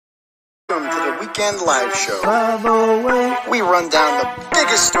Welcome to the Weekend Live Show. 508. We run down the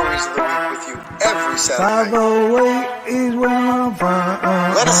biggest stories of the week with you every Saturday night. 508 is where I'm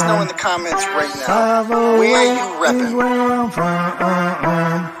from. Let us know in the comments right now where you 508 is repping. where I'm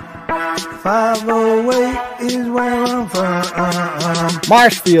from. 508 is where I'm from.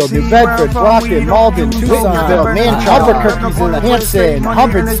 Marshfield, New Bedford, Brockton, Malden, Tucsonville, Manchester, Albuquerque's in the Hampton,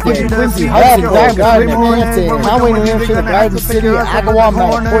 Hubbardston, Quincy, Hudson, Gardner, Manhattan, Conway, New Hampshire, the Garden City,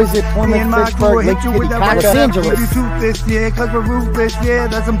 Agawam, Poison, Plymouth, Pittsburgh, Lake Titicaca, Los Angeles. You toothless, yeah, cause we're ruthless, yeah,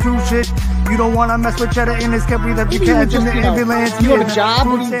 that's some true shit. You don't wanna mess with cheddar in this cup, we left your cash in the ambulance. You have a job?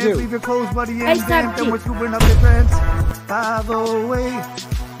 What do you do? Leave your clothes, buddy, Hey, and then Saki. we're scooping up your friends.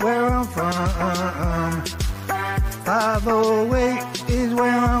 508, where I'm from. 508 is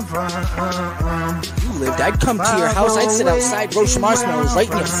where I'm from. You lived, I'd come to your house, I'd sit outside, roast marshmallows right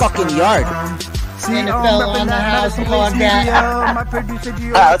in your fucking yard. NFL on the house, come on down.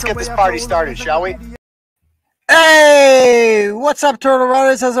 Let's get this party started, shall we? Hey, what's up, Turtle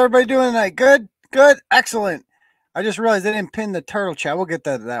Runners? How's everybody doing tonight? Good? Good? Excellent. I just realized I didn't pin the turtle chat. We'll get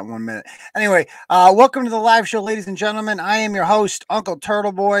to that in 1 minute. Anyway, welcome to the live show, ladies and gentlemen. I am your host, Uncle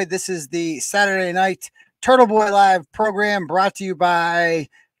Turtle Boy. This is the Saturday night Turtle Boy Live program brought to you by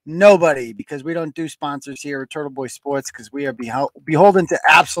nobody, because we don't do sponsors here at Turtle Boy Sports, because we are beholden to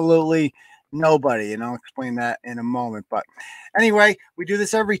absolutely nobody, and I'll explain that in a moment. But anyway, we do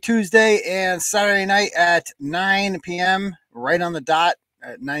this every Tuesday and Saturday night at 9 p.m., right on the dot,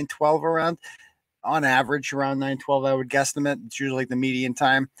 at 9:12 around. On average, around 9:12, I would guesstimate. It's usually like the median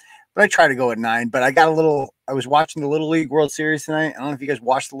time, but I try to go at 9. But I was watching the Little League World Series tonight. I don't know if you guys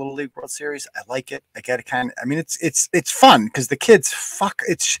watched the Little League World Series. I like it. I get it it's fun because the kids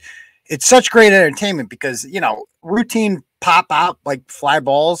it's such great entertainment because, routine pop out like fly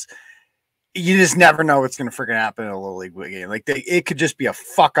balls. You just never know what's going to freaking happen in a Little League game. Like it could just be a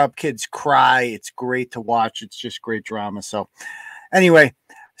fuck up. Kids cry. It's great to watch. It's just great drama. So anyway,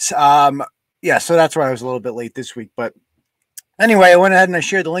 yeah, so that's why I was a little bit late this week. But anyway, I went ahead and I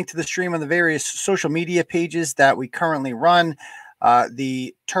shared the link to the stream on the various social media pages that we currently run.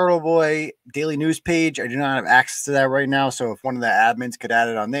 The Turtle Boy Daily News page, I do not have access to that right now. So if one of the admins could add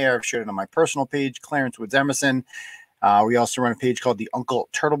it on there, I've shared it on my personal page, Clarence Woods Emerson. We also run a page called the Uncle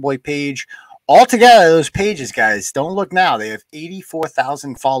Turtle Boy page. Altogether, those pages, guys, don't look now. They have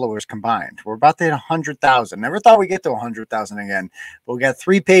 84,000 followers combined. We're about to hit 100,000. Never thought we'd get to 100,000 again, but we got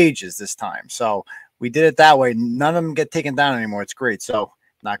 3 pages this time. So we did it that way. None of them get taken down anymore. It's great. So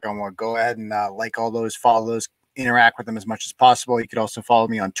not going to go ahead and like all those, follow those, interact with them as much as possible. You could also follow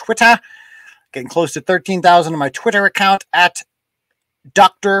me on Twitter. Getting close to 13,000 on my Twitter account at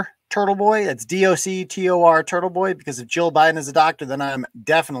Dr. Turtle Boy. That's DOCTOR Turtle Boy, because if Jill Biden is a doctor, then I'm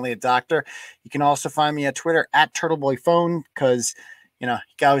definitely a doctor. You can also find me at Twitter at Turtle Boy Phone, because you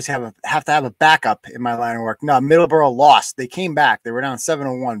always have to have a backup in my line of work. No, Middleborough lost. They came back. They were down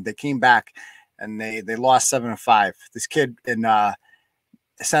 7-1. They came back and they lost 7-5. This kid in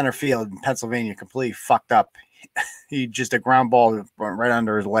center field in Pennsylvania completely fucked up. He just a ground ball went right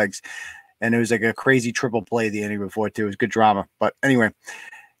under his legs, and it was like a crazy triple play the inning before too. It was good drama. But anyway.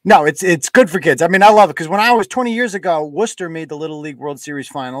 No, it's good for kids. I mean, I love it because when I was 20 years ago, Worcester made the Little League World Series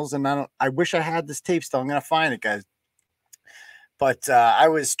finals, and I wish I had this tape still. I'm gonna find it, guys. But I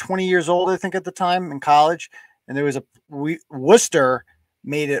was 20 years old, I think, at the time in college, and there was Worcester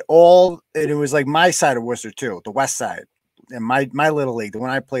made it all. And it was like my side of Worcester too, the West Side, and my Little League, the one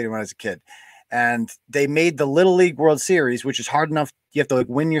I played when I was a kid. And they made the Little League World Series, which is hard enough. You have to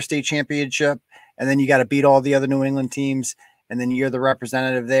win your state championship, and then you got to beat all the other New England teams. And then you're the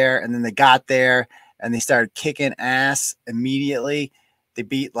representative there. And then they got there and they started kicking ass immediately. They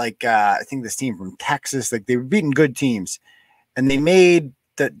beat I think this team from Texas, they were beating good teams. And they made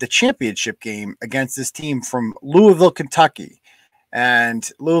the championship game against this team from Louisville, Kentucky. And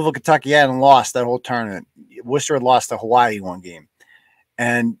Louisville, Kentucky hadn't lost that whole tournament. Worcester had lost to Hawaii one game.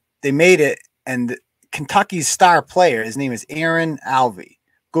 And they made it. And Kentucky's star player, his name is Aaron Alvey.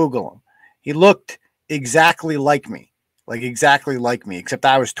 Google him. He looked exactly like me. Exactly like me, except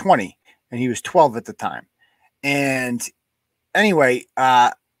I was 20 and he was 12 at the time. And anyway,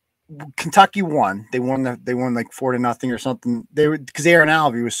 Kentucky won. They won like 4-0 or something. Because Aaron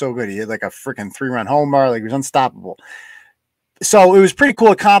Alvey was so good. He had like a freaking 3-run homer. He was unstoppable. So it was pretty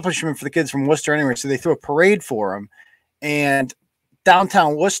cool accomplishment for the kids from Worcester anyway. So they threw a parade for him, and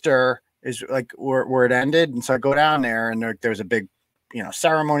downtown Worcester is where it ended. And so I go down there, and there was a big,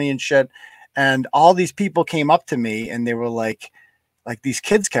 ceremony and shit. And all these people came up to me, and they were like these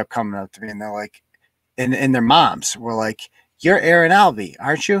kids kept coming up to me, and they're like, and their moms were like, "You're Aaron Alvey,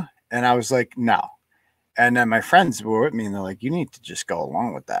 aren't you?" And I was like, "No." And then my friends were with me, and they're like, "You need to just go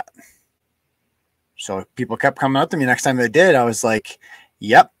along with that." So people kept coming up to me. Next time they did, I was like,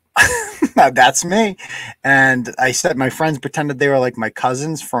 yep, that's me. And I said, my friends pretended they were like my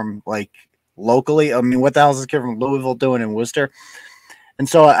cousins from like locally. I mean, what the hell is this kid from Louisville doing in Worcester? And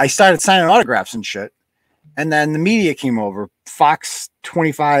so I started signing autographs and shit. And then the media came over. Fox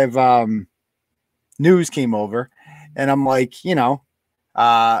 25 News came over. And I'm like, you know,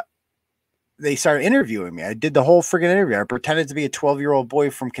 they started interviewing me. I did the whole friggin' interview. I pretended to be a 12-year-old boy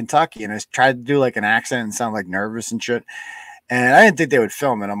from Kentucky, and I tried to do like an accent and sound like nervous and shit. And I didn't think they would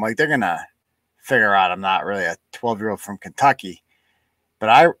film it. I'm like, they're gonna figure out I'm not really a 12-year-old from Kentucky.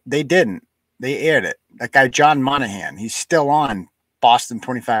 But they didn't. They aired it. That guy John Monahan, he's still on Boston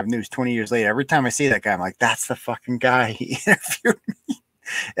 25 News 20 years later. Every time I see that guy, I'm like, that's the fucking guy. He interviewed me.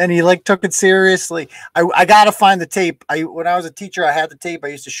 And he like took it seriously. I gotta find the tape. When I was a teacher, I had the tape. I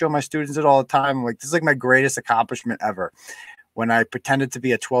used to show my students it all the time. I'm like, this is like my greatest accomplishment ever. When I pretended to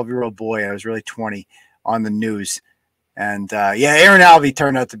be a 12-year-old boy, I was really 20 on the news. And yeah, Aaron Alvey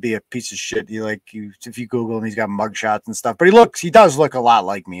turned out to be a piece of shit. If you Google him, he's got mugshots and stuff. But he does look a lot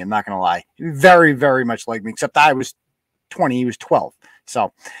like me. I'm not gonna lie, very, very much like me. Except I was 20, he was 12.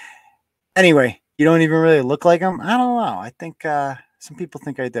 So anyway, you don't even really look like him. I don't know. I think some people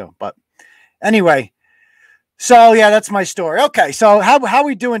think I do, but anyway. So yeah, that's my story. Okay, so how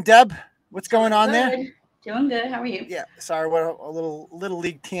we doing, Deb? What's going on there? Doing good. How are you? Yeah, sorry, what a little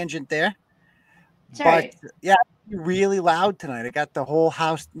league tangent there. Sorry. But yeah, really loud tonight. I got the whole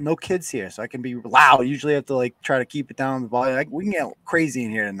house, no kids here, so I can be loud. Usually I have to like try to keep it down the volume. Like, we can get crazy in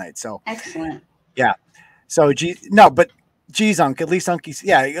here tonight. So excellent. Yeah. So geez, Unc, at least Uncky's,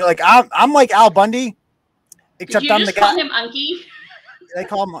 yeah, like I'm like Al Bundy, except I'm the guy. Call him Unky? They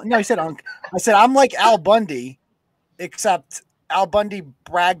call him, no, he said Unc. I said I'm like Al Bundy, except Al Bundy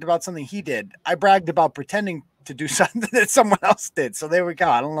bragged about something he did. I bragged about pretending to do something that someone else did. So there we go.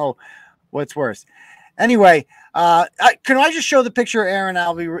 I don't know what's worse. Anyway, can I just show the picture of Aaron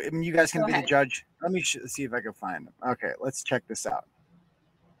Alvey? I mean, you guys can be the judge. Let me see if I can find him. Okay, let's check this out.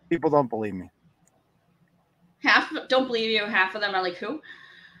 People don't believe me. Half don't believe you. Half of them are like, who?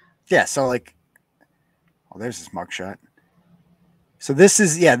 Yeah, so like, oh, there's his mugshot. So this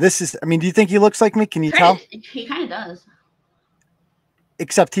is, I mean, do you think he looks like me? Can you tell? He kind of does.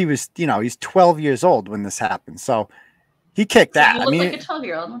 Except he was, he's 12 years old when this happened. So he kicked that. You look like a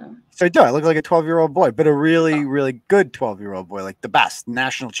 12-year-old. Whatever. So I do. I look like a 12-year-old boy, but a really, really good 12-year-old boy, like the best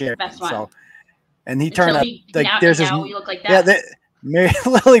national champion. Best one. So, and he turned out like now you look like that. Yeah,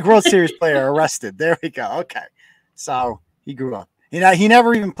 Little League World Series player arrested. There we go. Okay, so he grew up. He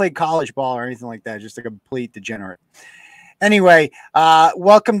never even played college ball or anything like that. Just a complete degenerate. Anyway,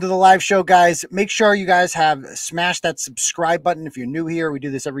 welcome to the live show, guys. Make sure you guys have smashed that subscribe button if you're new here. We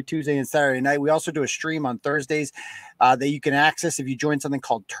do this every Tuesday and Saturday night. We also do a stream on Thursdays that you can access if you join something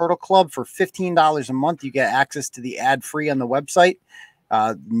called Turtle Club for $15 a month. You get access to the ad-free on the website.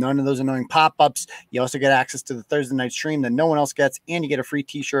 None of those annoying pop-ups. You also get access to the Thursday night stream that no one else gets, and you get a free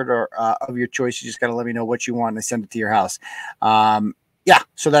t-shirt or of your choice. You just got to let me know what you want and I send it to your house. Yeah,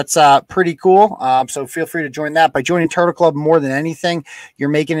 so that's pretty cool. So feel free to join that. By joining Turtle Club, more than anything, you're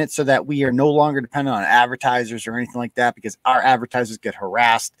making it so that we are no longer dependent on advertisers or anything like that, because our advertisers get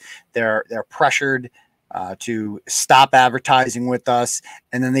harassed. They're pressured to stop advertising with us,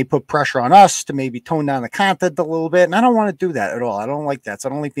 and then they put pressure on us to maybe tone down the content a little bit. And I don't want to do that at all. I don't like that. So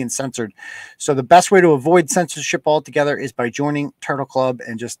I don't like being censored. So the best way to avoid censorship altogether is by joining Turtle Club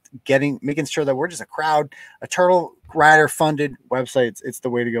and just making sure that we're just a crowd, a Turtle Rider funded website. It's the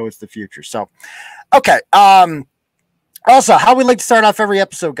way to go. It's the future. So, okay. Also, how we like to start off every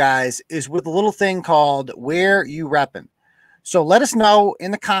episode, guys, is with a little thing called Where You Reppin'. So let us know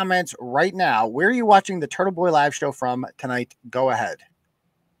in the comments right now, where are you watching the Turtle Boy live show from tonight? Go ahead.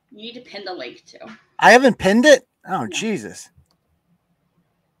 You need to pin the link too. I haven't pinned it? Oh, Jesus.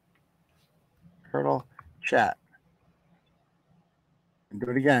 Turtle chat. Do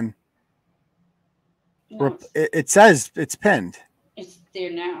it again. No, it says it's pinned. it's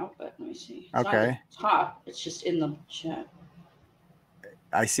there now, but let me see. It's Okay. not at the top. It's just in the chat.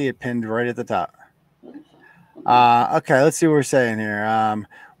 I see it pinned right at the top. Okay, let's see what we're saying here.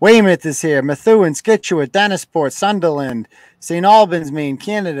 Weymouth is here. Methuen, Scituate, Dennisport, Sunderland, St. Albans, Maine,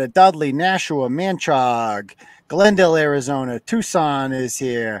 Canada, Dudley, Nashua, Manchog, Glendale, Arizona, Tucson is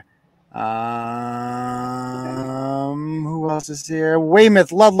here. Who else is here?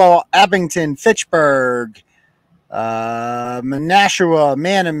 Weymouth, Ludlow, Abington, Fitchburg, Nashua,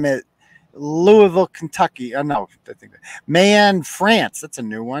 Manamet, Louisville, Kentucky. No, I think Maine, France. That's a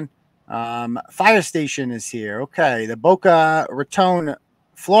new one. Fire Station is here. Okay, the Boca Raton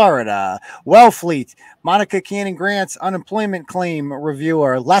Florida. Wellfleet, Monica Cannon Grant's unemployment claim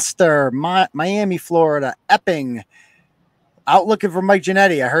reviewer. Leicester, Miami, Florida. Epping, out looking for Mike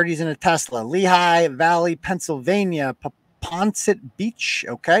Giannetti. I heard he's in a Tesla. Lehigh Valley, Pennsylvania. Ponset Beach,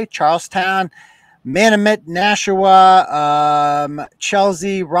 okay. Charlestown, Manamet, Nashua,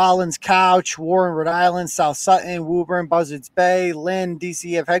 Chelsea, Rollins Couch, Warren, Rhode Island, South Sutton, Woburn, Buzzards Bay, Lynn,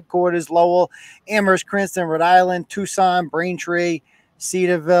 DCF headquarters, Lowell, Amherst, Cranston, Rhode Island, Tucson, Braintree,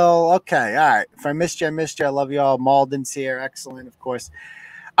 Cedarville. Okay, all right. If I missed you, I missed you. I love you all. Malden's here. Excellent, of course.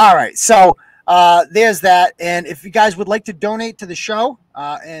 All right, so there's that. And if you guys would like to donate to the show,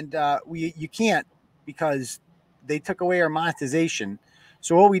 you can't because they took away our monetization.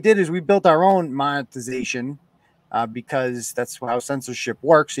 So what we did is we built our own monetization because that's how censorship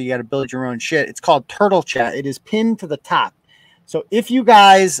works. So you got to build your own shit. It's called Turtle Chat. It is pinned to the top. So if you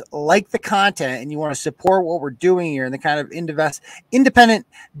guys like the content and you want to support what we're doing here and the kind of independent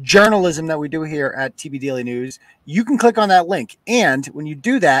journalism that we do here at TB Daily News, you can click on that link. And when you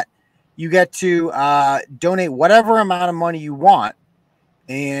do that, you get to donate whatever amount of money you want.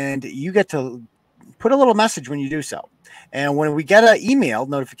 And you get to put a little message when you do so. And when we get an email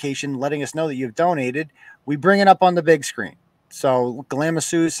notification letting us know that you've donated, we bring it up on the big screen. So Galama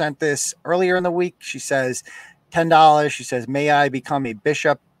Sue sent this earlier in the week. She says $10. She says, may I become a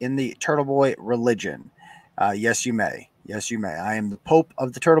bishop in the Turtle Boy religion? Yes, you may. Yes, you may. I am the Pope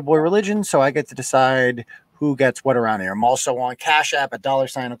of the Turtle Boy religion, so I get to decide who gets what around here. I'm also on Cash App at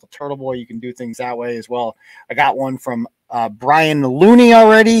 $sign Uncle Turtle Boy. You can do things that way as well. I got one from Brian Looney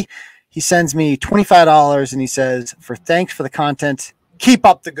already. He sends me $25 and he says, thanks for the content. Keep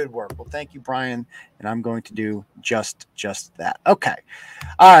up the good work. Well, thank you, Brian. And I'm going to do just that. Okay.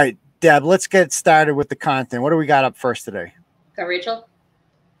 All right, Deb, let's get started with the content. What do we got up first today? Got Rachel?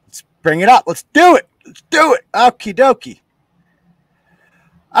 Let's bring it up. Let's do it. Let's do it. Okie dokie.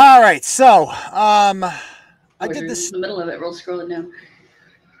 All right. So, I did this in the middle of it. Roll scrolling down.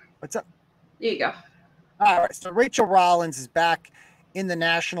 What's up? There you go. All right. So Rachel Rollins is back in the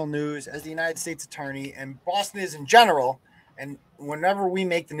national news as the United States Attorney, and Boston is in general. And whenever we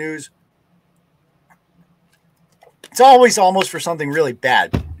make the news, it's always almost for something really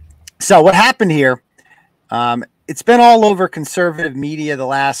bad. So what happened here, it's been all over conservative media the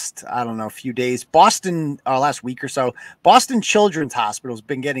last, I don't know, few days. Last week or so, Boston Children's Hospital has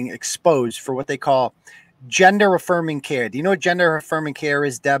been getting exposed for what they call gender affirming care. Do you know what gender affirming care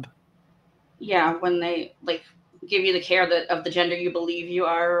is, Deb? Yeah, when they give you the care of the gender you believe you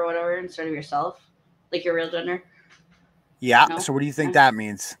are or whatever instead of yourself, like your real gender. Yeah. No? So what do you think that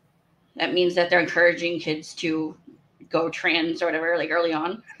means? That means that they're encouraging kids to go trans or whatever, like early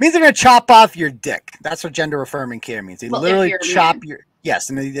on. It means they're going to chop off your dick. That's what gender affirming care means. They literally chop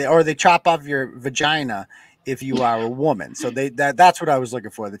or they chop off your vagina if you are a woman. So that's what I was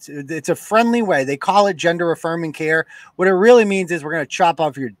looking for. It's a friendly way. They call it gender affirming care. What it really means is we're going to chop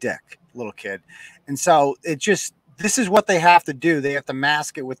off your dick, little kid. And so this is what they have to do. They have to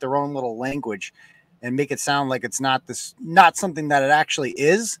mask it with their own little language and make it sound like it's not something that it actually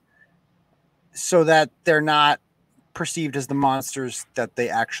is, so that they're not perceived as the monsters that they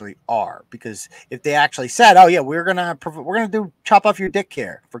actually are. Because if they actually said, "Oh yeah, we're gonna do chop off your dick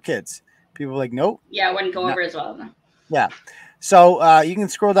care for kids," people are like, "Nope." Yeah, it wouldn't go over as well. Yeah. So you can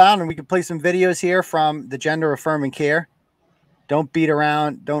scroll down and we can play some videos here from the gender affirming care. Don't beat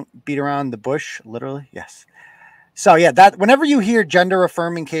around the bush, literally. Yes. So yeah, that whenever you hear gender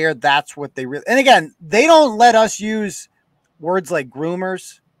affirming care, that's what they really, and again, they don't let us use words like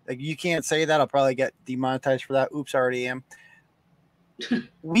groomers. Like you can't say that. I'll probably get demonetized for that. Oops, I already am.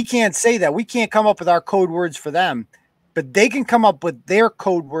 We can't say that. We can't come up with our code words for them, but they can come up with their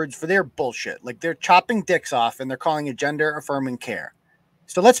code words for their bullshit. Like they're chopping dicks off and they're calling it gender affirming care.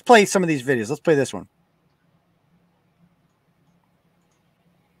 So let's play some of these videos. Let's play this one.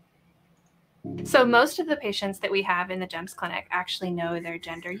 So most of the patients that we have in the GEMS clinic actually know their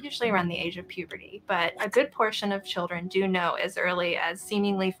gender, usually around the age of puberty, but a good portion of children do know as early as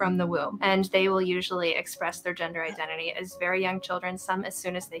seemingly from the womb, and they will usually express their gender identity as very young children, some as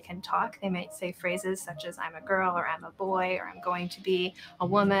soon as they can talk. They might say phrases such as I'm a girl, or I'm a boy, or I'm going to be a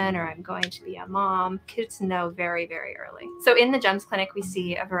woman, or I'm going to be a mom. Kids know very, very early. So in the GEMS clinic, we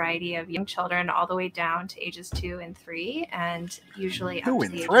see a variety of young children all the way down to ages 2 and 3, and usually up to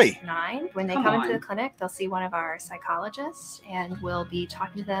the age of 9. When they come come into the clinic, they'll see one of our psychologists, and we'll be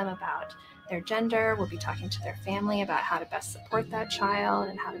talking to them about their gender. We'll be talking to their family about how to best support that child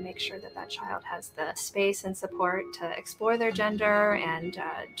and how to make sure that that child has the space and support to explore their gender and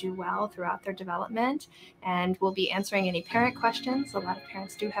do well throughout their development. And we'll be answering any parent questions. A lot of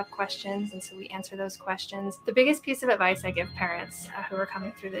parents do have questions, and so we answer those questions. The biggest piece of advice I give parents who are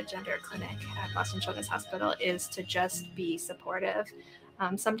coming through the gender clinic at Boston Children's Hospital is to just be supportive.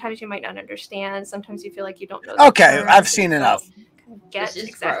 Sometimes you might not understand. Sometimes you feel like you don't know. Okay, I've seen enough. Get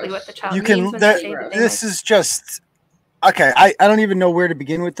exactly gross. what the child You means can. when they say that This is just okay. I don't even know where to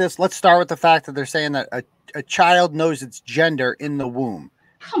begin with this. Let's start with the fact that they're saying that a child knows its gender in the womb.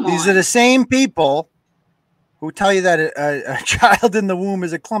 These are the same people who tell you that a child in the womb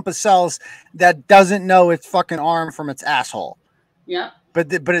is a clump of cells that doesn't know its fucking arm from its asshole. Yeah.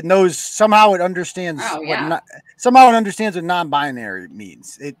 But it knows somehow. It understands somehow it understands what non-binary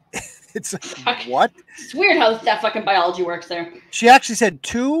means. It's like, what? It's weird how that fucking biology works there. She actually said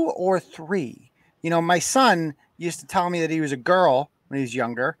 2 or 3. You know, my son used to tell me that he was a girl when he was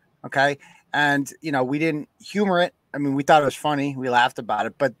younger. Okay, and you know, we didn't humor it. I mean, we thought it was funny. We laughed about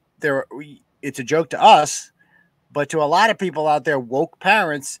it, but it's a joke to us. But to a lot of people out there, woke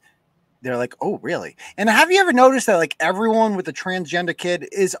parents, they're like, oh, really? And have you ever noticed that like everyone with a transgender kid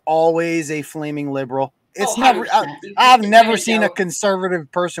is always a flaming liberal? It's never. I've never seen a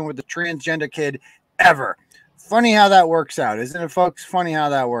conservative person with a transgender kid ever. Funny how that works out, isn't it, folks? Funny how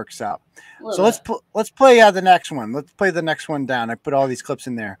that works out. So let's play the next one. Let's play the next one down. I put all these clips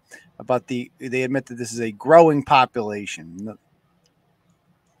in there about they admit that this is a growing population.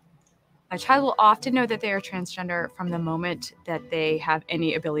 A child will often know that they are transgender from the moment that they have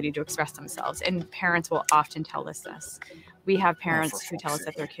any ability to express themselves, and parents will often tell us this. We have parents who tell us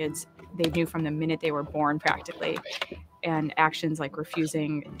that their kids, they knew from the minute they were born practically, and actions like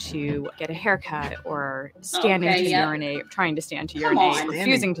refusing to get a haircut or standing to urinate, trying to stand to urinate,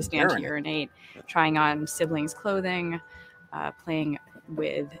 refusing to stand to urinate, trying on siblings' clothing, playing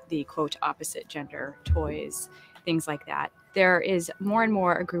with the quote opposite gender toys, things like that. There is more and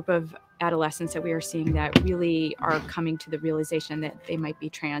more a group of adolescents that we are seeing that really are coming to the realization that they might be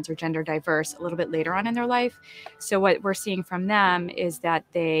trans or gender diverse a little bit later on in their life. So what we're seeing from them is that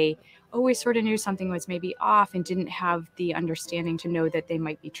they always sort of knew something was maybe off and didn't have the understanding to know that they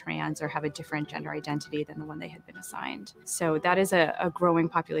might be trans or have a different gender identity than the one they had been assigned. So that is a growing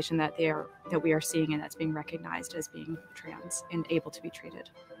population that we are seeing, and that's being recognized as being trans and able to be treated.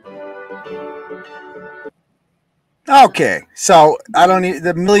 Okay, so I don't need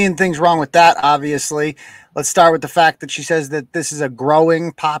the million things wrong with that, obviously. Let's start with the fact that she says that this is a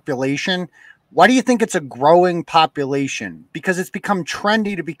growing population. Why do you think it's a growing population? Because it's become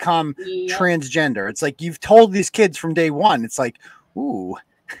trendy to become transgender. It's like you've told these kids from day one. It's like, ooh,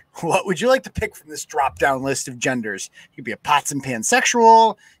 what would you like to pick from this drop-down list of genders? You could be a pots and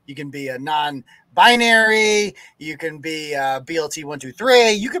pansexual. You can be a non-binary. You can be BLT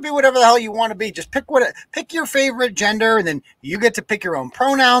 123. You can be whatever the hell you want to be. Just pick your favorite gender, and then you get to pick your own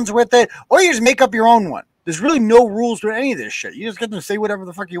pronouns with it, or you just make up your own one. There's really no rules to any of this shit. You just get to say whatever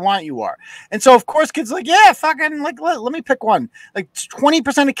the fuck you want you are. And so, of course, kids are like, yeah, fucking, like, let me pick one. Like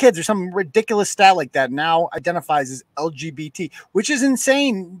 20% of kids or some ridiculous stat like that now identifies as LGBT, which is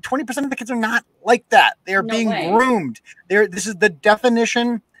insane. 20% of the kids are not like that. They are being groomed. This is the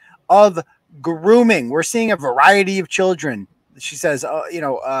definition of grooming. We're seeing a variety of children. She says,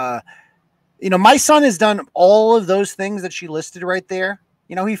 my son has done all of those things that she listed right there.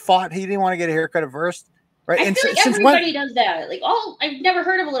 You know, he didn't want to get a haircut at first. Right. I feel like everybody does that. Like, I've never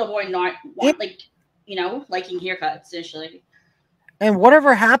heard of a little boy not liking haircuts initially. And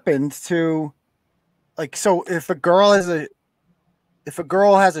whatever happened to, like, so if a girl has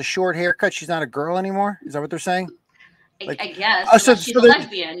a short haircut, she's not a girl anymore. Is that what they're saying? I guess. So she's a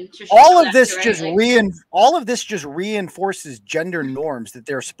lesbian. All of this just reinforces gender norms that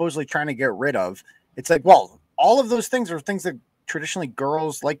they're supposedly trying to get rid of. It's like, well, all of those things are things that traditionally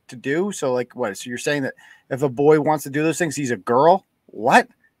girls like to do. So like what? So you're saying that if a boy wants to do those things, he's a girl? What?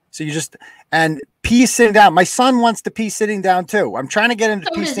 So you just pee sitting down. My son wants to pee sitting down too. I'm trying to get him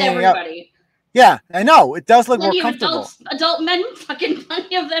to pee standing up. Yeah, I know. It does look more comfortable. Adult men, fucking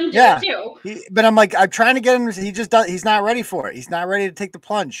plenty of them do it too. But I'm like, I'm trying to get him. He's not ready for it. He's not ready to take the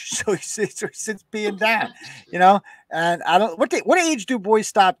plunge. So he sits peeing down, you know? And I don't, what age do boys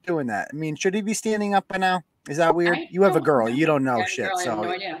stop doing that? I mean, should he be standing up by now? Is that weird? You have a girl. You don't know shit. I have no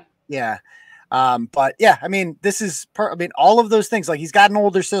idea. Yeah. But yeah, I mean, all of those things, like he's got an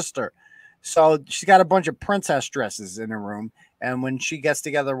older sister. So she's got a bunch of princess dresses in her room. And when she gets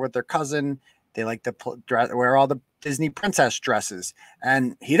together with her cousin, They like to wear all the Disney princess dresses,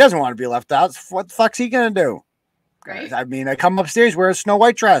 and he doesn't want to be left out. What the fuck's he gonna do? Right. I mean, I come upstairs, wear a Snow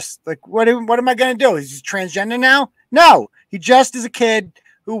White dress. Like, what am I gonna do? Is he transgender now? No, he just is a kid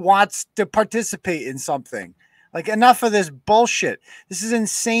who wants to participate in something. Like, enough of this bullshit. This is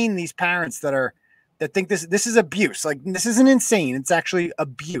insane. These parents that think this is abuse. Like, this isn't insane. It's actually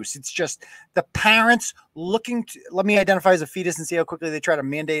abuse. It's just the parents looking to, let me identify as a fetus and see how quickly they try to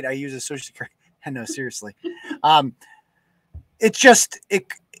mandate I use a social security. No, seriously. It's just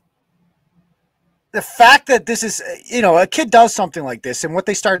the fact that this is, a kid does something like this, and what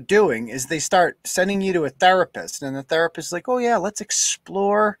they start doing is they start sending you to a therapist, and the therapist is like, oh yeah, let's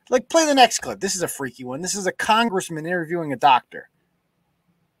explore. Like, play the next clip. This is a freaky one. This is a congressman interviewing a doctor.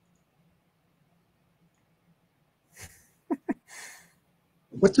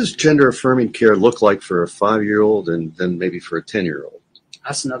 What does gender affirming care look like for a 5-year-old and then maybe for a 10-year-old?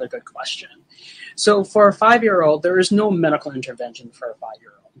 That's another good question. So for a 5-year-old, there is no medical intervention for a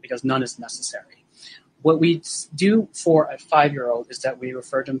 5-year-old because none is necessary. What we do for a 5-year-old is that we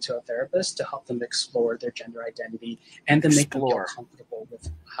refer them to a therapist to help them explore their gender identity and to make them feel comfortable with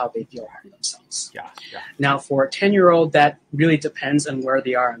how they feel about themselves. Yeah. Now, for a 10-year-old, that really depends on where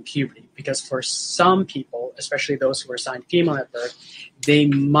they are in puberty, because for some people, especially those who are assigned female at birth, they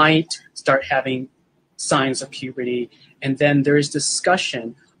might start having signs of puberty, and then there is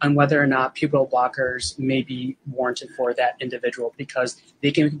discussion on whether or not pubertal blockers may be warranted for that individual, because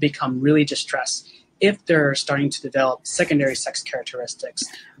they can become really distressed if they're starting to develop secondary sex characteristics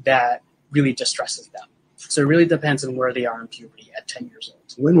that really distresses them. So it really depends on where they are in puberty at 10 years old.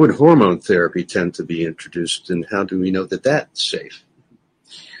 When would hormone therapy tend to be introduced, and how do we know that that's safe?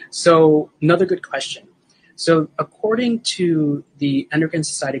 So another good question. So according to the Endocrine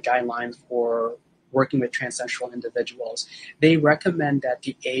Society guidelines for working with transsexual individuals, they recommend that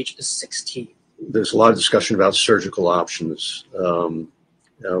the age is 16. There's a lot of discussion about surgical options.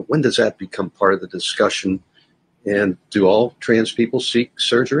 When does that become part of the discussion? And do all trans people seek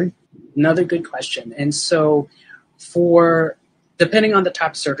surgery? Another good question. And so depending on the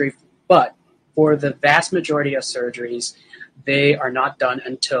type of surgery, but for the vast majority of surgeries, they are not done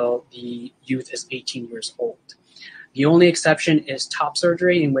until the youth is 18 years old. The only exception is top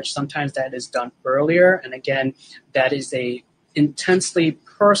surgery, in which sometimes that is done earlier. And again, that is a intensely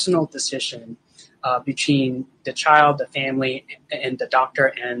personal decision between the child, the family, and the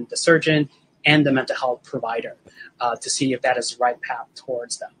doctor and the surgeon and the mental health provider to see if that is the right path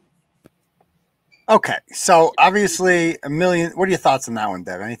towards them. Okay, so obviously what are your thoughts on that one,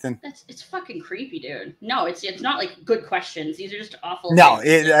 Deb? Anything? It's fucking creepy, dude. No, it's not like good questions. These are just awful. No,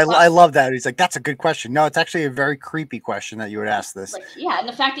 I love that. He's like, that's a good question. No, it's actually a very creepy question that you would ask this. Like, yeah, and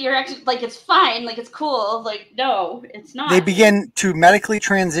the fact that you're actually like, it's fine, like it's cool. Like, no, it's not. They begin to medically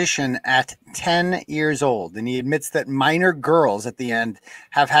transition at 10 years old, and he admits that minor girls at the end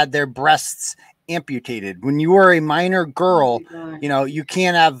have had their breasts amputated. When you are a minor girl, you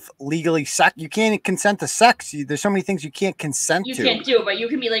can't have legally sex. You can't consent to sex. There's so many things you can't consent to. You can't do, but you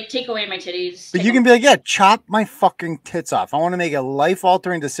can be like, take away my titties. But you can be like, yeah, chop my fucking tits off. I want to make a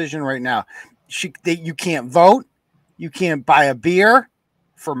life-altering decision right now. You can't vote. You can't buy a beer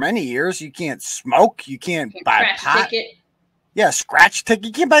for many years. You can't smoke. You can't buy a pot. Ticket. Yeah, scratch ticket.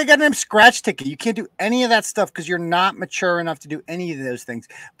 You can't buy a goddamn scratch ticket. You can't do any of that stuff because you're not mature enough to do any of those things.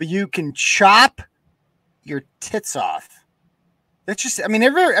 But you can chop your tits off. That's just, I mean,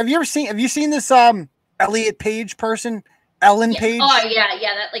 have you seen this Elliot Page person? Ellen Page? Oh yeah,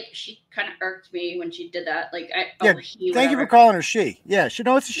 that, like, she kind of irked me when she did that. Like, thank you for calling her she. Yeah, it's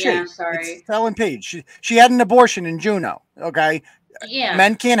a she. Yeah, sorry. It's Ellen Page. She had an abortion in Juneau. Okay. Yeah,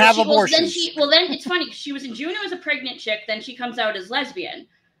 men can't have abortions. Then it's funny. She was in Juneau as a pregnant chick. Then she comes out as lesbian,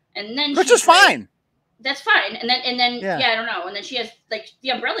 and then which is fine. That's fine. And then yeah, I don't know. And then she has, like, the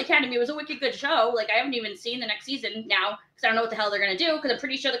Umbrella Academy was a wicked good show. Like, I haven't even seen the next season now because I don't know what the hell they're gonna do. Because I'm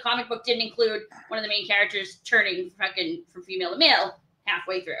pretty sure the comic book didn't include one of the main characters turning fucking from female to male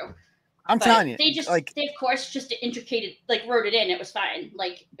halfway through. But telling you, they of course just intricated, like, wrote it in. It was fine.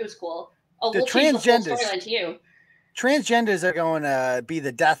 Like, it was cool. Oh, we'll change the whole storyline to you. Transgenders are going to be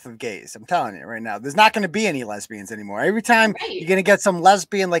the death of gays. I'm telling you right now. There's not going to be any lesbians anymore. Every time you're going to get some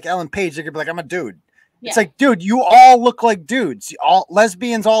lesbian like Ellen Page, they're going to be like, I'm a dude. Yeah. It's like, dude, you all look like dudes. All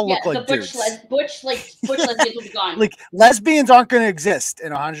lesbians all look like dudes. Butch lesbians will be gone. Like, lesbians aren't going to exist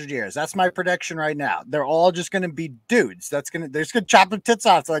in 100 years. That's my prediction right now. They're all just going to be dudes. They're just going to chop their tits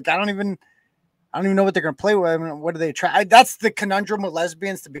off. Like, I don't even know what they're going to play with. I mean, what do they try? That's the conundrum with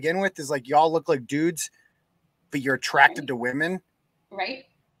lesbians to begin with, is like, y'all look like dudes, but you're attracted to women. Right.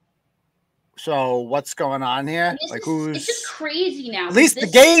 So what's going on here? Like who's? It's just crazy now. At least the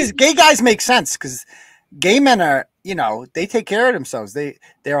gay guys make sense because gay men are, you know, they take care of themselves.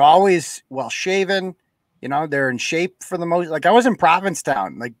 They're always well shaven. You know, they're in shape for the most. Like I was in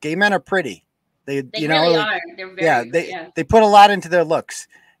Provincetown. Like gay men are pretty. They you know, really like, are. They're very, they put a lot into their looks.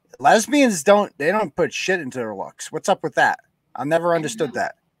 Lesbians don't put shit into their looks. What's up with that? I never understood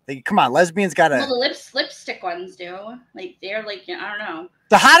that. Come on, lesbians gotta. Well, the lipstick ones do. Like they're like, I don't know.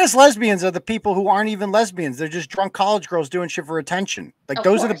 The hottest lesbians are the people who aren't even lesbians. They're just drunk college girls doing shit for attention. Like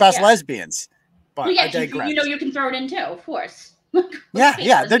those are the best lesbians. But well, yeah, I digress. You know, you can throw it in too, of course.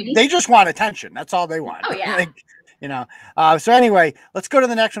 yeah. They just want attention. That's all they want. Oh yeah. Like, you know. So anyway, let's go to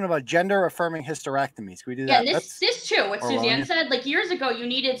the next one about gender affirming hysterectomies. Can we do that? Yeah, this too. What Suzanne said, like years ago, you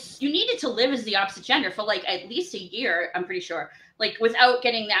needed to live as the opposite gender for like at least a year. I'm pretty sure, like without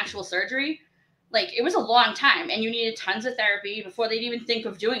getting the actual surgery. Like it was a long time, and you needed tons of therapy before they'd even think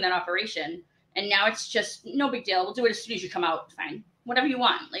of doing that operation. And now it's just no big deal. We'll do it as soon as you come out. Fine, whatever you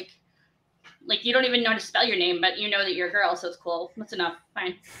want. Like you don't even know how to spell your name, but you know that you're a girl, so it's cool. That's enough.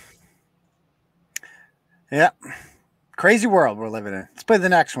 Fine. Yeah. Crazy world we're living in. Let's play the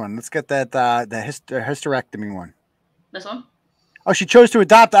next one. Let's get that the hysterectomy one. This one? Oh, she chose to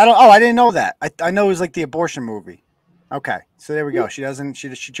adopt. I didn't know that. I know it was like the abortion movie. Okay, so there we go. She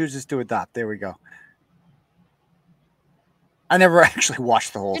chooses to adopt. There we go. I never actually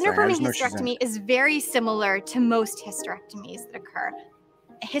watched the whole thing. Gender-affirming hysterectomy is very similar to most hysterectomies that occur.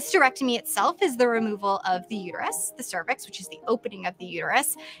 A hysterectomy itself is the removal of the uterus, the cervix, which is the opening of the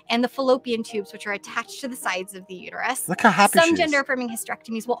uterus, and the fallopian tubes, which are attached to the sides of the uterus. Look how happy Some gender-affirming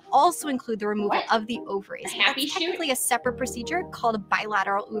hysterectomies will also include the removal of the ovaries. That's technically a separate procedure called a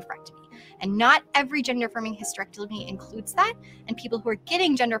bilateral oophorectomy. And not every gender-affirming hysterectomy includes that, and people who are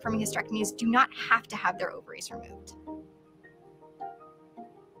getting gender-affirming hysterectomies do not have to have their ovaries removed.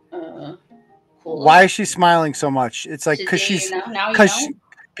 Cool. Why is she smiling so much? It's like because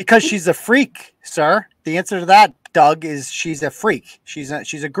she's a freak, sir. The answer to that, Doug, is she's a freak. She's a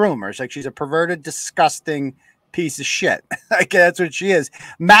groomer. It's like she's a perverted, disgusting piece of shit. Like that's what she is,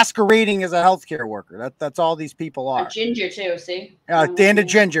 masquerading as a healthcare worker. That's all these people are. A ginger too. See, Dan the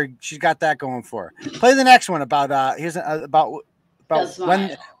ginger. She's got that going for her. Play the next one about about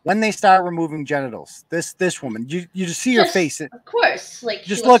when they start removing genitals. This woman, you just see her face. Of course, like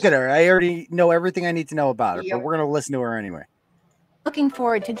just look at her. I already know everything I need to know about her, but we're gonna listen to her anyway. Looking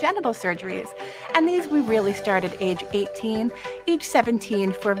forward to genital surgeries, and these we really start at age 18, age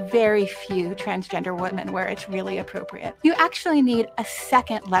 17 for very few transgender women where it's really appropriate. You actually need a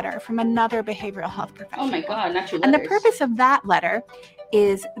second letter from another behavioral health professional. Oh my God, not 2 letters. And the purpose of that letter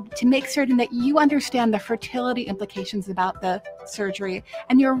is to make certain that you understand the fertility implications about the surgery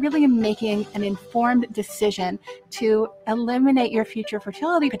and you're really making an informed decision to eliminate your future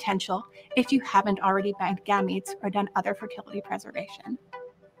fertility potential if you haven't already banked gametes or done other fertility preservation.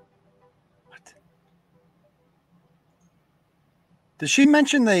 What? Did she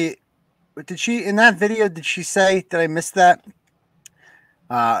mention in that video, did she say, did I miss that?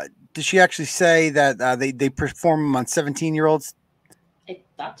 Did she actually say that they perform them on 17-year-olds? I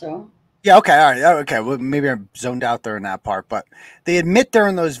thought so. Yeah, okay, all right, okay. Well, maybe I'm zoned out there in that part, but they admit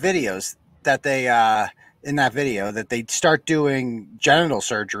during those videos that they, in that video, that they start doing genital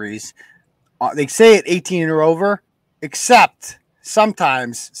surgeries. They say at 18 or over, except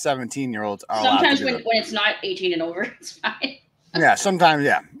sometimes 17-year-olds are sometimes allowed to when it's not 18 and over, it's fine. Yeah, sometimes,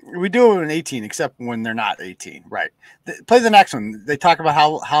 yeah. We do it when 18, except when they're not 18, right? Play the next one. They talk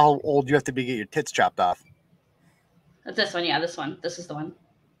about how old you have to be to get your tits chopped off. This one, yeah, this one. This is the one.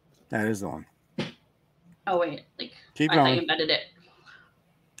 That is the one. Oh, wait. Keep I going. thought you embedded it.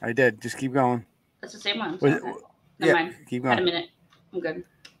 I did. Just keep going. That's the same one. So Never mind. Keep going. Got a minute. I'm good.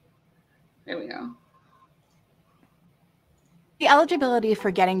 There we go. The eligibility for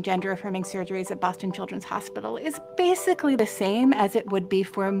getting gender-affirming surgeries at Boston Children's Hospital is basically the same as it would be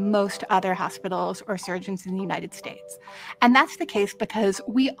for most other hospitals or surgeons in the United States. And that's the case because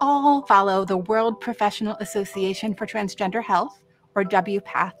we all follow the World Professional Association for Transgender Health, or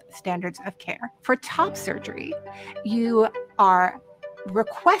WPATH, standards of care. For top surgery, you are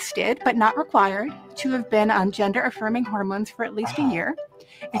requested, but not required, to have been on gender-affirming hormones for at least a year.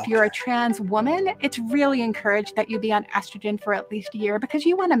 If you're a trans woman, it's really encouraged that you be on estrogen for at least a year because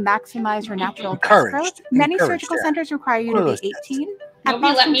you want to maximize your natural breast growth. Many surgical centers require you to be 18. At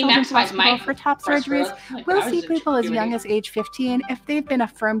Boston Children's Hospital for top surgeries, we'll see people as young as age 15 if they've been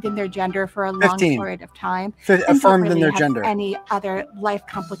affirmed in their gender for a long period of time. Affirmed in their gender. Any other life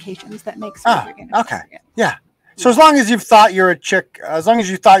complications that make surgery inappropriate. Okay. Yeah. So as long as you've thought you're a chick, as long as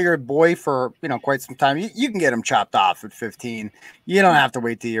you thought you're a boy for, you know, quite some time, you can get them chopped off at 15. You don't have to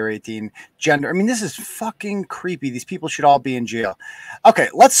wait till you're 18. Gender. I mean, this is fucking creepy. These people should all be in jail. Okay,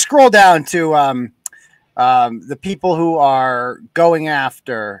 let's scroll down to the people who are going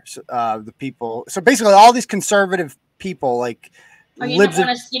after the people. So basically all these conservative people, like, you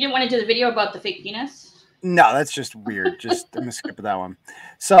didn't want to do the video about the fake penis? No, that's just weird. Just I'm gonna skip that one.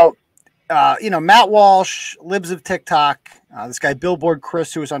 So, you know, Matt Walsh, Libs of TikTok, this guy Billboard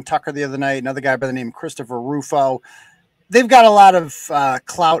Chris, who was on Tucker the other night, another guy by the name of Christopher Rufo. They've got a lot of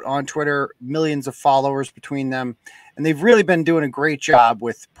clout on Twitter, millions of followers between them, and they've really been doing a great job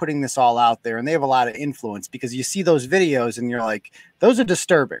with putting this all out there. And they have a lot of influence because you see those videos and you're like, those are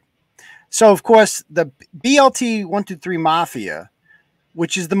disturbing. So, of course, the BLT 123 Mafia,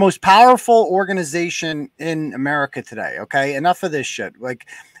 which is the most powerful organization in America today. Okay, enough of this shit. Like,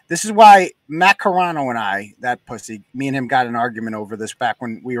 this is why Matt Carano and I, that pussy, me and him got an argument over this back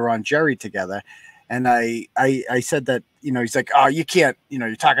when we were on Jerry together. And I said that, you know, he's like, oh, you can't, you know,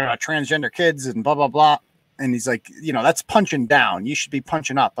 you're talking about transgender kids and blah, blah, blah. And he's like, you know, that's punching down. You should be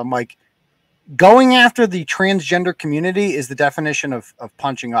punching up. I'm like, going after the transgender community is the definition of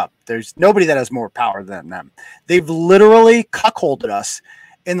punching up. There's nobody that has more power than them. They've literally cuckolded us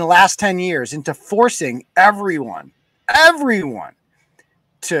in the last 10 years into forcing everyone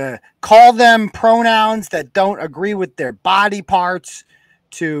to call them pronouns that don't agree with their body parts,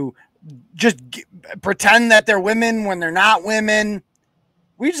 to just pretend that they're women when they're not women.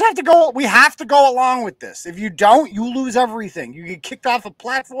 We have to go along with this. If you don't, you lose everything. You get kicked off of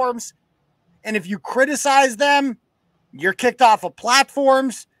platforms. And if you criticize them, you're kicked off of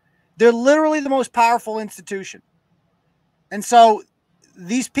platforms. They're literally the most powerful institution. And so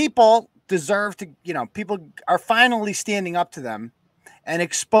these people deserve to, you know, people are finally standing up to them and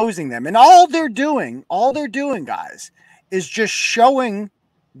exposing them. And all they're doing, guys, is just showing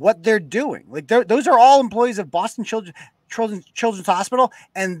what they're doing. Like, those are all employees of Boston Children's Hospital,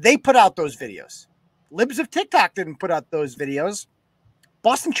 and they put out those videos. Libs of TikTok didn't put out those videos.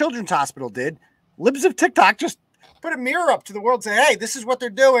 Boston Children's Hospital did. Libs of TikTok just put a mirror up to the world and say, hey, this is what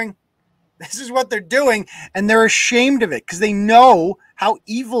they're doing. This is what they're doing. And they're ashamed of it because they know how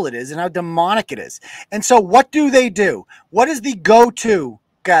evil it is and how demonic it is. And so what do? What is the go-to,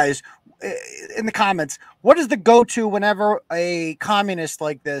 guys, in the comments? What is the go-to whenever a communist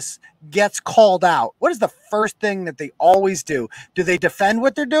like this gets called out? What is the first thing that they always do? Do they defend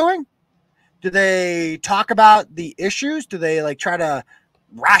what they're doing? Do they talk about the issues? Do they like try to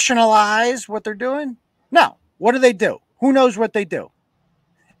rationalize what they're doing? No. What do? Who knows what they do?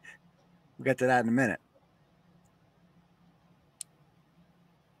 We'll get to that in a minute.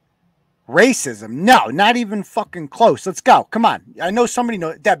 Racism. No, not even fucking close. Let's go. Come on. I know somebody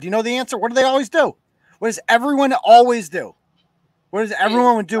knows. Deb, do you know the answer? What do they always do? What does everyone always do? What does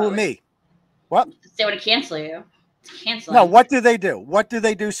everyone do with me? What? They want to cancel you. Cancel. No, what do they do? What do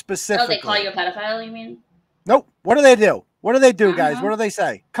they do specifically? Oh, they call you a pedophile, you mean? Nope. What do they do? What do they do, guys? What do they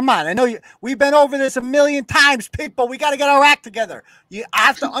say? Come on. I know we've been over this a million times, people. We got to get our act together. You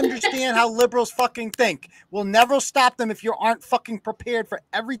have to understand how liberals fucking think. We'll never stop them if you aren't fucking prepared for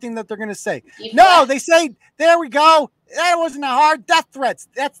everything that they're going to say. No, they say, there we go. That wasn't hard. Death threats.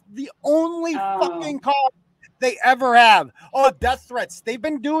 That's the only fucking call they ever have. Oh, death threats. They've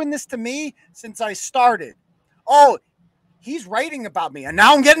been doing this to me since I started. Oh, he's writing about me, and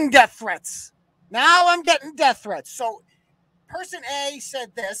now I'm getting death threats. So person A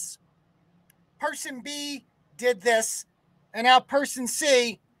said this, person B did this, and now person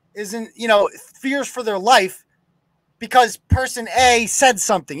C isn't, fears for their life because person A said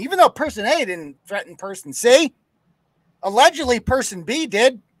something. Even though person A didn't threaten person C, allegedly person B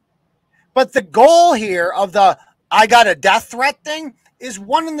did. But the goal here of the I got a death threat thing is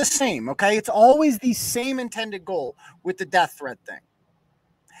one and the same, okay? It's always the same intended goal with the death threat thing.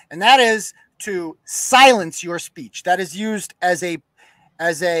 And that is to silence your speech. That is used as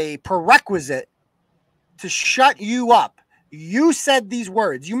a prerequisite to shut you up. You said these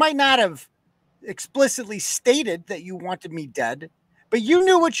words. You might not have explicitly stated that you wanted me dead, but you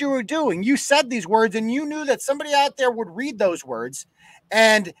knew what you were doing. You said these words, and you knew that somebody out there would read those words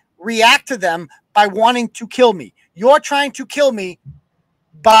and react to them by wanting to kill me. You're trying to kill me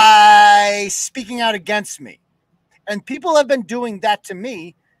by speaking out against me. And people have been doing that to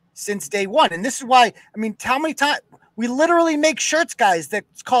me since day one. And this is why, how many times we literally make shirts, guys,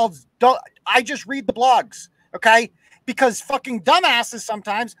 that's called I just read the blogs, okay? Because fucking dumbasses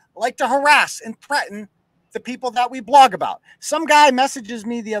sometimes like to harass and threaten the people that we blog about. Some guy messages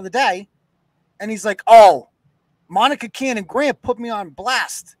me the other day and he's like, oh, Monica Cannon Grant put me on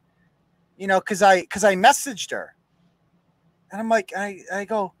blast. you know, because I messaged her, and I'm like, I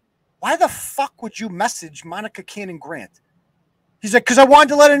go, why the fuck would you message Monica Cannon Grant? He's like, because I wanted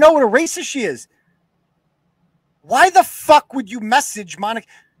to let her know what a racist she is. Why the fuck would you message Monica?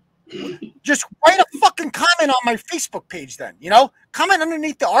 Just write a fucking comment on my Facebook page then, you know? Comment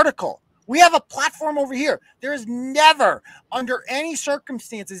underneath the article. We have a platform over here. There is never, under any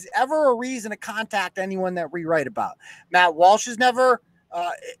circumstances, ever a reason to contact anyone that we write about. Matt Walsh has never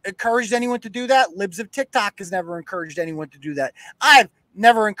encouraged anyone to do that. Libs of TikTok has never encouraged anyone to do that. I've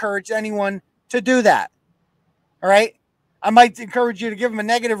never encouraged anyone to do that. All right? I might encourage you to give them a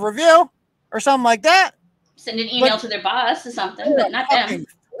negative review or something like that. Send an email to their boss or something, but not them.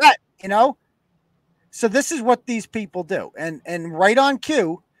 Threat, you know? So this is what these people do. And right on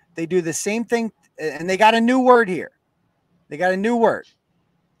cue, they do the same thing, and they got a new word here. They got a new word.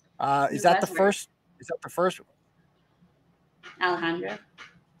 Is that the first? Is that the first one? Alejandro.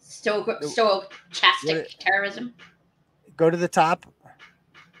 Stochastic terrorism. Go to the top.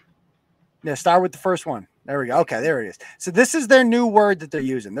 Yeah, start with the first one. There we go. Okay, there it is. So this is their new word that they're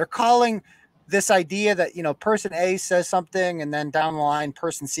using. They're calling this idea that, you know, person A says something and then down the line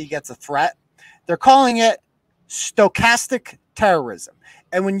person C gets a threat. They're calling it stochastic terrorism.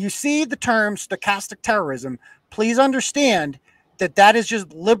 And when you see the term stochastic terrorism, please understand that that is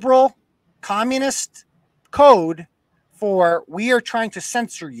just liberal communist code for we are trying to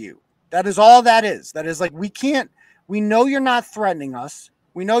censor you. That is all that is. That is like, we know you're not threatening us.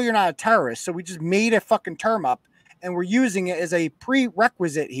 We know you're not a terrorist. So we just made a fucking term up and we're using it as a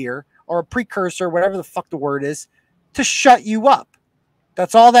prerequisite here or a precursor, whatever the fuck the word is, to shut you up.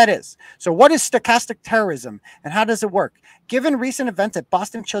 That's all that is. So what is stochastic terrorism and how does it work? Given recent events at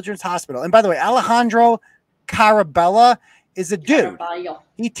Boston Children's Hospital, and by the way, Alejandro Carabella is a dude.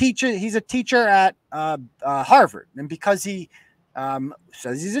 He's a teacher at Harvard. And because he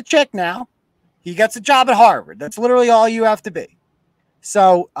says he's a chick now, he gets a job at Harvard. That's literally all you have to be.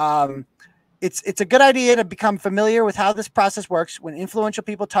 So it's a good idea to become familiar with how this process works when influential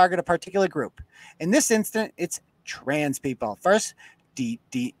people target a particular group. In this instance, it's trans people. First,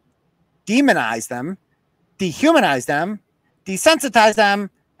 demonize them, dehumanize them, desensitize them,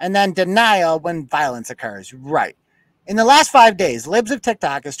 and then denial when violence occurs. Right. In the last 5 days, Libs of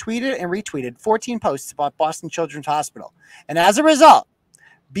TikTok has tweeted and retweeted 14 posts about Boston Children's Hospital. And as a result,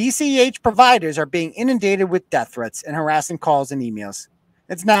 BCH providers are being inundated with death threats and harassing calls and emails.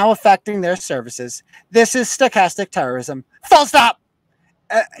 It's now affecting their services. This is stochastic terrorism. Full stop.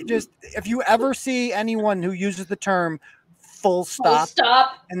 Just if you ever see anyone who uses the term full stop,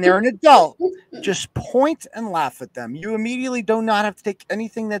 and they're an adult, just point and laugh at them. You immediately do not have to take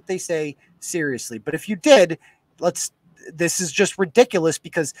anything that they say seriously. But if you did, this is just ridiculous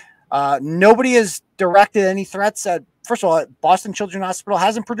because nobody has directed any threats at, first of all, Boston Children's Hospital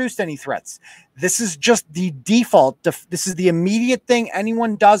hasn't produced any threats. This is just the default. This is the immediate thing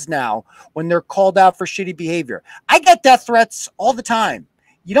anyone does now when they're called out for shitty behavior. I get death threats all the time.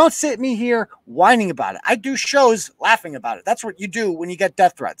 You don't sit me here whining about it. I do shows laughing about it. That's what you do when you get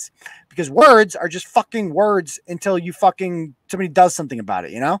death threats, because words are just fucking words until somebody does something about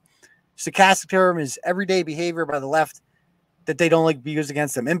it, you know? Stochastic terrorism is everyday behavior by the left that they don't like to be used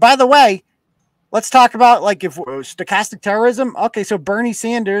against them. And by the way, let's talk about like if stochastic terrorism. Okay, so Bernie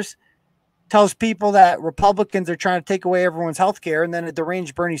Sanders tells people that Republicans are trying to take away everyone's health care, and then a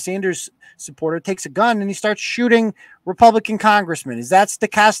deranged Bernie Sanders supporter takes a gun and he starts shooting Republican congressmen. Is that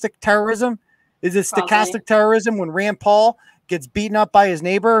stochastic terrorism? Is it stochastic terrorism when Rand Paul gets beaten up by his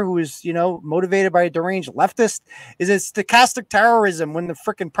neighbor who is, you know, motivated by a deranged leftist? Is it stochastic terrorism when the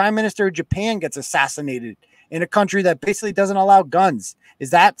freaking prime minister of Japan gets assassinated in a country that basically doesn't allow guns?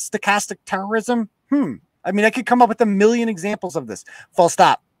 Is that stochastic terrorism? I mean, I could come up with a million examples of this. Full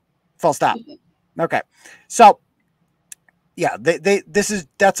stop. Full stop. Okay. So yeah,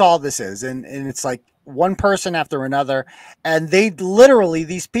 that's all this is. And it's like one person after another. And they literally,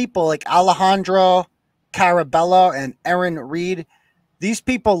 these people like Alejandro Carabella and Erin Reed, these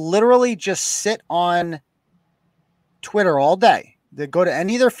people literally just sit on Twitter all day. They go to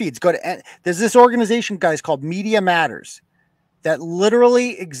any of their feeds. There's this organization, guys, called Media Matters that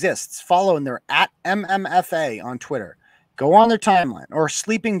literally exists. Following their at MMFA on Twitter. Go on their timeline, or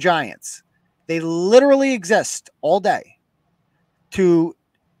Sleeping Giants. They literally exist all day to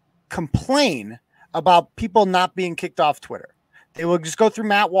complain about people not being kicked off Twitter. They will just go through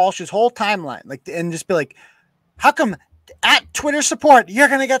Matt Walsh's whole timeline, and just be like, how come at Twitter support, you're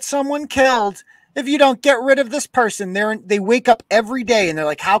going to get someone killed if you don't get rid of this person? They wake up every day and they're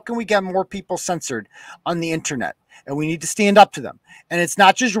like, how can we get more people censored on the internet? And we need to stand up to them. And it's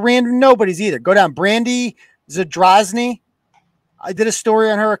not just random nobodies either. Go down. Brandy Zadrozny. I did a story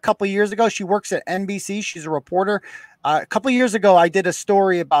on her a couple years ago. She works at NBC. She's a reporter. A couple years ago, I did a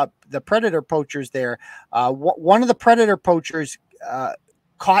story about the predator poachers there. One of the predator poachers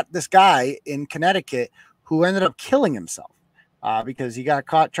caught this guy in Connecticut who ended up killing himself because he got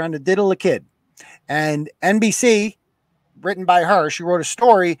caught trying to diddle a kid. And NBC, written by her, she wrote a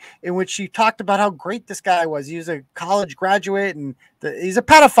story in which she talked about how great this guy was. He was a college graduate and he's a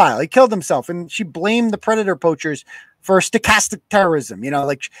pedophile. He killed himself. And she blamed the predator poachers for stochastic terrorism. You know,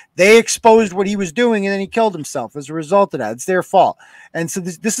 like they exposed what he was doing and then he killed himself as a result of that. It's their fault. And so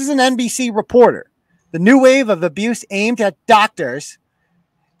this is an NBC reporter. The new wave of abuse aimed at doctors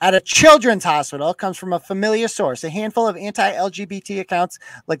at a children's hospital comes from a familiar source, a handful of anti-LGBT accounts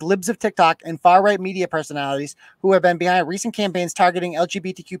like Libs of TikTok and far-right media personalities who have been behind recent campaigns targeting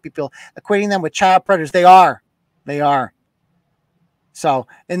LGBTQ people, equating them with child predators. They are. So,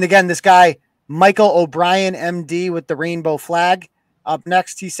 and again, this guy, Michael O'Brien, MD, with the rainbow flag. Up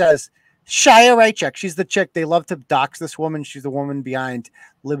next, he says, Shia Raichek, she's the chick. They love to dox this woman. She's the woman behind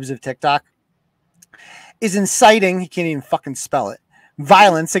Libs of TikTok. Is inciting, he can't even fucking spell it,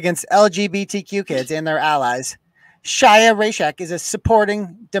 violence against LGBTQ kids and their allies. Shia Raichek is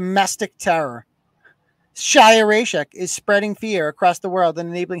supporting domestic terror. Shia Raichek is spreading fear across the world and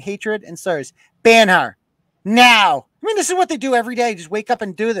enabling hatred and slurs. Ban her. Now. I mean, this is what they do every day. Just wake up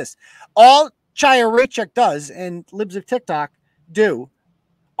and do this. All Shia Raichek does and Libs of TikTok do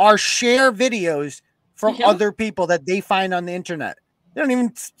are share videos from other people that they find on the internet. They don't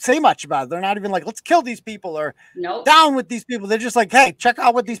even say much about it. They're not even like, let's kill these people or down with these people. They're just like, hey, check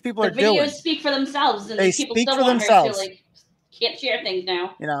out what these people are doing. The videos speak for themselves, and they people speak still for want themselves. her to can't share things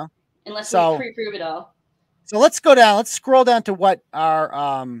now. You know, unless we pre-prove it all. So let's go down. Let's scroll down to what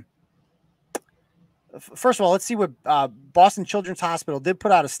our first of all, let's see what Boston Children's Hospital did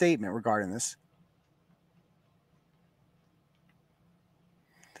put out a statement regarding this.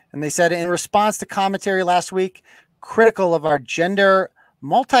 And they said, in response to commentary last week, critical of our gender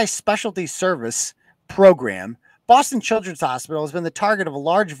multi-specialty service program, Boston Children's Hospital has been the target of a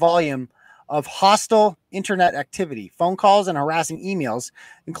large volume of hostile internet activity, phone calls and harassing emails,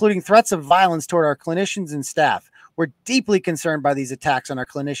 including threats of violence toward our clinicians and staff. We're deeply concerned by these attacks on our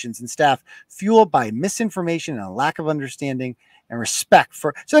clinicians and staff, fueled by misinformation and a lack of understanding and respect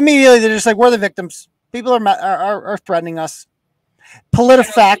for. So immediately they're just like, we're the victims. People are threatening us.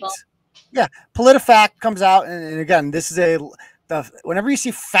 PolitiFact, PolitiFact comes out, and again, this is whenever you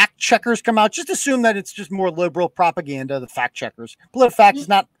see fact checkers come out, just assume that it's just more liberal propaganda. The fact checkers, PolitiFact is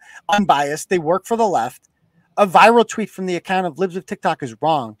not unbiased; they work for the left. A viral tweet from the account of Libs of TikTok is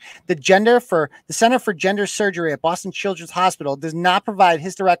wrong. The Center for Gender Surgery at Boston Children's Hospital does not provide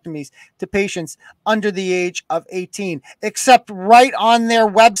hysterectomies to patients under the age of 18, except right on their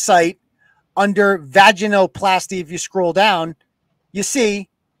website under vaginoplasty. If you scroll down, you see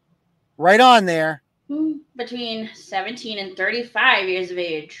right on there. Between 17 and 35 years of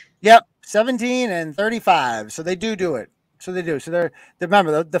age. Yep, 17 and 35. So they do it. So they do. So they're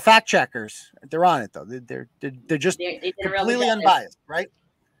remember the fact checkers. They're on it though. They're just completely unbiased, right?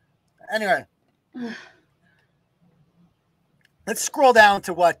 Anyway, let's scroll down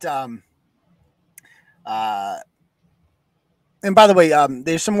to what. And by the way,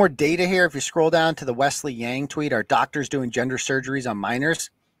 there's some more data here. If you scroll down to the Wesley Yang tweet, are doctors doing gender surgeries on minors?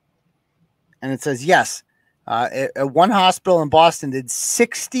 And it says yes. One hospital in Boston did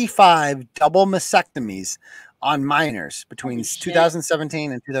 65 double mastectomies on minors between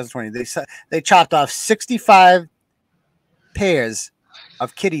 2017 and 2020. They chopped off 65 pairs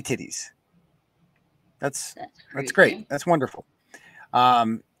of kitty titties. That's great. That's wonderful.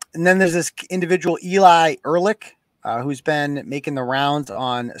 And then there's this individual, Eli Ehrlich, who's been making the rounds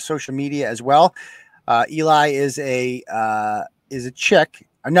on social media as well. Eli is a chick.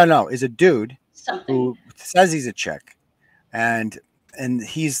 Is a dude who says he's a chick, and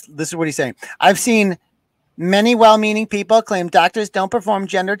this is what he's saying. I've seen many well-meaning people claim doctors don't perform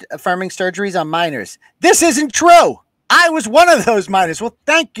gender-affirming surgeries on minors. This isn't true. I was one of those minors. Well,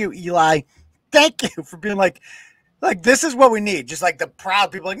 thank you, Eli. Thank you for being like this is what we need. Just like the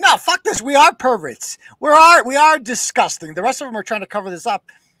proud people, like, no, fuck this. We are perverts. We are disgusting. The rest of them are trying to cover this up,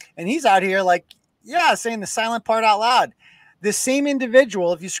 and he's out here like, saying the silent part out loud. This same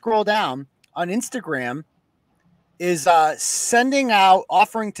individual, if you scroll down on Instagram, is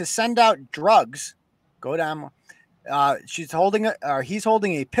offering to send out drugs. Go down. He's holding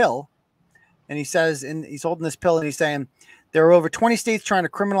a pill, and he says, he's holding this pill, and he's saying there are over 20 states trying to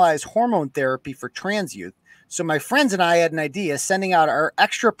criminalize hormone therapy for trans youth. So my friends and I had an idea, sending out our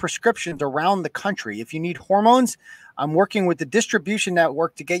extra prescriptions around the country. If you need hormones, I'm working with the distribution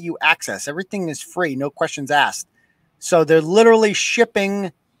network to get you access. Everything is free, no questions asked. So they're literally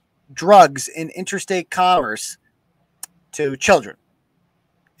shipping drugs in interstate commerce to children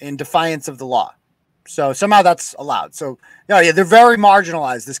in defiance of the law. So somehow that's allowed. So yeah, they're very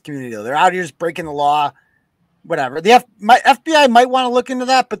marginalized, this community. They're out here just breaking the law, whatever. The FBI might want to look into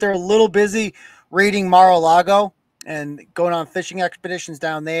that, but they're a little busy raiding Mar-a-Lago and going on fishing expeditions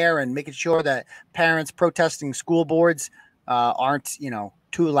down there and making sure that parents protesting school boards aren't,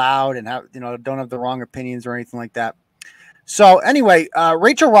 too loud and don't have the wrong opinions or anything like that. So anyway,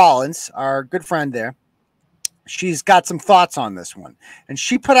 Rachel Rollins, our good friend there, she's got some thoughts on this one, and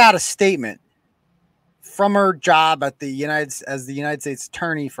she put out a statement from her job at the United States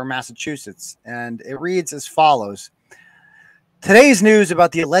Attorney for Massachusetts, and it reads as follows. Today's news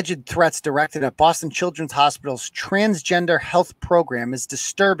about the alleged threats directed at Boston Children's Hospital's transgender health program is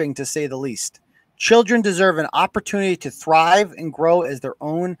disturbing, to say the least. Children deserve an opportunity to thrive and grow as their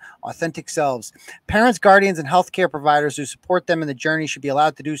own authentic selves. Parents, guardians, and healthcare providers who support them in the journey should be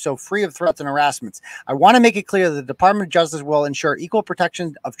allowed to do so free of threats and harassments. I want to make it clear that the Department of Justice will ensure equal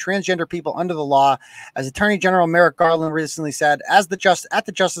protection of transgender people under the law. As Attorney General Merrick Garland recently said, at the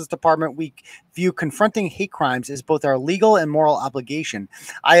Justice Department, we view confronting hate crimes as both our legal and moral obligation.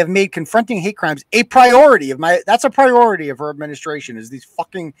 I have made confronting hate crimes a priority of that's a priority of her administration, is these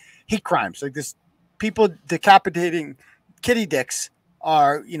fucking hate crimes. Like this, people decapitating kitty dicks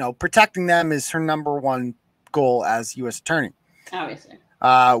are, protecting them is her number one goal as U.S. Attorney. Obviously.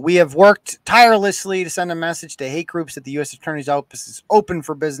 We have worked tirelessly to send a message to hate groups that the U.S. Attorney's Office is open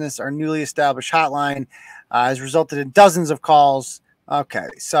for business. Our newly established hotline has resulted in dozens of calls. Okay,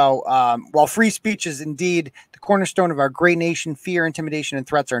 so while free speech is indeed the cornerstone of our great nation, fear, intimidation, and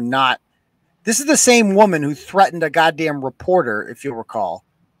threats are not. This is the same woman who threatened a goddamn reporter, if you'll recall,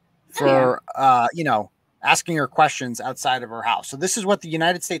 for, asking her questions outside of her house. So this is what the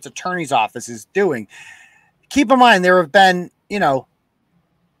United States Attorney's Office is doing. Keep in mind, there have been,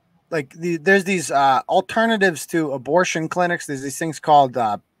 there's these alternatives to abortion clinics. There's these things called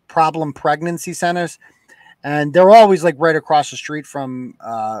problem pregnancy centers. And they're always like right across the street from,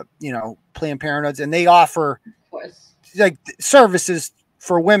 Planned Parenthoods. And they offer like services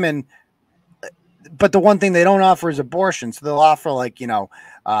for women. But the one thing they don't offer is abortion. So they'll offer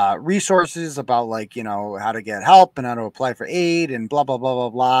resources about how to get help and how to apply for aid and blah, blah, blah, blah,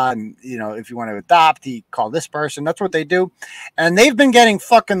 blah. And, if you want to adopt, you call this person. That's what they do. And they've been getting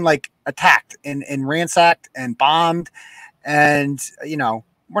fucking attacked and ransacked and bombed. And,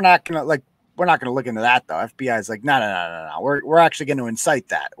 we're not going to look into that though. FBI is like, no. We're actually going to incite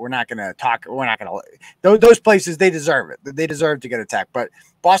that. We're not going to talk. We're not going to, those places, they deserve it. They deserve to get attacked. But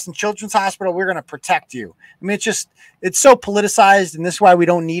Boston Children's Hospital, we're going to protect you. I mean, it's so politicized, and this is why we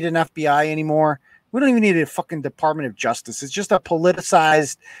don't need an FBI anymore. We don't even need a fucking Department of Justice. It's just a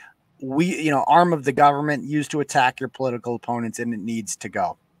politicized, arm of the government used to attack your political opponents, and it needs to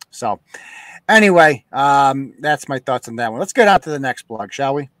go. So anyway, that's my thoughts on that one. Let's get out to the next blog,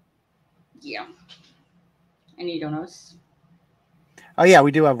 shall we? Yeah. Any donuts? Oh yeah,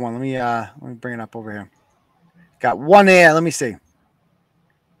 we do have one. Let me bring it up over here. Got one there. Let me see.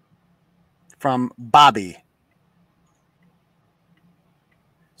 From Bobby.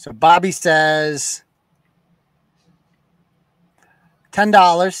 So Bobby says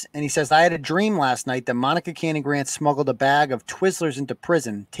 $10, and he says, I had a dream last night that Monica Cannon Grant smuggled a bag of Twizzlers into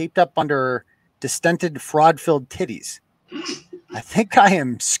prison, taped up under her distended, fraud-filled titties. I think I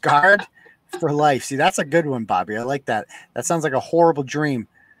am scarred for life. See, that's a good one, Bobby. I like that. That sounds like a horrible dream.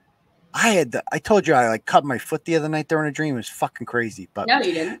 I told you I cut my foot the other night during a dream. It was fucking crazy. But no,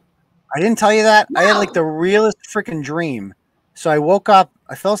 you didn't. I didn't tell you that. No. I had the realest freaking dream. So I woke up,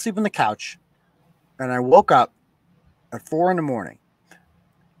 I fell asleep on the couch, and I woke up at 4 a.m.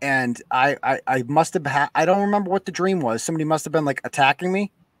 And I must have I don't remember what the dream was. Somebody must have been attacking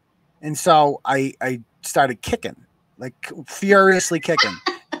me. And so I started kicking, furiously kicking.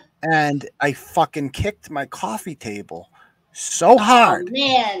 And I fucking kicked my coffee table so hard,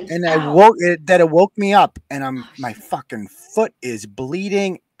 man. And it woke me up, and my fucking foot is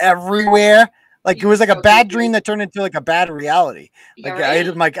bleeding everywhere. It was a bad dream that turned into a bad reality. I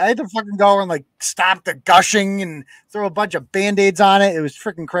had to fucking go and stop the gushing and throw a bunch of Band-Aids on it. It was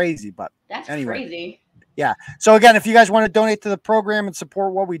freaking crazy. But that's anyway, crazy. Yeah. So again, if you guys want to donate to the program and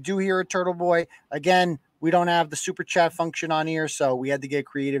support what we do here at Turtle Boy, again, we don't have the super chat function on here, so we had to get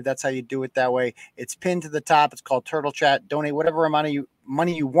creative. That's how you do it that way. It's pinned to the top. It's called Turtle Chat. Donate whatever amount of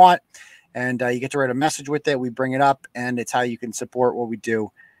money you want, and you get to write a message with it. We bring it up, and it's how you can support what we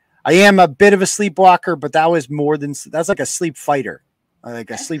do. I am a bit of a sleepwalker, but that was more than that's like a sleep fighter,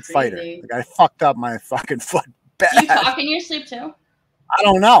 That's sleep crazy. Fighter. I fucked up my fucking foot bad. Do you talk in your sleep too? I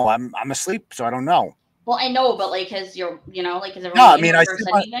don't know. I'm asleep, so I don't know. Well, I know, but like, has your, like, has everyone No, I mean, ever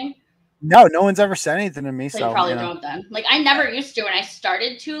said anything? No one's ever said anything to me. So So you probably don't then. Like, I never used to, and I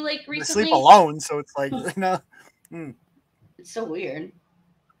started to, like, recently. I sleep alone, so it's like, It's so weird.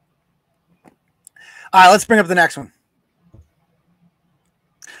 All right, let's bring up the next one.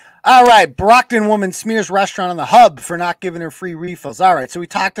 All right, Brockton woman smears restaurant on the hub for not giving her free refills. All right, so we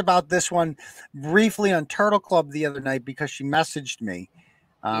talked about this one briefly on Turtle Club the other night because she messaged me.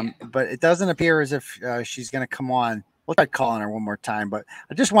 But it doesn't appear as if she's going to come on. We'll try calling her one more time, but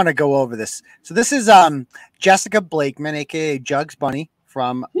I just want to go over this. So this is Jessica Blakeman, a.k.a. Jugs Bunny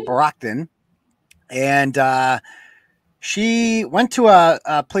from Brockton. And she went to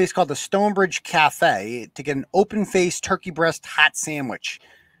a place called the Stonebridge Cafe to get an open-faced turkey breast hot sandwich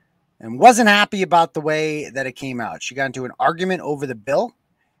and wasn't happy about the way that it came out. She got into an argument over the bill.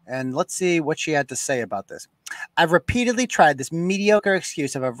 And let's see what she had to say about this. I've repeatedly tried this mediocre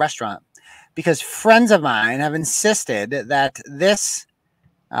excuse of a restaurant because friends of mine have insisted that this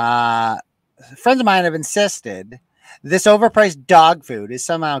overpriced dog food is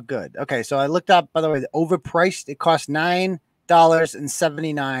somehow good. Okay, so I looked up, by the way, the overpriced. It costs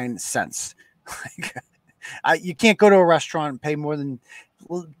 $9.79. You can't go to a restaurant and pay more than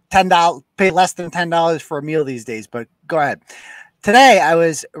 $10, pay less than $10 for a meal these days. But go ahead. Today, I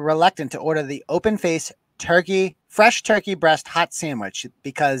was reluctant to order the open-face fresh turkey breast hot sandwich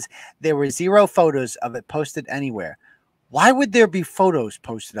because there were 0 photos of it posted anywhere. Why would there be photos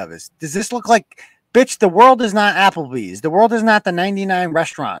posted of this? Does this look like, bitch, the world is not Applebee's. The world is not the 99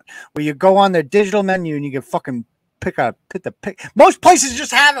 restaurant where you go on their digital menu and you can fucking pick. Most places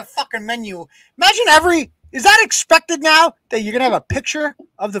just have a fucking menu. Imagine is that expected now that you're going to have a picture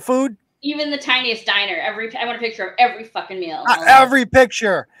of the food? Even the tiniest diner, I want a picture of every fucking meal. Every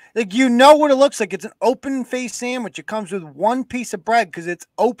picture. Like, you know what it looks like. It's an open-faced sandwich. It comes with one piece of bread because it's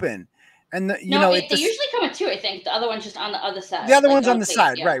open. And, they usually come with 2, I think. The other one's just on the other side. The other one's on the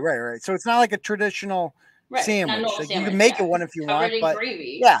side. Yeah. Right. So it's not like a traditional sandwich. Like, you can make it one if you want. But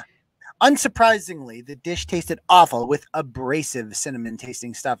gravy. Yeah. Unsurprisingly, the dish tasted awful with abrasive cinnamon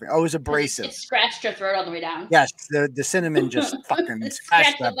tasting stuffing. Oh, it was abrasive. It scratched your throat all the way down. Yes, the cinnamon just fucking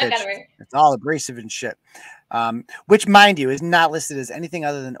scratched that bitch. It's all abrasive and shit. Which, mind you, is not listed as anything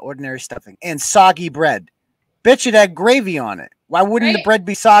other than ordinary stuffing and soggy bread. Bitch, it had gravy on it. Why wouldn't the bread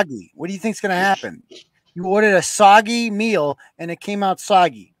be soggy? What do you think's going to happen? You ordered a soggy meal and it came out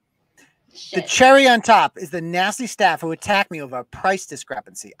soggy. Shit. The cherry on top is the nasty staff who attacked me over a price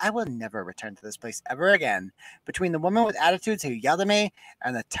discrepancy. I will never return to this place ever again. Between the woman with attitudes who yelled at me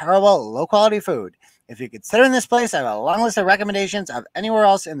and the terrible low-quality food. If you're considering this place, I have a long list of recommendations of anywhere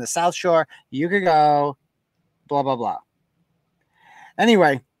else in the South Shore. You could go, blah, blah, blah.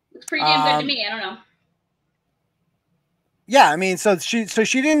 Anyway. It's pretty damn good to me. I don't know. Yeah, I mean, so she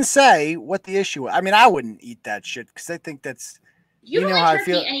didn't say what the issue was. I mean, I wouldn't eat that shit because I think that's... You know how I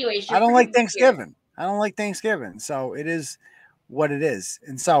feel. Anyways, I don't like Thanksgiving. I don't like Thanksgiving. So it is what it is.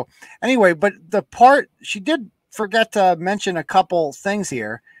 And so anyway, but the part she did forget to mention a couple things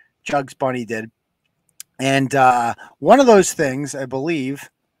here. Jugs Bunny did. And one of those things, I believe,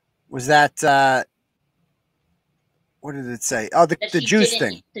 was that what did it say? Oh, the juice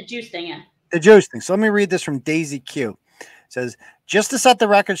thing. The juice thing, yeah. The juice thing. So let me read this from Daisy Q. It says, just to set the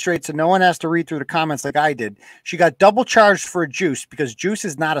record straight so no one has to read through the comments like I did, she got double charged for a juice because juice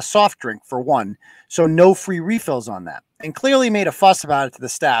is not a soft drink, for one, so no free refills on that, and clearly made a fuss about it to the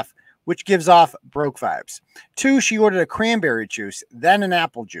staff, which gives off broke vibes. 2, she ordered a cranberry juice, then an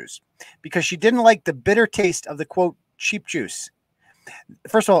apple juice, because she didn't like the bitter taste of the, quote, cheap juice.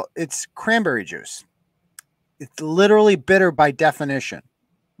 First of all, it's cranberry juice. It's literally bitter by definition.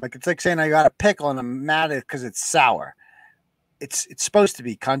 Like, it's like saying I got a pickle and I'm mad at it because it's sour. It's supposed to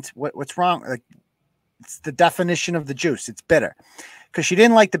be, cunt. What's wrong? Like, it's the definition of the juice. It's bitter because she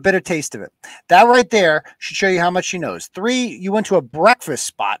didn't like the bitter taste of it. That right there should show you how much she knows. 3, you went to a breakfast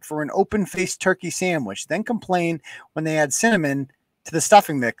spot for an open-faced turkey sandwich, then complain when they add cinnamon to the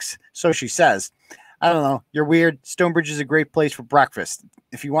stuffing mix. So she says, I don't know. You're weird. Stonebridge is a great place for breakfast.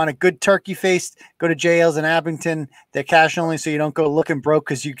 If you want a good turkey feast, go to JL's in Abington. They're cash only, so you don't go looking broke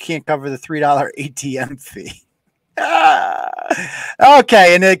because you can't cover the $3 ATM fee.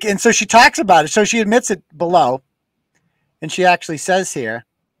 Okay, and so she talks about it. So she admits it below, and she actually says here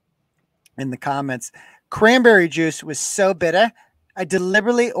in the comments, cranberry juice was so bitter, I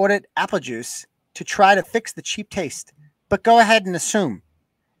deliberately ordered apple juice to try to fix the cheap taste. But go ahead and assume.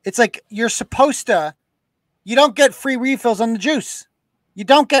 It's like you're supposed to, you don't get free refills on the juice. You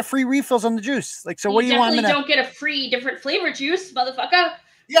don't get free refills on the juice. Like, so what do you want me to... You don't get a free different flavor juice, motherfucker.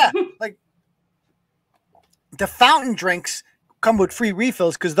 Yeah, like... The fountain drinks come with free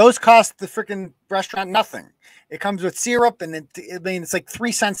refills because those cost the freaking restaurant nothing. It comes with syrup, and it's like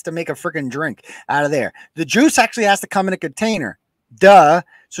 3 cents to make a freaking drink out of there. The juice actually has to come in a container. Duh.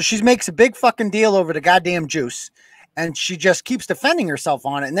 So she makes a big fucking deal over the goddamn juice, and she just keeps defending herself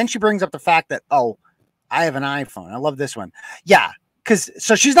on it. And then she brings up the fact that, oh, I have an iPhone. I love this one. Yeah.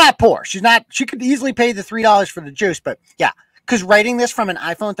 So she's not poor. She could easily pay the $3 for the juice, but yeah. Because writing this from an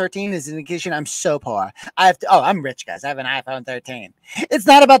iPhone 13 is an indication I'm so poor. I'm rich, guys. I have an iPhone 13. It's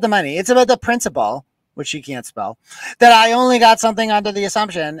not about the money. It's about the principle, which she can't spell, that I only got something under the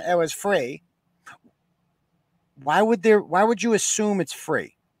assumption it was free. Why would you assume it's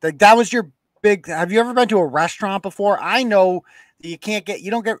free? Like, that was your big, have you ever been to a restaurant before? I know that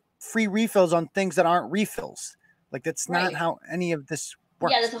you don't get free refills on things that aren't refills. Like, that's not how any of this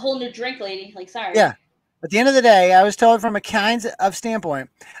works. Yeah, that's a whole new drink, lady. Like, sorry. Yeah. At the end of the day, I was told from a kind of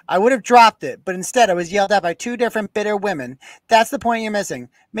standpoint, I would have dropped it, but instead I was yelled at by 2 different bitter women. That's the point you're missing.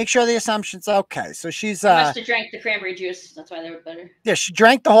 Make sure the assumption's okay. So she's... She must have drank the cranberry juice. That's why they were better. Yeah, she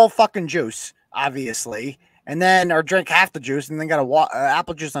drank the whole fucking juice, obviously, or drank half the juice and then got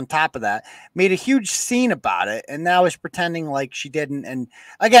apple juice on top of that. Made a huge scene about it, and now is pretending like she didn't. And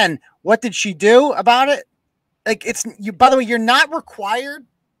again, what did she do about it? Like, by the way, you're not required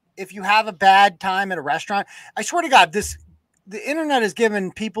if you have a bad time at a restaurant. I swear to God, the internet has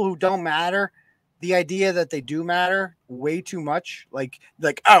given people who don't matter the idea that they do matter way too much. Like,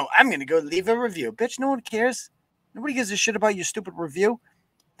 oh, I'm going to go leave a review. Bitch, no one cares. Nobody gives a shit about your stupid review.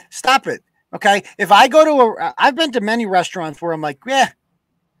 Stop it. Okay. If I go to I've been to many restaurants where I'm like, yeah,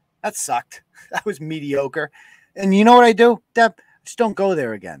 that sucked. That was mediocre. And you know what I do, Deb? Just don't go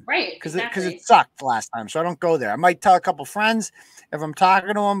there again. Right. Because it sucked last time. So I don't go there. I might tell a couple friends if I'm talking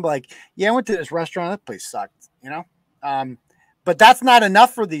to them, like, yeah, I went to this restaurant. That place sucked, But that's not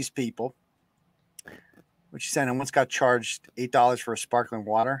enough for these people. What you saying? I once got charged $8 for a sparkling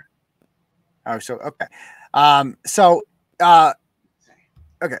water. Oh, so okay.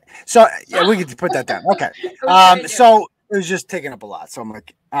 Okay. So yeah, we could put that down. Okay. So it was just taking up a lot. So I'm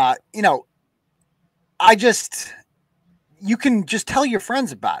like, you can just tell your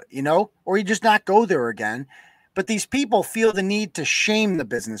friends about it, or you just not go there again. But these people feel the need to shame the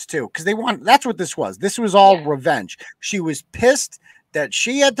business too, because that's what this was. This was all revenge. She was pissed that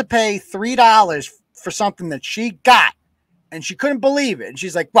she had to pay $3 for something that she got, and she couldn't believe it. And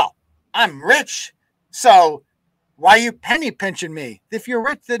she's like, well, I'm rich, so why are you penny pinching me? If you're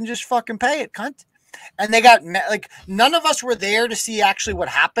rich, then just fucking pay it, cunt. And they got, like, none of us were there to see actually what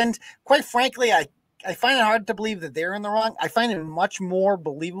happened. Quite frankly, I find it hard to believe that they're in the wrong. I find it much more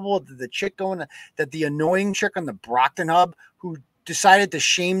believable that the annoying chick on the Brockton Hub who decided to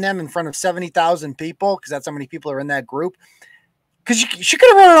shame them in front of 70,000 people, because that's how many people are in that group. Because she could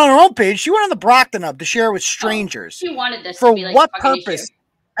have wrote it on her own page. She went on the Brockton Hub to share it with strangers. She wanted this for to be like what a fucking purpose? issue.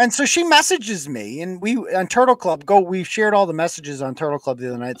 And so she messages me, and we on Turtle Club we shared all the messages on Turtle Club the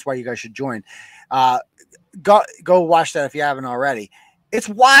other night. That's why you guys should join. Go watch that if you haven't already. It's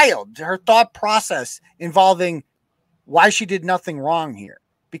wild, her thought process involving why she did nothing wrong here,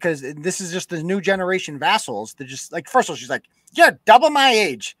 because this is just the new generation vassals. They're just like, first of all, she's like, you're double my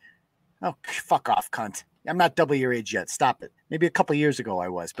age. Oh, fuck off, cunt. I'm not double your age yet. Stop it. Maybe a couple years ago I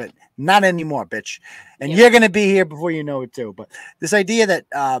was, but not anymore, bitch. And you're going to be here before you know it too. But this idea that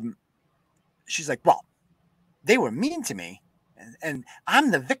she's like, well, they were mean to me, and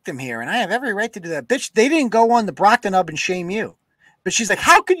I'm the victim here, and I have every right to do that. Bitch, they didn't go on the Brockton Hub and shame you. But she's like,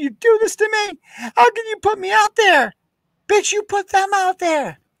 how could you do this to me? How can you put me out there? Bitch, you put them out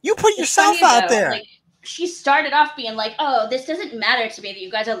there. You put yourself out there. Like, she started off being like, oh, this doesn't matter to me that you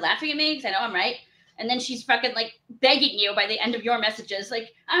guys are laughing at me because I know I'm right. And then she's fucking like begging you by the end of your messages.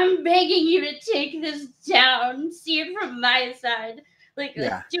 Like, I'm begging you to take this down. See it from my side. Like,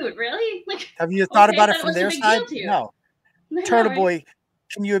 dude, really? Like, have you thought about it from their side? No. Turtle Boy,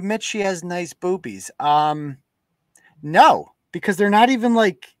 can you admit she has nice boobies? No. Because they're not even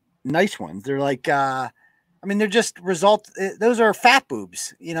like nice ones. They're like, they're just those are fat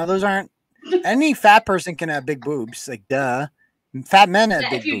boobs. Those aren't, any fat person can have big boobs. Like, duh. Fat men have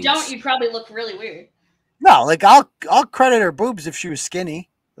big boobs. If you don't, you probably look really weird. No, like, I'll credit her boobs if she was skinny.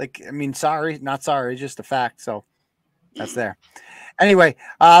 Like, sorry, not sorry, just a fact. So that's there. Anyway,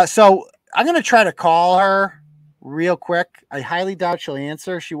 so I'm going to try to call her real quick. I highly doubt she'll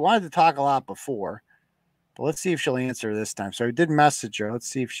answer. She wanted to talk a lot before. But let's see if she'll answer this time. So I did message her. Let's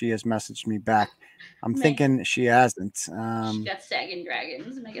see if she has messaged me back. I'm thinking she hasn't. She got sagging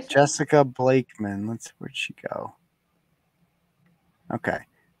dragons. Jessica Blakeman. Where'd she go? Okay.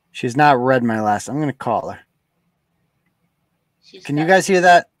 She's not read my last. I'm going to call her. Can you guys hear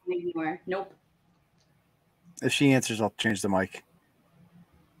that? Anymore. Nope. If she answers, I'll change the mic.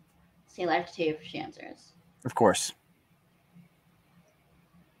 Stay live to you if she answers. Of course.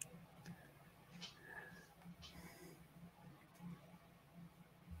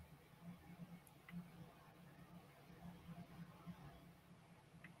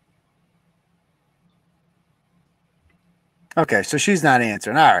 Okay, so she's not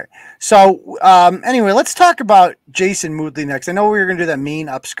answering. All right. So anyway, let's talk about Jason Moodley next. I know we were going to do that Maine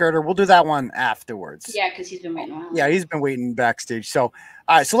Upskirter. We'll do that one afterwards. Yeah, because he's been waiting a while. Yeah, he's been waiting backstage. So,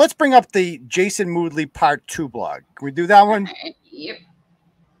 all right. So let's bring up the Jason Moodley Part 2 blog. Can we do that one? Yep.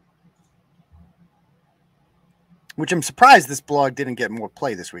 Which I'm surprised this blog didn't get more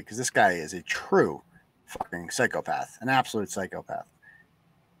play this week because this guy is a true fucking psychopath, an absolute psychopath.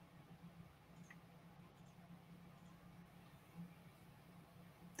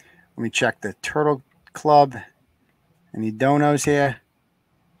 Let me check the Turtle Club. Any donos here?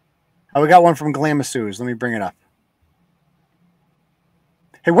 Oh, we got one from Glamasu's. Let me bring it up.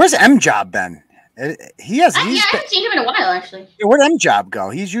 Hey, where's M Job been? I haven't seen him in a while, actually. Yeah, where'd M Job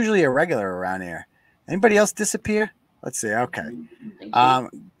go? He's usually a regular around here. Anybody else disappear? Let's see. Okay.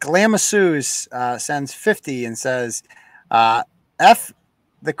 Glamasu's sends 50 and says, F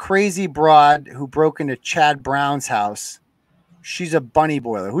the crazy broad who broke into Chad Brown's house. She's a bunny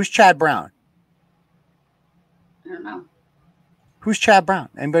boiler. Who's Chad Brown? I don't know. Who's Chad Brown?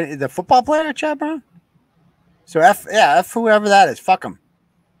 Anybody? The football player, Chad Brown? So F whoever that is. Fuck him.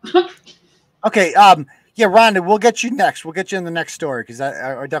 Okay. Yeah, Rhonda, we'll get you next. We'll get you in the next story because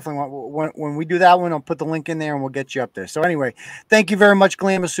I definitely want when we do that one, I'll put the link in there and we'll get you up there. So anyway, thank you very much,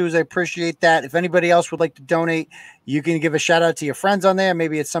 Glamasu's. I appreciate that. If anybody else would like to donate, you can give a shout out to your friends on there.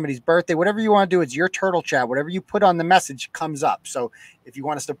 Maybe it's somebody's birthday, whatever you want to do. It's your Turtle Chat. Whatever you put on the message comes up. So if you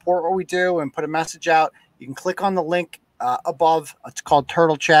want to support what we do and put a message out, you can click on the link above. It's called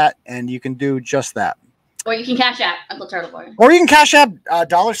Turtle Chat, and you can do just that. Or you can cash out Uncle Turtle Boy. Or you can cash out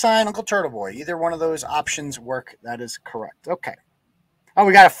 $sign Uncle Turtle Boy. Either one of those options work. That is correct. Okay. Oh,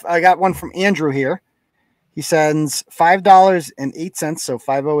 I got one from Andrew here. He sends $5.08, so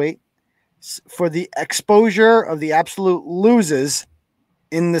 508, for the exposure of the absolute losers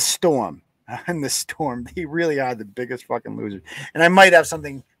in the storm. In the storm. They really are the biggest fucking losers. And I might have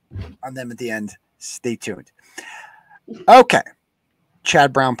something on them at the end. Stay tuned. Okay.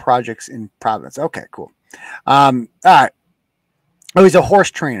 Chad Brown Projects in Providence. Okay, cool. All right. Oh, he's a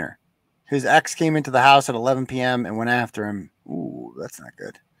horse trainer. His ex came into the house at 11 p.m. and went after him. Ooh, that's not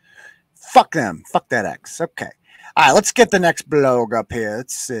good. Fuck them. Fuck that ex. Okay. All right, let's get the next blog up here.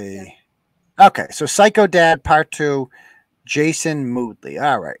 Let's see. Okay, so Psycho Dad Part 2, Jason Moodley.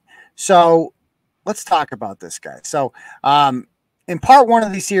 All right. So let's talk about this guy. So in part 1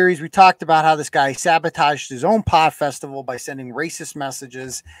 of the series, we talked about how this guy sabotaged his own pod festival by sending racist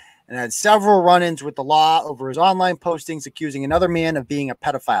messages and had several run-ins with the law over his online postings accusing another man of being a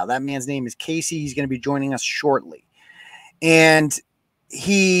pedophile. That man's name is Casey. He's going to be joining us shortly. And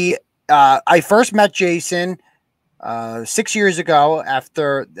I first met Jason 6 years ago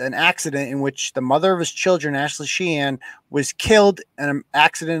after an accident in which the mother of his children, Ashley Sheehan, was killed in an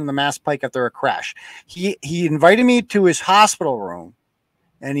accident in the Mass Pike after a crash. He invited me to his hospital room,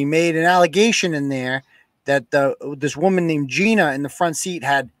 and he made an allegation in there that this woman named Gina in the front seat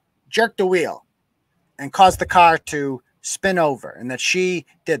had jerked the wheel and caused the car to spin over, and that she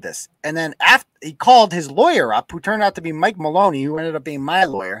did this. And then after he called his lawyer up, who turned out to be Mike Maloney, who ended up being my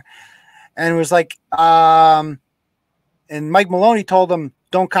lawyer, and was like, and Mike Maloney told him,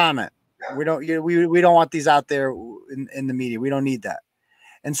 "Don't comment. We don't want these out there in the media. We don't need that."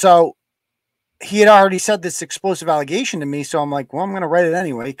 And so he had already said this explosive allegation to me. So I'm like, well, I'm going to write it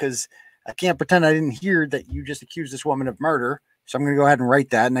anyway, because I can't pretend I didn't hear that you just accused this woman of murder. So I'm going to go ahead and write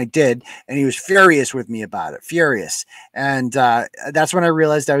that. And I did. And he was furious with me about it. Furious. And that's when I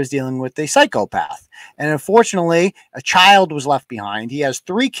realized I was dealing with a psychopath. And unfortunately, a child was left behind. He has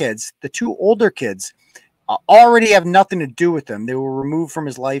 3 kids. The 2 older kids already have nothing to do with him. They were removed from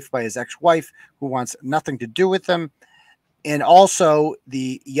his life by his ex-wife, who wants nothing to do with him. And also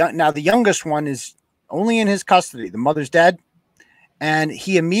the youngest one is only in his custody. The mother's dead. And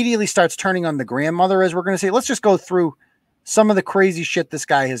he immediately starts turning on the grandmother, as we're going to say. Let's just go through some of the crazy shit this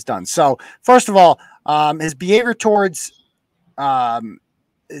guy has done. So first of all, his behavior towards,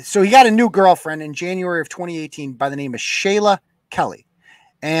 so he got a new girlfriend in January of 2018 by the name of Shayla Kelly.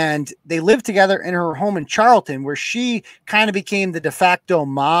 And they lived together in her home in Charlton, where she kind of became the de facto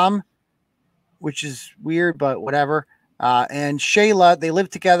mom, which is weird, but whatever. And Shayla, they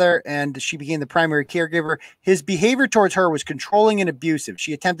lived together and she became the primary caregiver. His behavior towards her was controlling and abusive.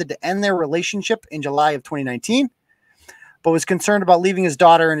 She attempted to end their relationship in July of 2019, but was concerned about leaving his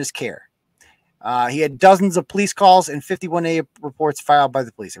daughter in his care. He had dozens of police calls and 51A reports filed by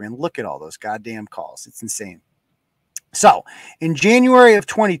the police. I mean, look at all those goddamn calls. It's insane. So in January of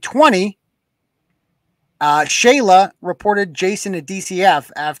 2020, Shayla reported Jason to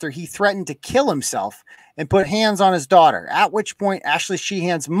DCF after he threatened to kill himself and put hands on his daughter, at which point Ashley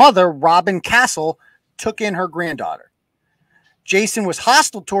Sheehan's mother, Robin Castle, took in her granddaughter. Jason was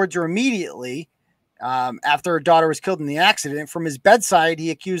hostile towards her immediately after her daughter was killed in the accident. From his bedside,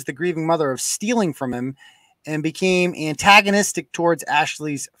 he accused the grieving mother of stealing from him and became antagonistic towards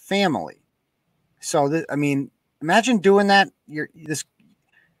Ashley's family. So, I mean, imagine doing that. Your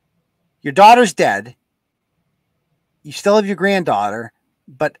daughter's dead. You still have your granddaughter,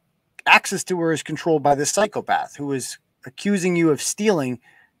 but access to her is controlled by this psychopath who is accusing you of stealing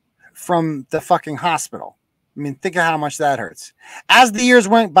from the fucking hospital. I mean, think of how much that hurts. As the years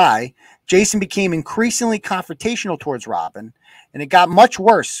went by, Jason became increasingly confrontational towards Robin, and it got much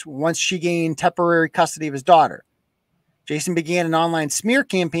worse once she gained temporary custody of his daughter. Jason began an online smear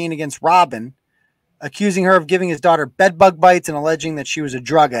campaign against Robin, accusing her of giving his daughter bedbug bites and alleging that she was a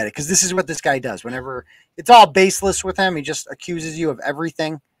drug addict. Because this is what this guy does. Whenever it's all baseless with him, he just accuses you of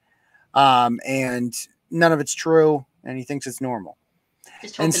everything, and none of it's true, and he thinks it's normal.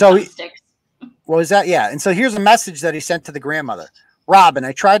 And so, what was that? Yeah. And so here's a message that he sent to the grandmother. Robin,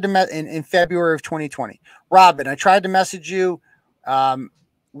 I tried to in February of 2020. Robin, I tried to message you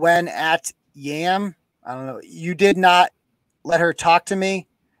when at Yam. I don't know. You did not let her talk to me.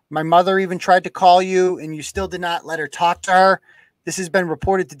 My mother even tried to call you, and you still did not let her talk to her. This has been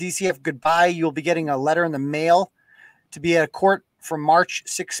reported to DCF. Goodbye. You'll be getting a letter in the mail to be at a court from March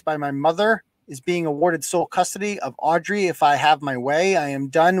 6th by my mother. Is being awarded sole custody of Audrey if I have my way. I am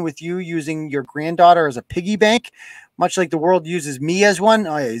done with you using your granddaughter as a piggy bank, much like the world uses me as one.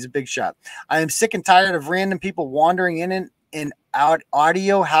 Oh, yeah, he's a big shot. I am sick and tired of random people wandering in and out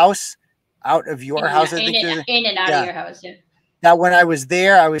audio house, out of your house. In and out of your house, yeah. That when I was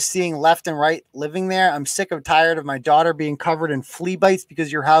there, I was seeing left and right living there. I'm sick and tired of my daughter being covered in flea bites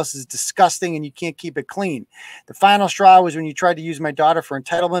because your house is disgusting and you can't keep it clean. The final straw was when you tried to use my daughter for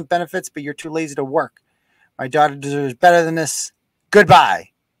entitlement benefits, but you're too lazy to work. My daughter deserves better than this.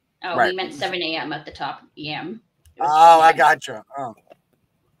 Goodbye. Oh, right. We meant 7 a.m. at the top. EM. Oh, I gotcha. Oh.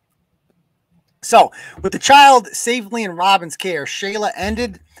 So, with the child safely in Robin's care, Shayla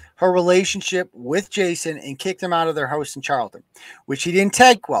ended her relationship with Jason and kicked him out of their house in Charlton, which he didn't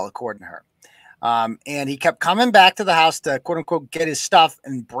take well, according to her. And he kept coming back to the house to, quote unquote, get his stuff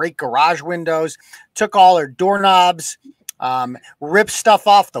and break garage windows, took all her doorknobs, ripped stuff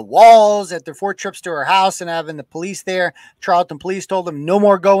off the walls at their 4 trips to her house and having the police there. Charlton police told him no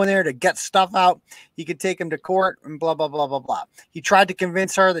more going there to get stuff out. He could take him to court and blah, blah, blah, blah, blah. He tried to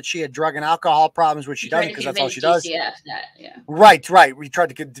convince her that she had drug and alcohol problems, which she doesn't because that's all she does. DCF that, yeah. Right. We tried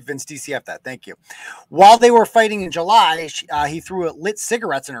to convince DCF that. Thank you. While they were fighting in July, he threw lit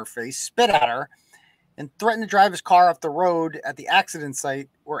cigarettes in her face, spit at her, and threatened to drive his car off the road at the accident site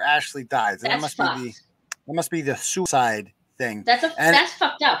where Ashley died. So that must be the suicide thing. That's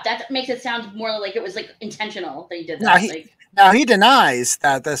fucked up. That makes it sound more like it was like intentional that he did that. Now he denies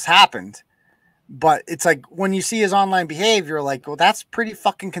that this happened, but it's like when you see his online behavior, like, well, that's pretty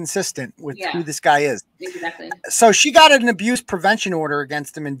fucking consistent with who this guy is. Exactly. So she got an abuse prevention order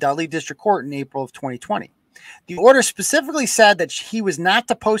against him in Dudley District Court in April of 2020. The order specifically said that he was not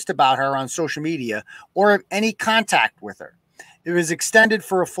to post about her on social media or have any contact with her. It was extended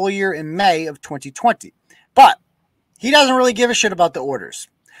for a full year in May of 2020. But he doesn't really give a shit about the orders.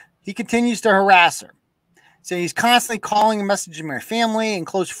 He continues to harass her. So he's constantly calling and messaging my family and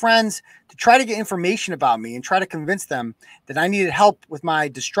close friends to try to get information about me and try to convince them that I needed help with my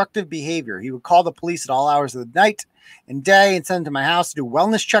destructive behavior. He would call the police at all hours of the night and day and send them to my house to do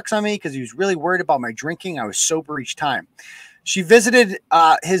wellness checks on me because he was really worried about my drinking. I was sober each time. She visited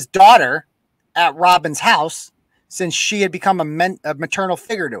his daughter at Robin's house since she had become a maternal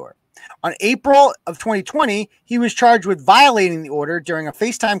figure to her. On April of 2020, he was charged with violating the order during a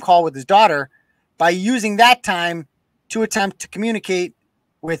FaceTime call with his daughter by using that time to attempt to communicate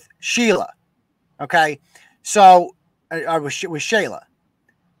with Sheila. Okay, so with Shayla.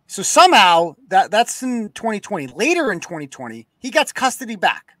 So somehow that's in 2020. Later in 2020, he gets custody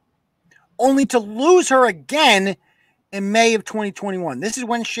back, only to lose her again in May of 2021. This is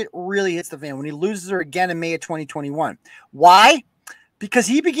when shit really hits the fan, when he loses her again in May of 2021. Why? Because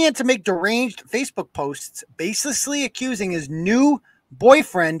he began to make deranged Facebook posts baselessly accusing his new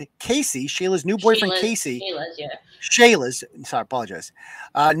boyfriend, Casey, Shayla's new boyfriend, Casey. Shayla's, sorry, apologize.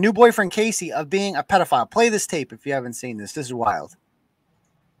 New boyfriend, Casey, of being a pedophile. Play this tape if you haven't seen this. This is wild.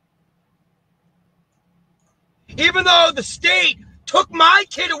 Even though the state took my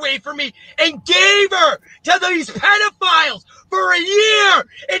kid away from me and gave her to these pedophiles for a year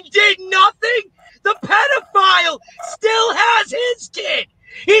and did nothing? The pedophile still has his kid.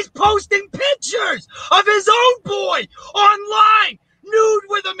 He's posting pictures of his own boy online, nude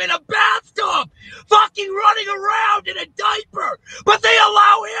with him in a bathtub, fucking running around in a diaper, but they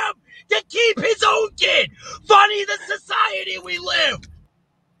allow him to keep his own kid. Funny the society we live.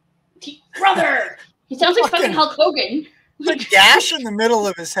 Brother, he sounds like fucking Hulk Hogan. The gash in the middle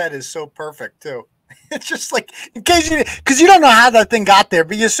of his head is so perfect too. It's just like, in case because you don't know how that thing got there,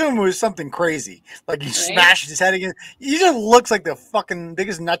 but you assume it was something crazy. Like he smashed his head against. He just looks like the fucking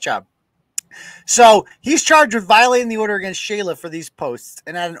biggest nut job. So he's charged with violating the order against Shayla for these posts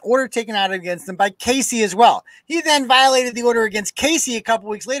and had an order taken out against him by Casey as well. He then violated the order against Casey a couple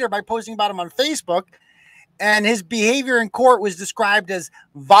weeks later by posting about him on Facebook, and his behavior in court was described as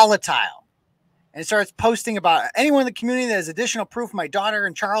volatile. And starts posting about anyone in the community that has additional proof of my daughter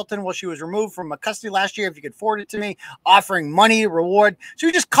in Charlton while she was removed from custody last year, if you could forward it to me, offering money, reward. So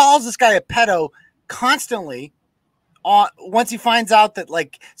he just calls this guy a pedo constantly. Once he finds out that,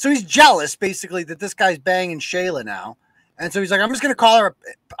 like, so he's jealous basically that this guy's banging Shayla now. And so he's like, I'm just going to call her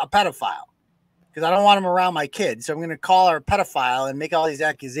a pedophile because I don't want him around my kids. So I'm going to call her a pedophile and make all these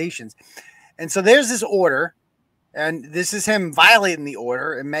accusations. And so there's this order. And this is him violating the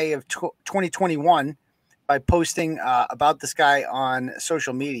order in May of 2021 by posting about this guy on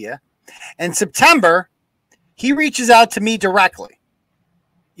social media. In September, he reaches out to me directly.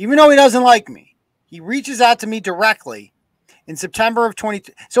 Even though he doesn't like me, he reaches out to me directly in September of 20.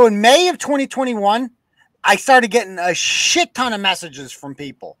 So in May of 2021, I started getting a shit ton of messages from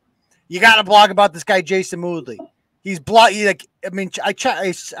people. You got to blog about this guy, Jason Moodley. He's like, I mean,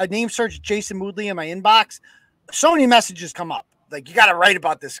 I name search Jason Moodley in my inbox. So many messages come up. Like, you got to write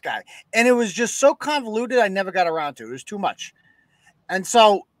about this guy. And it was just so convoluted, I never got around to it. It was too much. And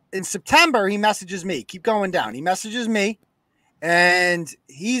so in September, he messages me. Keep going down. He messages me. And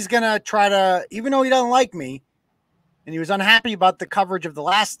he's going to try to, even though he doesn't like me, and he was unhappy about the coverage of the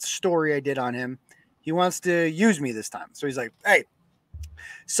last story I did on him, he wants to use me this time. So he's like, hey,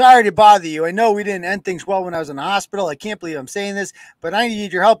 sorry to bother you. I know we didn't end things well when I was in the hospital. I can't believe I'm saying this, but I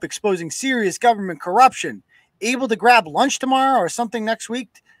need your help exposing serious government corruption. Able to grab lunch tomorrow or something next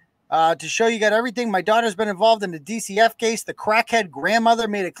week to show you got everything. My daughter's been involved in the DCF case. The crackhead grandmother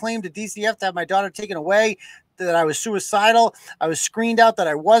made a claim to DCF to have my daughter taken away, that I was suicidal. I was screened out that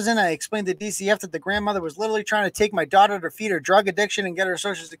I wasn't. I explained to DCF that the grandmother was literally trying to take my daughter to feed her drug addiction and get her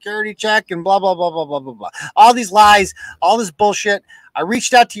social security check and blah, blah, blah, blah, blah, blah, blah. All these lies, all this bullshit. I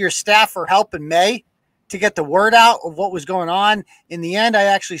reached out to your staff for help in May to get the word out of what was going on. In the end, I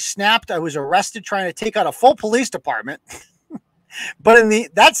actually snapped. I was arrested trying to take out a full police department. But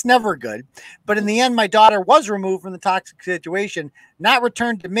that's never good. But in the end, my daughter was removed from the toxic situation, not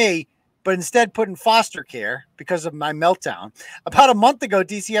returned to me, but instead put in foster care because of my meltdown. About a month ago,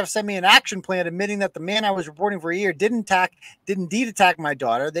 DCF sent me an action plan admitting that the man I was reporting for a year did indeed attack my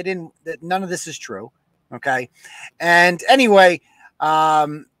daughter. That none of this is true. Okay. And anyway,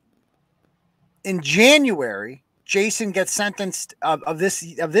 in January, Jason gets sentenced of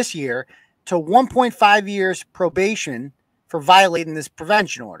this year to 1.5 years probation for violating this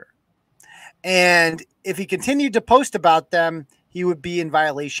prevention order. And if he continued to post about them, he would be in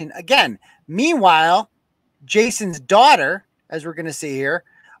violation again. Meanwhile, Jason's daughter, as we're going to see here,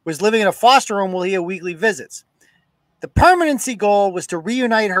 was living in a foster home while he had weekly visits. The permanency goal was to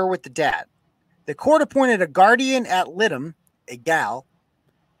reunite her with the dad. The court appointed a guardian ad litem, a gal.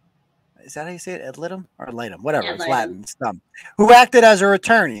 Is that how you say it? Ad litem or ad litem? Whatever. It's Latin. It's dumb. Who acted as her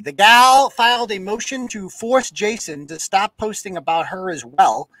attorney. The gal filed a motion to force Jason to stop posting about her as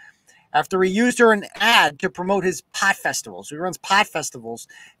well after he used her in an ad to promote his pot festivals. So he runs pot festivals,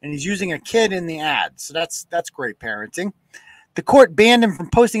 and he's using a kid in the ad. So that's great parenting. The court banned him from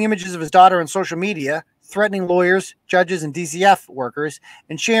posting images of his daughter on social media, threatening lawyers, judges, and DCF workers,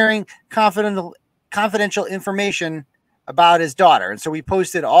 and sharing confidential information about his daughter. And so we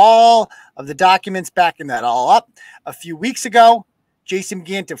posted all of the documents backing that all up. A few weeks ago, Jason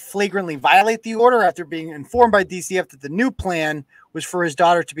began to flagrantly violate the order after being informed by DCF that the new plan was for his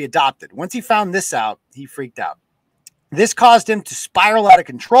daughter to be adopted. Once he found this out, he freaked out. This caused him to spiral out of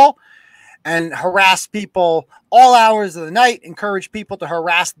control and harass people all hours of the night, encourage people to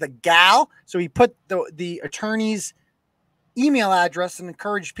harass the gal. So he put the attorney's email address and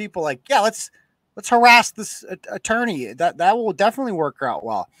encouraged people like, yeah, let's harass this attorney. That will definitely work out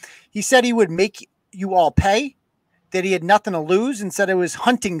well. He said he would make you all pay, that he had nothing to lose, and said it was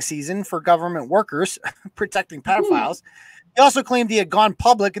hunting season for government workers protecting pedophiles. He also claimed he had gone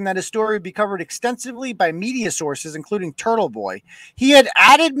public and that his story would be covered extensively by media sources, including Turtle Boy. He had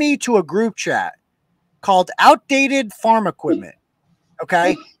added me to a group chat called Outdated Farm Equipment.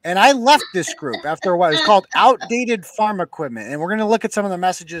 Okay. And I left this group after a while. It was called Outdated Farm Equipment. And we're going to look at some of the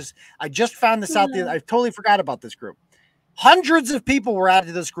messages. I just found this out. I totally forgot about this group. Hundreds of people were added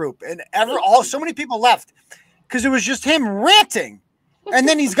to this group, and so many people left because it was just him ranting. And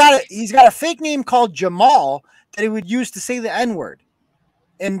then he's got a fake name called Jamal that he would use to say the N-word.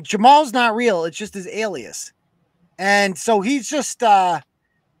 And Jamal's not real. It's just his alias. And so he's just,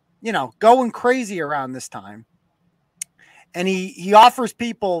 going crazy around this time. And he offers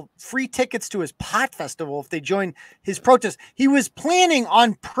people free tickets to his pot festival if they join his protest. He was planning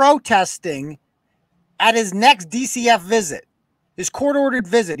on protesting at his next DCF visit, his court-ordered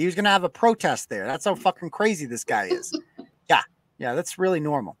visit. He was going to have a protest there. That's how fucking crazy this guy is. Yeah, that's really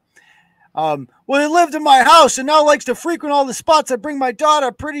normal. Well, he lived in my house and now likes to frequent all the spots I bring my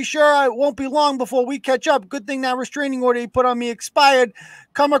daughter. Pretty sure it won't be long before we catch up. Good thing that restraining order he put on me expired.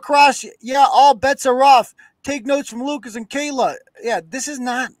 Come across, yeah, all bets are off. Take notes from Lucas and Kayla. Yeah, this is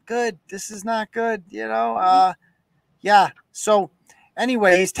not good. Yeah. So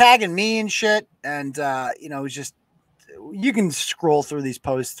anyway, he's tagging me and shit. And, it's just, you can scroll through these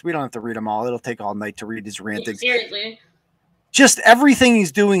posts. We don't have to read them all. It'll take all night to read his ranting. Seriously. Just everything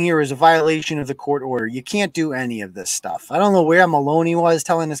he's doing here is a violation of the court order. You can't do any of this stuff. I don't know where Maloney was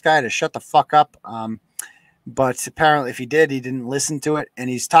telling this guy to shut the fuck up. But apparently if he did, he didn't listen to it. And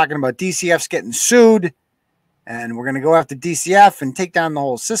he's talking about DCF's getting sued. And we're going to go after DCF and take down the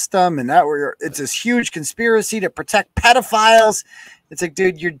whole system. And it's this huge conspiracy to protect pedophiles. It's like,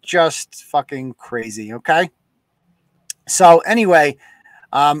 dude, you're just fucking crazy. Okay. So anyway,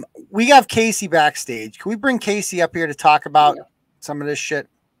 we have Casey backstage. Can we bring Casey up here to talk about some of this shit?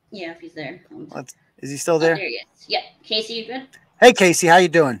 Yeah, if he's there. Is he still there? There he is. Yeah. Casey, you good? Hey, Casey, how you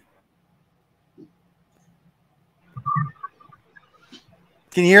doing?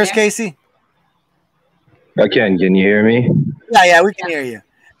 Can you hear us, Casey? I can. Can you hear me? Yeah, we can hear you.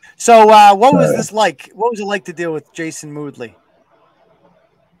 So what was this like? What was it like to deal with Jason Moodley?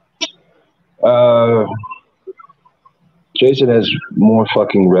 Jason has more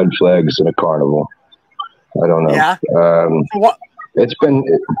fucking red flags than a carnival. I don't know. Yeah. It's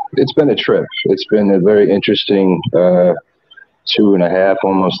been a trip. It's been a very interesting 2.5,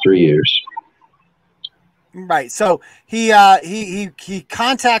 almost 3 years. Right. So he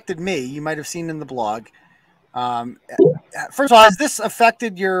contacted me. You might have seen in the blog. First of all, has this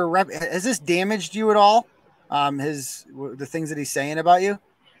affected your has this damaged you at all? The things that he's saying about you?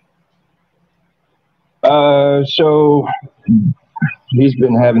 So he's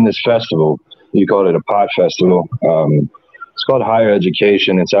been having this festival. You called it a pot festival. It's called Higher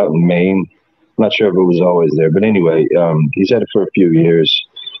Education. It's out in Maine. I'm not sure if it was always there, but anyway, he's had it for a few years.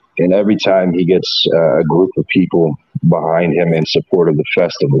 And every time he gets a group of people behind him in support of the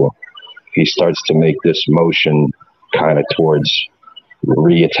festival, he starts to make this motion kind of towards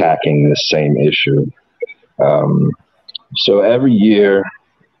reattacking the same issue. So every year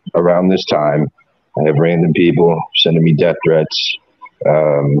around this time, I have random people sending me death threats,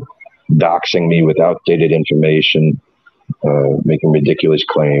 doxing me with outdated information, making ridiculous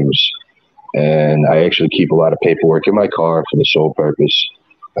claims. And I actually keep a lot of paperwork in my car for the sole purpose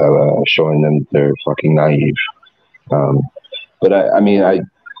of showing them they're fucking naive. But I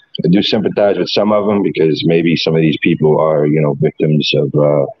do sympathize with some of them because maybe some of these people are, victims of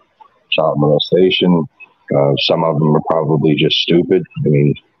child molestation. Some of them are probably just stupid. I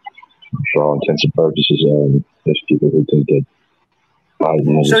mean, for all intents and purposes, there's people who think that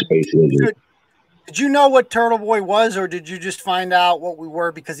Biden is a space lizard. Did you know what Turtle Boy was, or did you just find out what we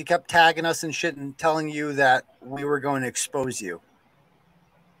were because he kept tagging us and shit and telling you that we were going to expose you?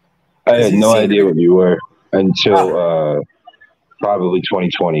 I had no idea what you were until probably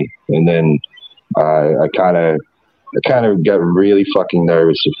 2020, and then I kind of got really fucking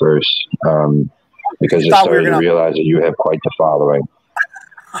nervous at first because I started to realize that you have quite the following.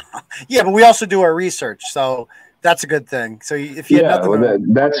 Yeah, but we also do our research, so that's a good thing. So if you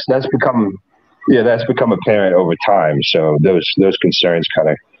that's become apparent over time. So those concerns kind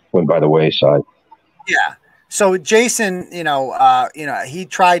of went by the wayside. Yeah. So Jason, he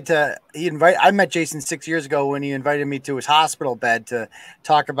tried to I met Jason 6 years ago when he invited me to his hospital bed to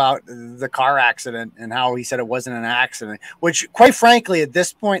talk about the car accident and how he said it wasn't an accident, which quite frankly, at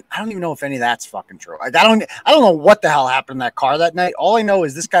this point, I don't even know if any of that's fucking true. I don't know what the hell happened in that car that night. All I know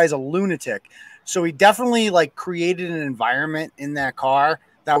is this guy's a lunatic. So he definitely created an environment in that car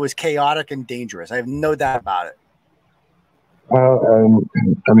that was chaotic and dangerous. I have no doubt about it. Well,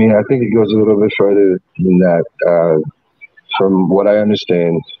 I think it goes a little bit further than that. from what I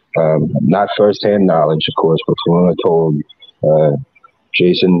understand, not firsthand knowledge, of course, but from what I told,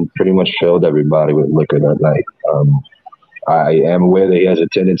 Jason pretty much filled everybody with liquor that night. I am aware that he has a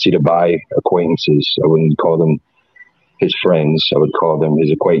tendency to buy acquaintances. I wouldn't call them his friends. I would call them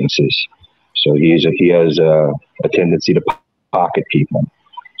his acquaintances. So he has a tendency to pocket people.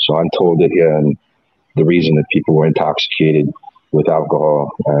 So I'm told that the reason that people were intoxicated with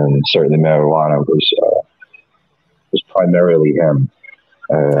alcohol and certainly marijuana was primarily him.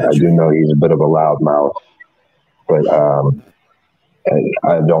 I do know he's a bit of a loudmouth, but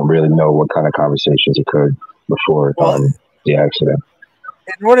I don't really know what kind of conversations occurred before the accident.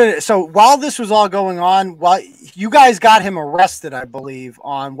 So while this was all going on, while you guys got him arrested, I believe,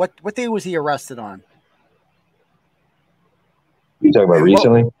 on what day was he arrested on? You talking about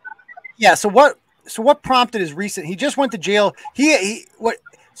recently? Yeah. So what prompted his recent? He just went to jail.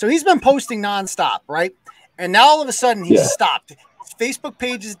 So he's been posting nonstop, right? And now all of a sudden he's stopped. His Facebook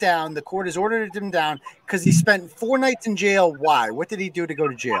page is down. The court has ordered him down because he spent 4 nights in jail. Why? What did he do to go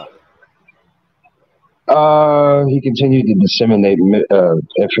to jail? He continued to disseminate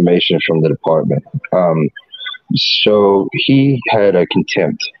information from the department. So he had a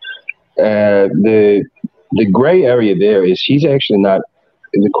contempt. The gray area there is he's actually not.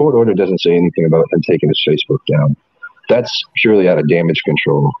 The court order doesn't say anything about him taking his Facebook down. That's purely out of damage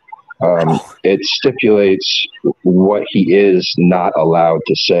control. It stipulates what he is not allowed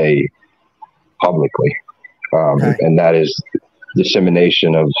to say publicly, and that is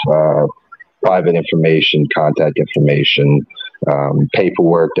dissemination of private information, contact information,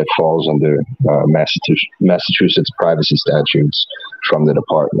 paperwork that falls under Massachusetts privacy statutes from the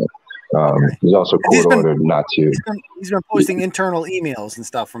department. He's also ordered not to. He's been posting internal emails and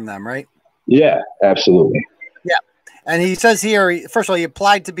stuff from them, right? Yeah, absolutely. Yeah. And he says here, first of all, he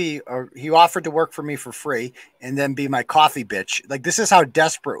applied to be, or he offered to work for me for free and then be my coffee bitch. Like, this is how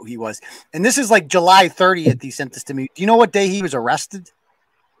desperate he was. And this is like July 30th. He sent this to me. Do you know what day he was arrested?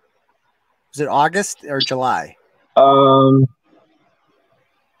 Was it August or July? It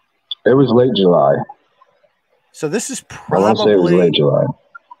was late July. So this is probably. I want to say it was late July.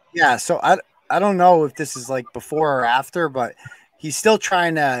 Yeah. So I don't know if this is like before or after, but he's still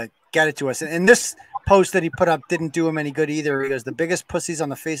trying to get it to us. And this post that he put up didn't do him any good either. He goes, the biggest pussies on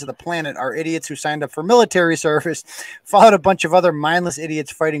the face of the planet are idiots who signed up for military service, followed a bunch of other mindless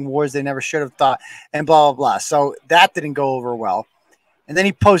idiots fighting wars they never should have thought, and blah, blah, blah. So that didn't go over well. And then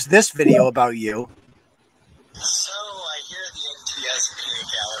he posts this video about you. So I hear the NTS peanut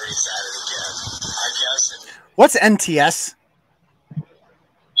gallery's at it again. I guess. What's NTS?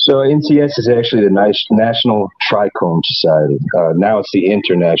 So NTS is actually the National Trichome Society. Now it's the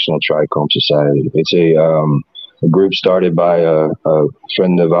International Trichome Society. It's a group started by a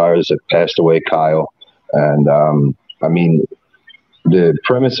friend of ours that passed away, Kyle. And I mean, the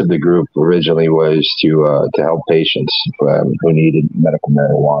premise of the group originally was to help patients who needed medical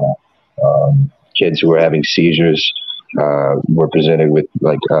marijuana. Kids who were having seizures were presented with,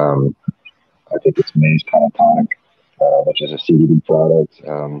 like, I think it's Maine's Pentatonic, which is a CBD product.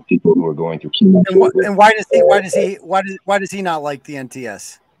 People who are going through chemo. And why does he not like the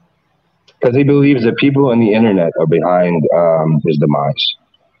NTS? Because he believes that people on the internet are behind his demise.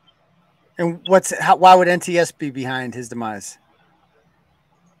 And why would NTS be behind his demise?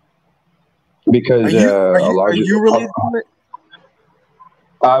 Because are you really?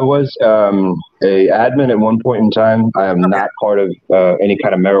 I was a admin at one point in time. I am not part of any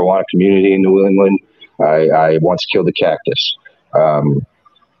kind of marijuana community in New England. I once killed a cactus.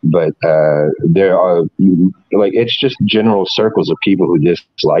 But there are, like, it's just general circles of people who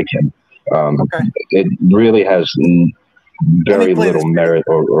dislike him. It really has very little merit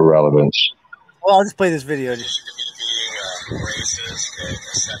or relevance. Well, I'll just play this video. Racist and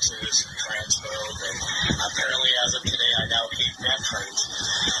sexist, transphobe, and apparently as of today I now hate veterans.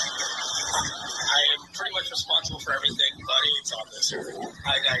 I am pretty much responsible for everything but AIDS on this earth.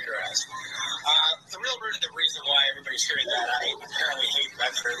 I digress. The real root of the reason why everybody's hearing that I apparently hate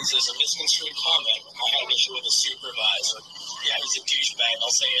veterans is a misconstrued comment. I had an issue with a supervisor. Yeah, he's a douchebag.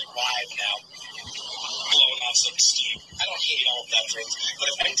 I'll say it live now. Blowing off some steam. I don't hate all veterans,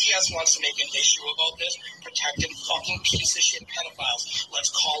 but if NTS wants to make an issue about this, protected fucking piece of shit pedophiles, let's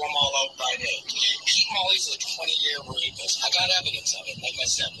call them all out by name. Pete Molly's a 20-year rapist. I got evidence of it. Like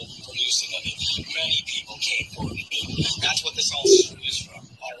I said, we'll be producing of it. Many people came forward to me. That's what this all stems from,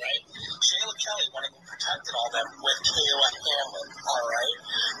 all right? Shayla Kelly wanted to protect all them with Kayla Hamlin, all right?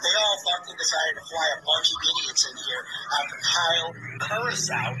 They all fucking decided to fly a bunch of idiots in here after Kyle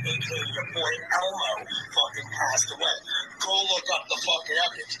Curacao, aka your boy Elmo, fucking passed away. Go look up the fucking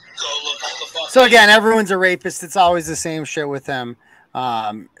evidence. Go look up the fucking. So again, everyone's a rapist. It's always the same shit with him.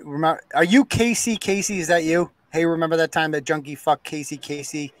 Remember, are you Casey? Casey, is that you? Hey, remember that time that junkie fuck Casey?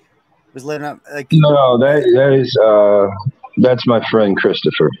 Casey was living up like. No, that's my friend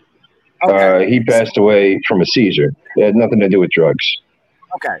Christopher. Okay. He passed away from a seizure. It had nothing to do with drugs.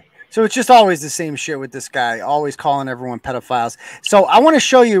 Okay. So it's just always the same shit with this guy, always calling everyone pedophiles. So I want to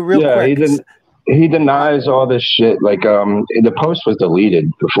show you real quick. He denies all this shit. Like, the post was deleted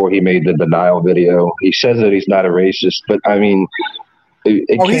before he made the denial video. He says that he's not a racist, but I mean,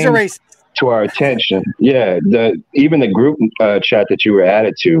 it he's a racist. To our attention. Yeah. Even the group chat that you were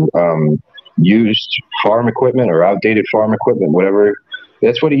added to used farm equipment or outdated farm equipment, whatever.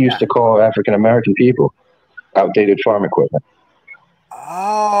 That's what he used to call African-American people. Outdated farm equipment.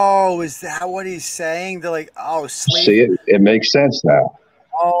 Oh, is that what he's saying? They're like, oh, slave. See, it makes sense now.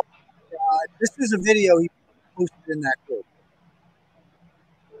 Oh, God. This is a video he posted in that group.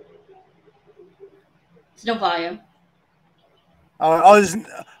 There's no volume.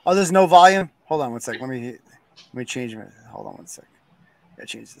 There's no volume? Hold on one sec. Let me change it. Hold on one sec. Gotta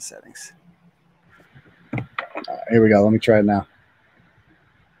change the settings. Here we go. Let me try it now.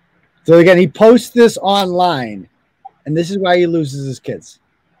 So again, he posts this online, and this is why he loses his kids.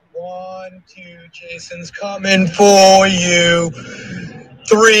 1, 2, Jason's coming for you.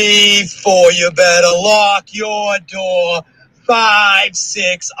 3, 4, you better lock your door. 5,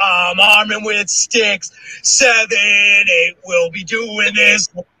 6, I'm arming with sticks. 7, 8, we'll be doing this.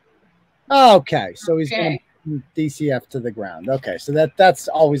 Okay, so he's going to DCF to the ground. Okay, so that's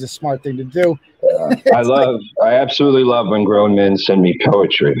always a smart thing to do. I absolutely love when grown men send me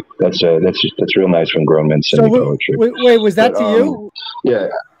poetry. That's real nice when grown men send me poetry. Wait, was that to you? Yeah.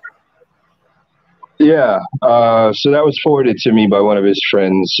 Yeah. So that was forwarded to me by one of his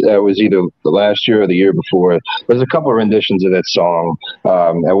friends. It was either the last year or the year before. There's a couple of renditions of that song.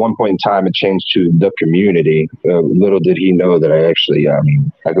 At one point in time, it changed to The Community. Little did he know that I actually, I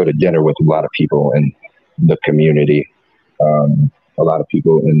go to dinner with a lot of people in the community. A lot of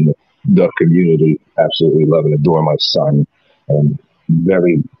people in the community absolutely love and adore my son. And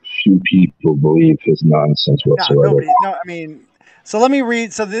very few people believe his nonsense whatsoever. So let me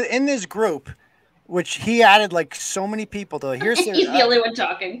read. So in this group, which he added like so many people to. He's the only one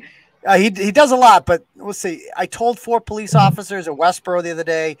talking. He does a lot, but we'll see. I told 4 police officers at Westboro the other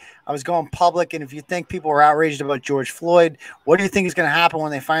day I was going public, and if you think people were outraged about George Floyd, what do you think is going to happen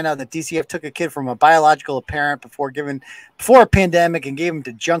when they find out that DCF took a kid from a biological parent before a pandemic and gave him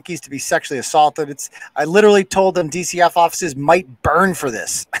to junkies to be sexually assaulted? I literally told them DCF officers might burn for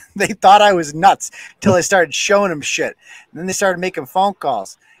this. They thought I was nuts until I started showing them shit, and then they started making phone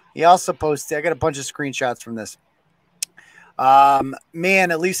calls. He also posted. I got a bunch of screenshots from this.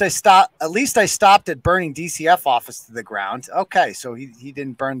 Man, at least I stopped at burning DCF office to the ground. Okay, so he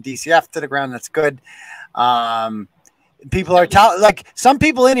didn't burn DCF to the ground. That's good. People are like some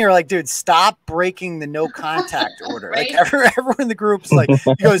people in here are like, dude, stop breaking the no contact order. Right? Like everyone in the group's like,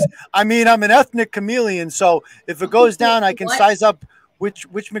 he goes, I'm an ethnic chameleon, so if it goes down, I can size up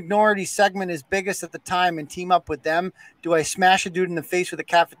which minority segment is biggest at the time and team up with them. Do I smash a dude in the face with a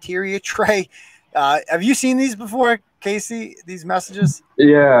cafeteria tray? Have you seen these before, Casey, these messages?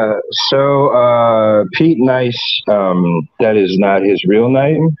 Yeah. So Pete Nice, that is not his real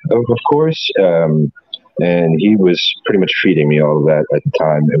name, of course. And he was pretty much feeding me all of that at the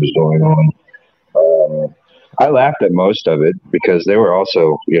time it was going on. I laughed at most of it because they were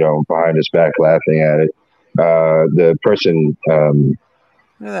also, behind his back laughing at it. The person,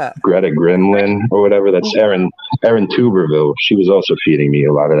 Greta Grimlin or whatever, that's Erin Tuberville. She was also feeding me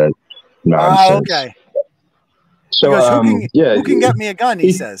a lot of that nonsense. Oh, okay. So who can get me a gun?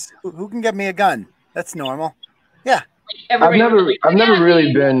 He says. Who can get me a gun? That's normal. Yeah. I've never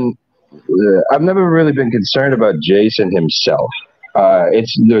really been concerned about Jason himself.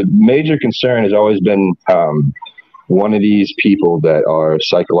 It's the major concern has always been one of these people that are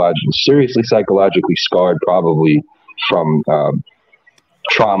seriously psychologically scarred, probably from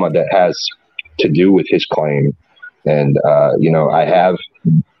trauma that has to do with his claim. And I have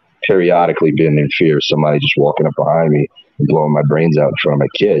periodically been in fear of somebody just walking up behind me and blowing my brains out in front of my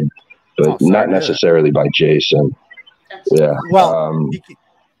kid, but not necessarily by Jason. Yeah. Well,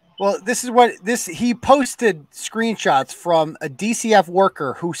 this is what he posted screenshots from a DCF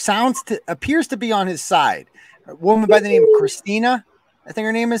worker who appears to be on his side. A woman by the name of Christina, I think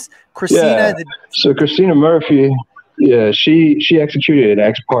her name is Christina. Yeah. So Christina Murphy, yeah, she executed an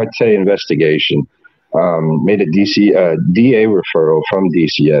ex parte investigation. Made a DA referral from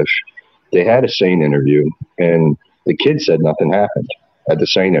DCF. They had a SANE interview, and the kid said nothing happened. at the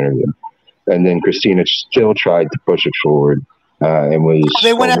Saint interview. And then Christina still tried to push it forward and was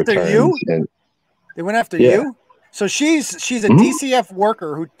They went after you? And, they went after you? So she's a DCF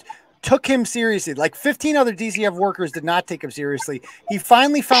worker who took him seriously. Like 15 other DCF workers did not take him seriously. He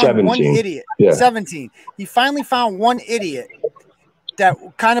finally found 17. one idiot. 17. He finally found one idiot that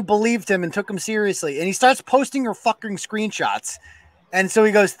kind of believed him and took him seriously. And he starts posting her fucking screenshots. And so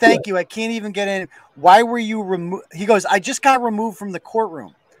he goes, thank you. I can't even get in. Why were you removed? He goes, I just got removed from the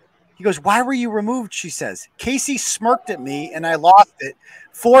courtroom. He goes, why were you removed? She says, Casey smirked at me and I lost it.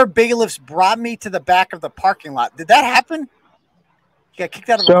 4 bailiffs brought me to the back of the parking lot. Did that happen? You got kicked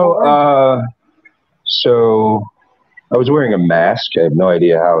out of the courtroom? So I was wearing a mask. I have no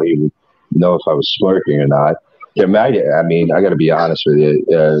idea how he would know if I was smirking or not. I mean, I got to be honest with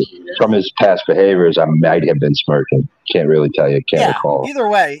you. From his past behaviors, I might have been smirking. Can't really tell you. Can't recall. Either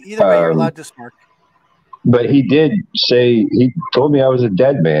way, you're allowed to smirk. But he did say, he told me I was a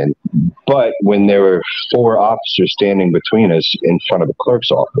dead man. But when there were 4 officers standing between us in front of the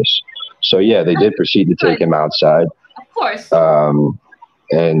clerk's office. So, yeah, they did proceed to take him outside. Of course.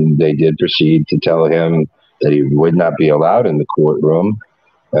 And they did proceed to tell him that he would not be allowed in the courtroom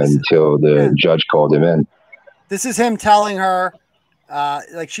until the judge called him in. This is him telling her,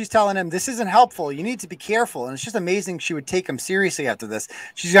 like she's telling him, this isn't helpful. You need to be careful. And it's just amazing she would take him seriously after this.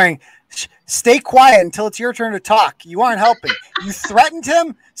 She's going, stay quiet until it's your turn to talk. You aren't helping. You threatened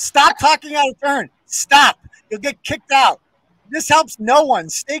him. Stop talking out of turn. Stop. You'll get kicked out. This helps no one.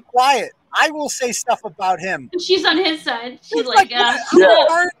 Stay quiet. I will say stuff about him. She's on his side. She's like,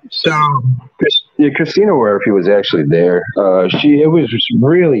 So, Christina Werfy was actually there. It was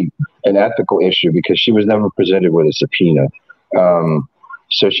really an ethical issue because she was never presented with a subpoena.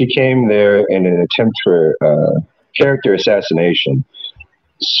 So she came there in an attempt for character assassination.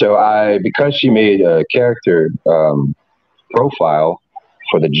 So because she made a character profile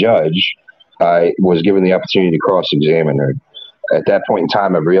for the judge, I was given the opportunity to cross-examine her. At that point in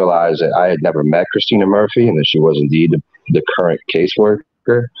time, I realized that I had never met Christina Murphy and that she was indeed the current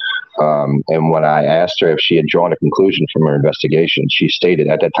caseworker. And when I asked her if she had drawn a conclusion from her investigation, she stated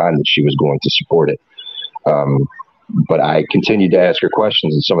at that time that she was going to support it. But I continued to ask her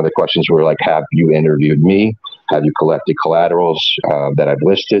questions, and some of the questions were like, have you interviewed me? Have you collected collaterals that I've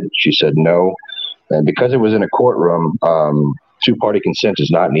listed? She said no. And because it was in a courtroom, 2-party consent is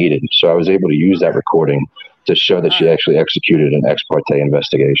not needed. So I was able to use that recording to show that she actually executed an ex parte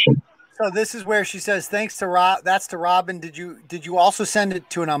investigation. So this is where she says, thanks to Rob. That's to Robin. Did you also send it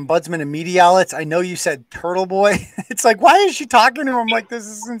to an ombudsman and media outlets? I know you said Turtle Boy. It's like, why is she talking to him like this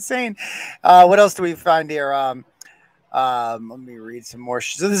is insane? What else do we find here? Let me read some more.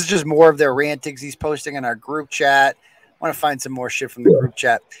 So this is just more of their rantings he's posting in our group chat. I want to find some more shit from the group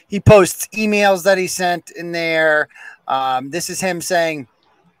chat. He posts emails that he sent in there. This is him saying,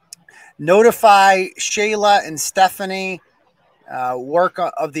 notify Shayla and Stephanie, work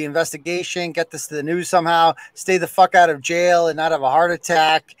of the investigation, get this to the news somehow, stay the fuck out of jail and not have a heart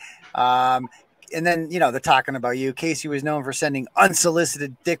attack. And then, they're talking about you. Casey was known for sending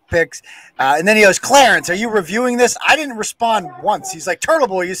unsolicited dick pics. And then he goes, Clarence, are you reviewing this? I didn't respond once. He's like, Turtle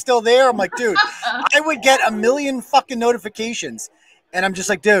Boy, you still there? I'm like, dude, I would get 1 million fucking notifications. And I'm just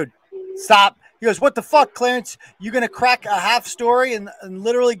like, dude, stop. He goes, what the fuck, Clarence? You going to crack a half story and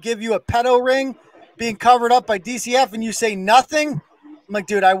literally give you a pedo ring being covered up by DCF and you say nothing? I'm like,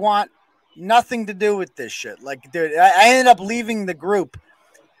 dude, I want nothing to do with this shit. Like, dude, I ended up leaving the group.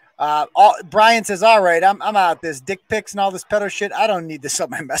 Brian says, all right, I'm out. This dick pics and all this pedo shit. I don't need this on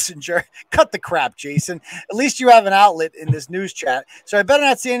my messenger. Cut the crap, Jason. At least you have an outlet in this news chat. So I better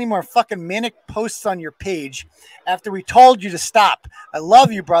not see any more fucking manic posts on your page after we told you to stop. I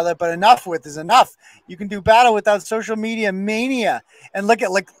love you, brother, but enough is enough. You can do battle without social media mania. And look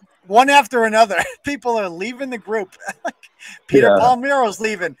at, like, one after another, people are leaving the group. Peter Palmero's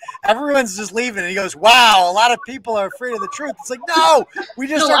leaving. Everyone's just leaving. And he goes, wow, a lot of people are afraid of the truth. It's like, no, we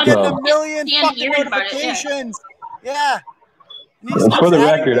just are getting 1 million fucking notifications. For the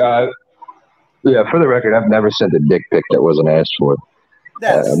record, I've never sent a dick pic that wasn't asked for.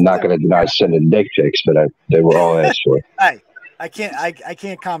 I'm not going to deny sending dick pics, but they were all asked for. Hey, I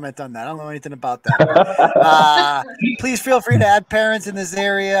can't comment on that. I don't know anything about that. Please feel free to add parents in this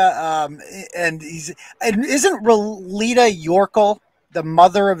area. And isn't Relita Yorkel the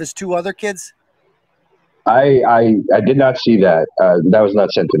mother of his 2 other kids? I did not see that. That was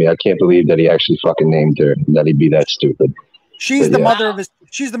not sent to me. I can't believe that he actually fucking named her. That he'd be that stupid. She's the mother of his.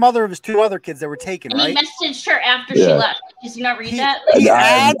 She's the mother of his 2 other kids that were taken. And right? He messaged her after she left. Did you not read that?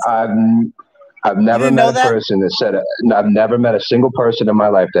 I've never met a person that said. I've never met a single person in my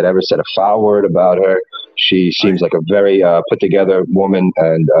life that ever said a foul word about her. She seems like a very put together woman,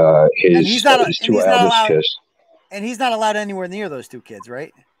 and his two eldest kids. And he's not allowed anywhere near those two kids,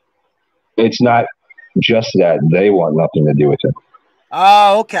 right? It's not just that they want nothing to do with him.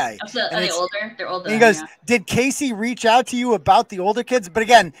 Oh, okay. So, are they older? They're older. And he goes, did Casey reach out to you about the older kids? But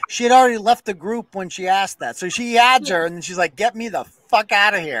again, she had already left the group when she asked that. So she adds her, and she's like, get me the fuck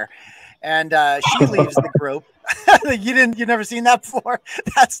out of here. And she leaves the group. You've never seen that before?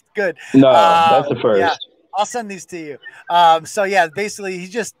 That's good. No, that's the first. Yeah, I'll send these to you. So yeah, basically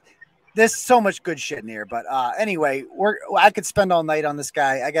there's so much good shit in here. But anyway, I could spend all night on this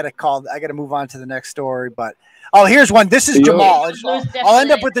guy. I got to move on to the next story. But here's one. This is Jamal. I'll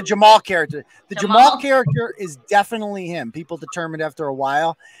end up with the Jamal character. The Jamal character is definitely him. People determined after a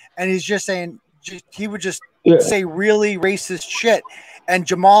while. And he's just saying, he would just say really racist shit. And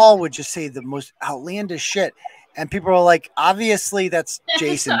Jamal would just say the most outlandish shit. And people are like, obviously that's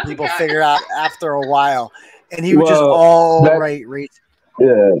Jason. People figure out after a while. And he was just right.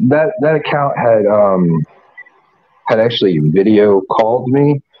 Yeah, that account had actually video called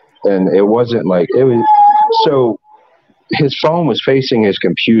me, and it wasn't like it was. So his phone was facing his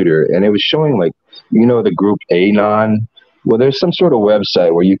computer, and it was showing like, the group Anon. Well, there's some sort of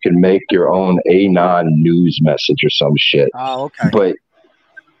website where you can make your own Anon news message or some shit. Oh, okay. But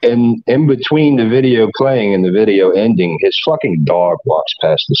in between the video playing and the video ending, his fucking dog walks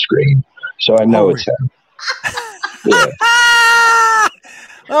past the screen, so I know it's him. Yeah.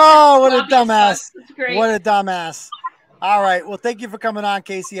 Oh, what a dumbass. What a dumbass. All right. Well, thank you for coming on,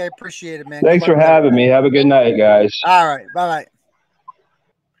 Casey. I appreciate it, man. Thanks for having me. Have a good night, guys. All right. Bye-bye.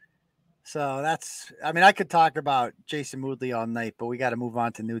 So I could talk about Jason Moodley all night, but we got to move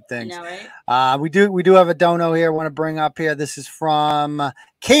on to new things. Know, right? We do have a dono here I want to bring up here. This is from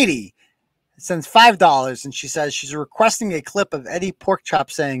Katie. It sends $5, and she says she's requesting a clip of Eddie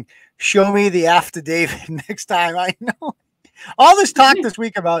Porkchop saying, "Show me the affidavit next time." I know. All this talk this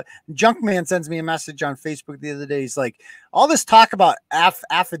week about Junkman sends me a message on Facebook the other day. He's like, all this talk about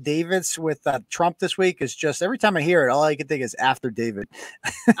affidavits with Trump this week is just every time I hear it, all I can think is after David.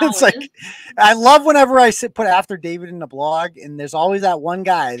 It's like, I love whenever I put after David in the blog, and there's always that one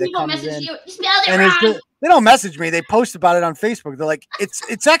guy that comes in. You spelled it wrong. They don't message me. They post about it on Facebook. They're like,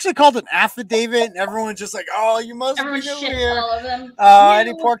 it's actually called an affidavit, and everyone's just like, oh, you must be new here. All of them.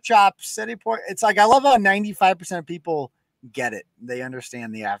 Eddie Pork Chops, Eddie Pork. It's like, I love how 95% of people get it. They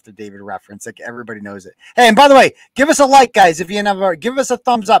understand the after David reference. Like everybody knows it. Hey, and by the way, give us a like, guys. If you never give us a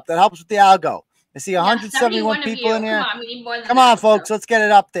thumbs up, that helps with the algo. I see 171 people in here. Come on, folks. Let's get it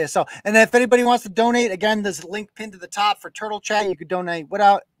up there. So, and then if anybody wants to donate, again, there's a link pinned to the top for Turtle Chat. You could donate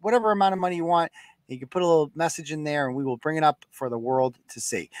whatever amount of money you want. You can put a little message in there, and we will bring it up for the world to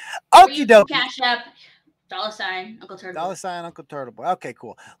see. Okie dokie. Cash App. $sign Uncle Turtle. $sign Uncle Turtle Boy. Okay,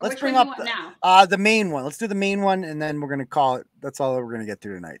 cool. Let's bring up the main one. Let's do the main one, and then we're gonna call it. That's all we're gonna get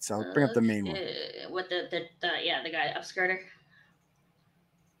through tonight. So bring up the main one. What the guy Upskirter.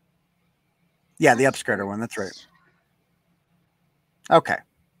 Yeah, the Upskirter one. That's right. Okay.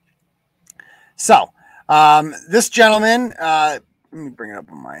 So, this gentleman. Let me bring it up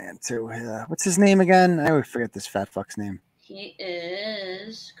on my end too. What's his name again? I always forget this fat fuck's name. He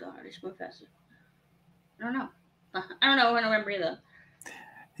is. God, he's more fast. I don't know. I don't remember either.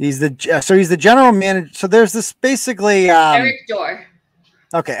 He's the general manager. So there's this basically Eric Dorr.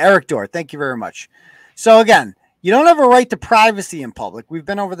 Okay, Eric Dorr. Thank you very much. So again, you don't have a right to privacy in public. We've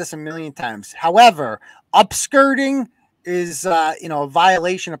been over this a million times. However, upskirting is a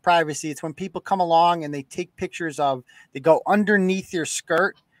violation of privacy. It's when people come along and they take pictures they go underneath your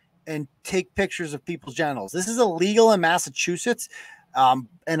skirt and take pictures of people's genitals. This is illegal in Massachusetts.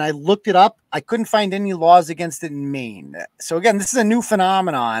 And I looked it up. I couldn't find any laws against it in Maine. So again, this is a new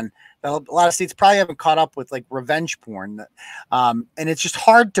phenomenon that a lot of states probably haven't caught up with, like revenge porn. And it's just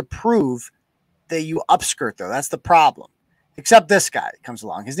hard to prove that you upskirt, though. That's the problem. Except this guy comes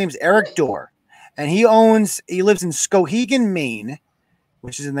along. His name's Eric Dorr, and he lives in Skowhegan, Maine,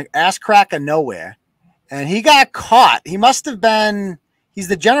 which is in the ass crack of nowhere. And he got caught. He's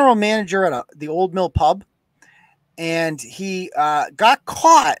the general manager at the Old Mill Pub. And he got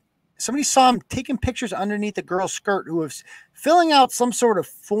caught. Somebody saw him taking pictures underneath a girl's skirt who was filling out some sort of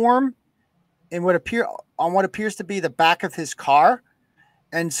form in what appears to be the back of his car.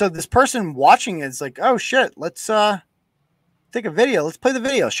 And so this person watching it is like, oh shit, let's take a video. Let's play the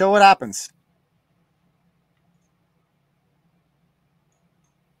video. Show what happens.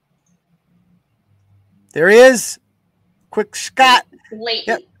 There he is. Quick Scott.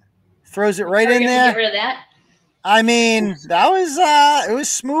 Yep. Throws it right in there. Get rid of that. I mean, that was it was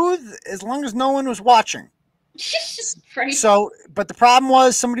smooth as long as no one was watching. So, but the problem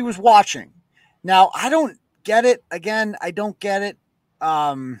was somebody was watching. Now, I don't get it. Again, I don't get it.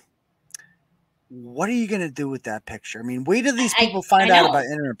 What are you going to do with that picture? I mean, wait till these people find out about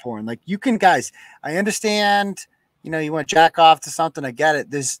internet porn. Like, you can, guys, I understand, you know, you want to jack off to something. I get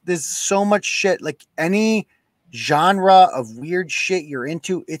it. There's so much shit. Like, any genre of weird shit you're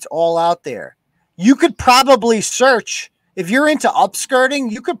into, it's all out there. You could probably search, if you're into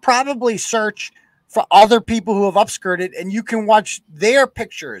upskirting, you could probably search for other people who have upskirted, and you can watch their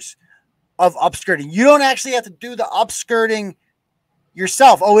pictures of upskirting. You don't actually have to do the upskirting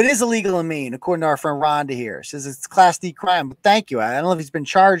yourself. Oh, it is illegal in Maine, according to our friend Rhonda here. Says it's Class D crime. But thank you. I don't know if he's been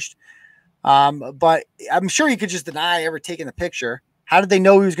charged, but I'm sure he could just deny ever taking the picture. How did they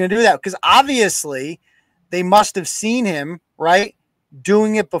know he was going to do that? Because obviously they must have seen him, right,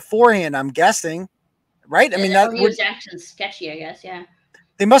 doing it beforehand, I'm guessing, right? I mean, that he was acting sketchy, I guess. Yeah.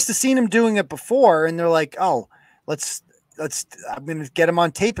 They must have seen him doing it before, and they're like, oh, I'm going to get him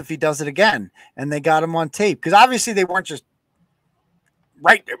on tape if he does it again. And they got him on tape because obviously they weren't just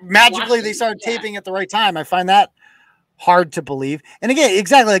magically they started taping at the right time. I find that hard to believe. And again,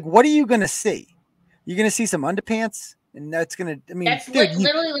 exactly, like, what are you going to see? You're going to see some underpants, and that's going to, I mean, that's dude,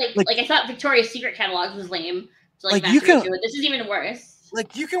 literally like I thought Victoria's Secret catalogs was lame. So like you can, this is even worse.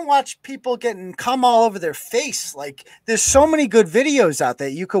 Like, you can watch people getting cum all over their face. Like, there's so many good videos out there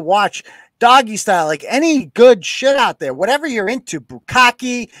you could watch, doggy style, like any good shit out there, whatever you're into,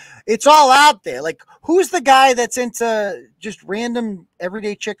 bukkake, it's all out there. Like, who's the guy that's into just random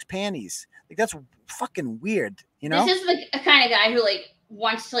everyday chicks' panties? Like, that's fucking weird, you know? This is like a kind of guy who like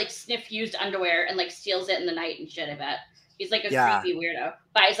wants to like sniff used underwear and like steals it in the night and shit. I bet he's like a creepy weirdo.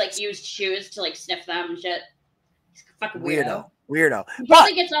 Buys like used shoes to like sniff them and shit. He's a fucking weirdo. He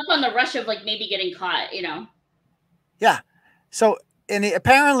probably gets off on the rush of like maybe getting caught, you know? Yeah. So, and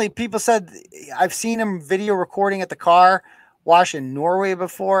apparently people said, I've seen him video recording at the car wash in Norway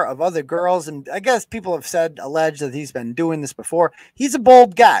before of other girls. And I guess people have alleged that he's been doing this before. He's a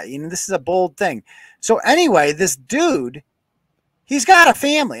bold guy. You know, this is a bold thing. So anyway, this dude, he's got a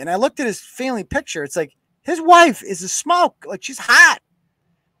family. And I looked at his family picture. It's like, his wife is a smoke. Like, she's hot.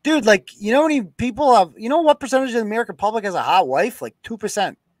 Dude, like, you know how many people have, you know what percentage of the American public has a hot wife? Like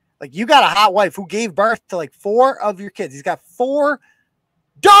 2%. Like, you got a hot wife who gave birth to like 4 of your kids. He's got 4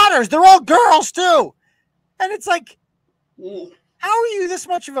 daughters. They're all girls too. And it's like, how are you this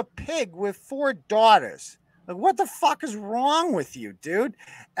much of a pig with 4 daughters? Like, what the fuck is wrong with you, dude?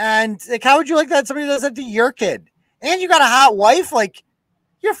 And like, how would you like that somebody does that to your kid? And you got a hot wife? Like,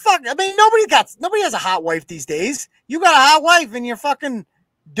 you're fucking, I mean, nobody has a hot wife these days. You got a hot wife and you're fucking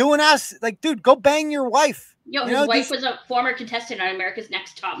doing us. Like, dude, go bang your wife. Yo, his wife was a former contestant on America's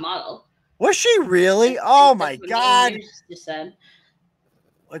Next Top Model. Was she really? Oh my God. Just said.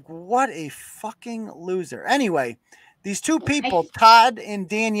 Like, what a fucking loser. Anyway, these 2 people, Todd and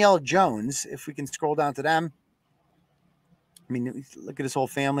Danielle Jones, if we can scroll down to them. I mean, look at his whole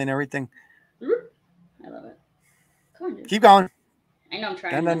family and everything. I love it. Come on, dude. Keep going. I know I'm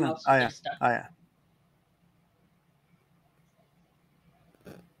trying. No. Oh, yeah. Oh, yeah.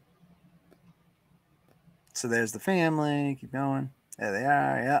 So there's the family. Keep going. There they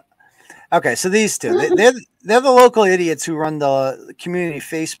are. Yeah. Okay. So these 2, they're the local idiots who run the community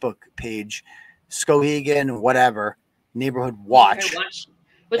Facebook page, Skohegan, whatever, Neighborhood Watch.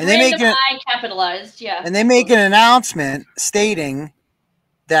 With random I capitalized. Yeah. And they make an announcement stating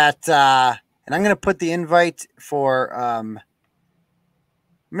that, and I'm going to put the invite for, I'm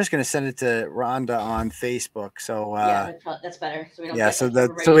just going to send it to Rhonda on Facebook. So, yeah, that's better. So we don't yeah. So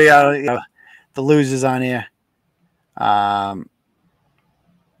we got, you know, the losers on here.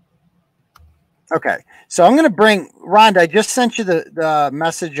 Okay, so I'm going to bring Rhonda. I just sent you the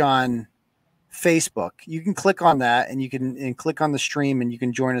message on Facebook. You can click on that, and you can click on the stream, and you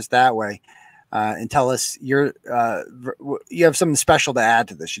can join us that way, and tell us you have something special to add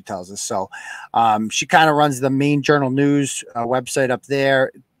to this. She tells us so. She kind of runs the Maine Journal News website up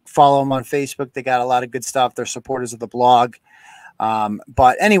there. Follow them on Facebook. They got a lot of good stuff. They're supporters of the blog.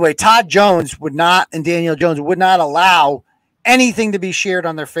 But anyway, Todd Jones and Danielle Jones would not allow anything to be shared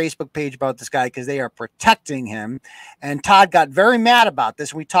on their Facebook page about this guy because they are protecting him. And Todd got very mad about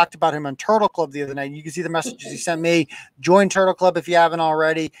this. We talked about him on Turtle Club the other night. You can see the messages he sent me. Join Turtle Club if you haven't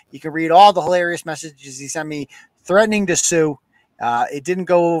already. You can read all the hilarious messages he sent me threatening to sue. It didn't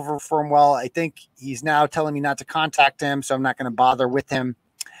go over for him well. I think he's now telling me not to contact him, so I'm not going to bother with him.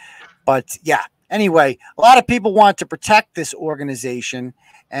 But yeah. Anyway, a lot of people want to protect this organization.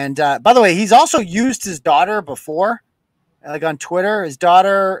 And by the way, he's also used his daughter before, like on Twitter. His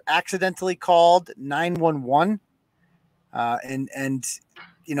daughter accidentally called 911. And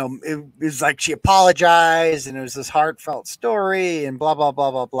you know, it was like she apologized and it was this heartfelt story and blah, blah,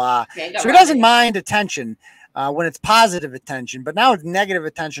 blah, blah, blah. Yeah, So he doesn't mind attention when it's positive attention, but now it's negative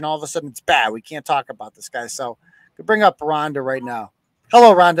attention. All of a sudden it's bad. We can't talk about this guy. So we bring up Rhonda right now.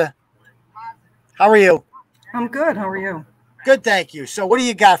 Hello, Rhonda. How are you? I'm good. How are you? Good, thank you. So what do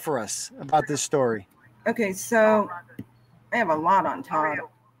you got for us about this story? Okay, so I have a lot on Todd.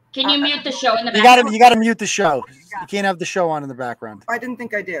 Can you mute the show in the background? You got to mute the show. You can't have the show on in the background. I didn't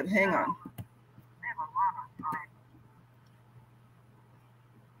think I did. Hang on.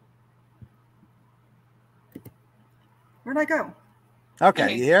 Where'd I go?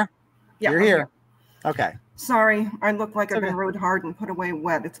 Okay, you here? Yeah, You're I'm here. Okay. Sorry, I look like I've been rode hard and put away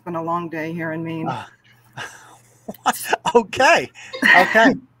wet. It's been a long day here in Maine. Okay.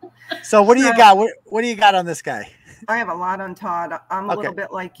 Okay. So what do you got? What do you got on this guy? I have a lot on Todd. I'm a Okay. little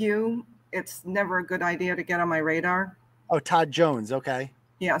bit like you. It's never a good idea to get on my radar. Oh, Todd Jones. Okay.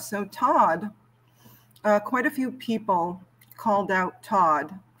 Yeah, so Todd, quite a few people called out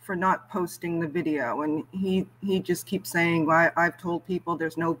Todd for not posting the video. And he just keeps saying, well, I've told people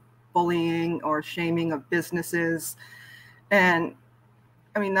there's no bullying or shaming of businesses. And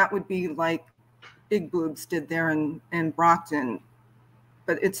I mean, that would be like Big Boobs did there in Brockton.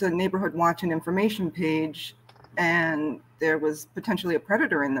 But it's a neighborhood watch and information page. And there was potentially a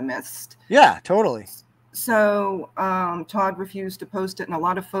predator in the midst. Yeah, totally. So Todd refused to post it, and a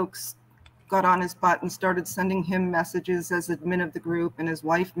lot of folks got on his butt and started sending him messages as admin of the group and his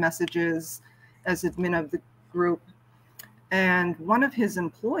wife messages as admin of the group. And one of his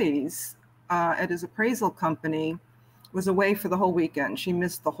employees at his appraisal company was away for the whole weekend. She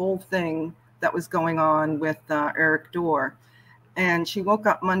missed the whole thing that was going on with Eric Dorr. And she woke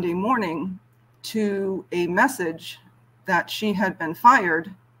up Monday morning to a message that she had been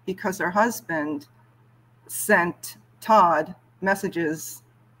fired because her husband sent Todd messages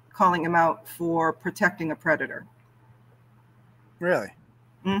calling him out for protecting a predator. Really?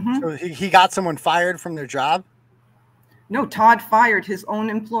 Mm-hmm. So he got someone fired from their job? No, Todd fired his own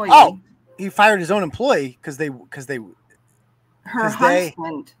employee. Oh, he fired his own employee because her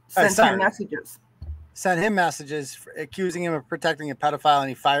husband sent him messages. Sent him messages accusing him of protecting a pedophile, and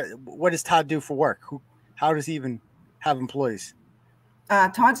he fired. What does Todd do for work? How does he even have employees?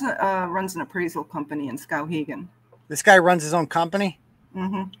 Todd runs an appraisal company in Skowhegan. This guy runs his own company?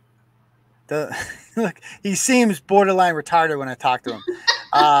 Mm-hmm. Look, he seems borderline retarded when I talk to him.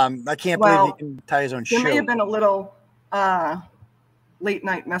 I can't believe he can tie his own shoe. There may have been a little late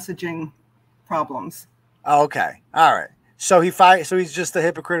night messaging problems. Oh, okay. All right. So he's just a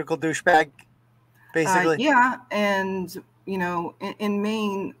hypocritical douchebag, basically? Yeah. And, you know, in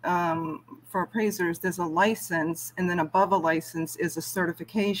Maine, for appraisers, there's a license, and then above a license is a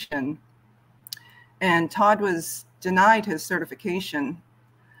certification. And Todd was denied his certification,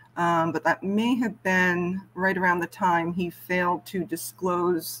 but that may have been right around the time he failed to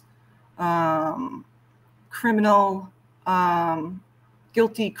disclose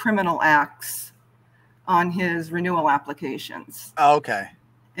guilty criminal acts on his renewal applications. Oh, okay.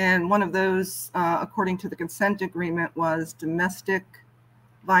 And one of those, according to the consent agreement, was domestic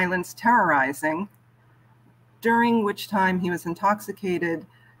violence terrorizing, during which time he was intoxicated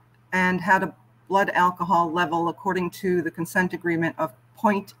and had a blood alcohol level, according to the consent agreement, of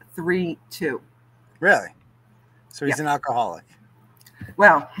 0.32. Really? So he's an alcoholic.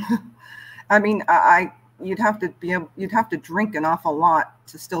 Well, I mean, you'd have to drink an awful lot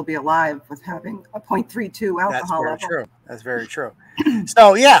to still be alive with having a 0.32 alcohol level. That's very true. That's very true.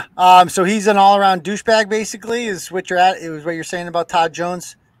 So yeah, so he's an all-around douchebag, basically, is what you're at. It was what you're saying about Todd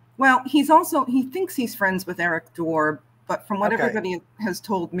Jones. Well, he thinks he's friends with Eric Dorr, but from what everybody has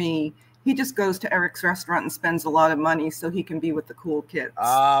told me, he just goes to Eric's restaurant and spends a lot of money so he can be with the cool kids.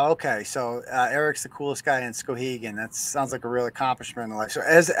 Okay. So Eric's the coolest guy in Skowhegan. That sounds like a real accomplishment in life. So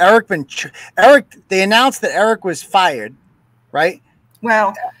has Eric been? They announced that Eric was fired, right?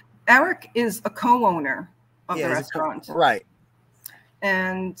 Well, Eric is a co-owner of the restaurant, right?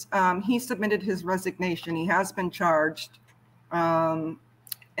 And he submitted his resignation. He has been charged, and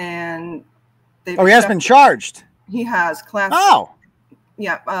he has been charged. He has class. Oh.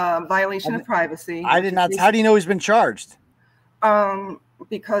 Yeah, violation of privacy. I did not. How do you know he's been charged?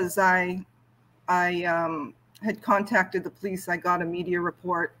 Because I had contacted the police. I got a media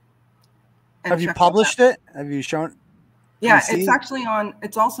report. Have you published it? Have you shown? Yeah, it's actually on.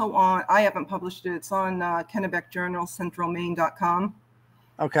 It's also on. I haven't published it. It's on Kennebec Journal, centralmaine.com.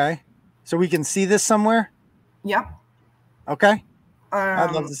 Okay, so we can see this somewhere. Yep. Okay.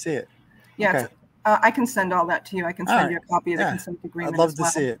 I'd love to see it. Yeah. Okay. I can send all that to you. I can send you a copy of the consent agreement. I'd love to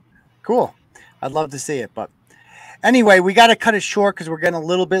see it. Cool. I'd love to see it. But Anyway, we got to cut it short because we're getting a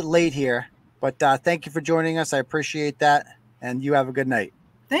little bit late here. But thank you for joining us. I appreciate that. And you have a good night.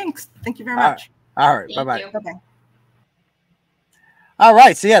 Thanks. Thank you very much. All right. Bye-bye. Bye-bye. All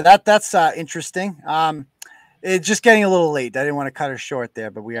right. So, yeah, that's interesting. It's just getting a little late. I didn't want to cut her short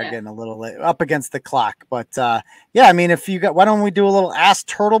there, but we are getting a little late, up against the clock. But, yeah, I mean, why don't we do a little Ask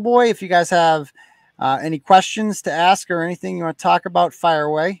Turtle Boy? If you guys have any questions to ask or anything you want to talk about, fire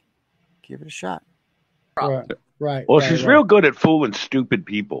away. Give it a shot. Right. Well, she's real good at fooling stupid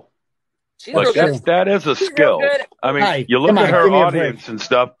people. Like that is a skill. I mean, you look at her audience and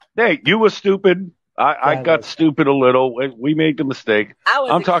stuff. Hey, you were stupid. I got stupid a little. We made the mistake.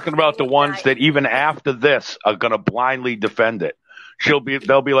 I'm talking about the ones that even after this are gonna blindly defend it.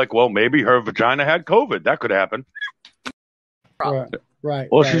 They'll be like, well, maybe her vagina had COVID. That could happen. Right.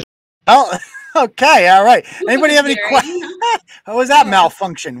 Well, she's. Oh, okay. All right. Anybody have any questions? How was that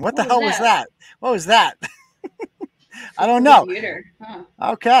malfunction? What the hell was that? What was that? I don't know.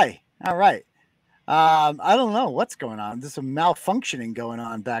 Okay. All right. I don't know what's going on. There's some malfunctioning going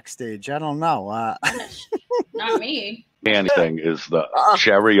on backstage. I don't know. Not me. Anything is the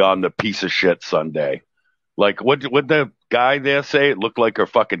cherry on the piece of shit sundae. Like, what the guy there say? It looked like her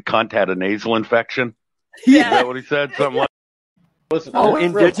fucking cunt had a nasal infection. Yeah. Is that what he said? Something like. Listen,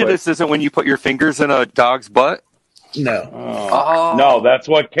 indigenous isn't when you put your fingers in a dog's butt? No. No, that's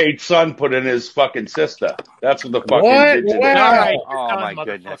what Kate's son put in his fucking sister. That's what the fucking indigenous. Wow. Oh, my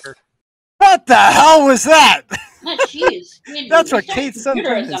goodness. What the hell was that? Jeez. That's what Kate's son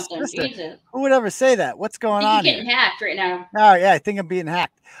put in his sister. Who would ever say that? What's going on here? You're getting hacked right now. Oh, yeah, I think I'm being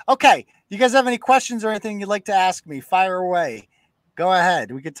hacked. Okay. You guys have any questions or anything you'd like to ask me? Fire away. Go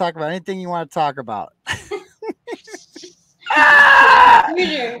ahead. We can talk about anything you want to talk about.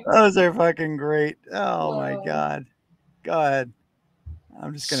 Those are fucking great. Oh, my God. Go ahead.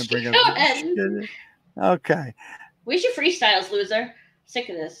 I'm just going to bring up. Okay. We should freestyles, loser. Sick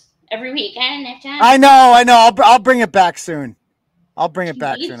of this. Every weekend. I know. I'll bring it back soon. I promise.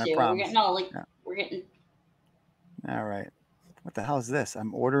 We're getting. All right. What the hell is this?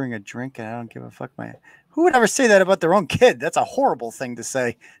 I'm ordering a drink and I don't give a fuck. Who would ever say that about their own kid? That's a horrible thing to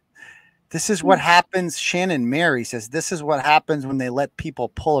say. This is what happens. Shannon Mary says, this is what happens when they let people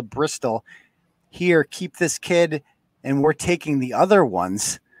pull a Bristol. Here, keep this kid, and we're taking the other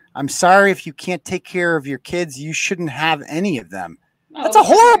ones. I'm sorry if you can't take care of your kids. You shouldn't have any of them. That's a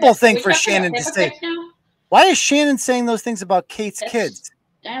horrible thing for Shannon to say. Why is Shannon saying those things about Kate's kids?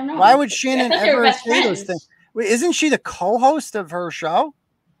 I don't know. Why would Shannon ever say those things? Wait, isn't she the co-host of her show?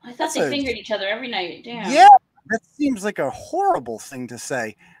 I thought they fingered each other every night. Damn. Yeah, that seems like a horrible thing to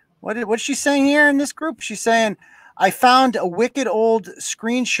say. What's she saying here in this group? She's saying, I found a wicked old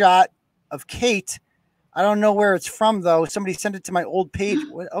screenshot of Kate. I don't know where it's from, though. Somebody sent it to my old page.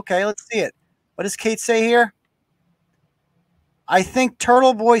 Okay, let's see it. What does Kate say here? I think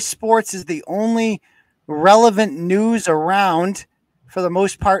Turtle Boy Sports is the only relevant news around, for the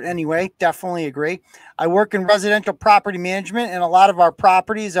most part anyway. Definitely agree. I work in residential property management, and a lot of our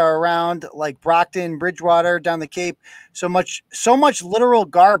properties are around like Brockton, Bridgewater, down the Cape. So much literal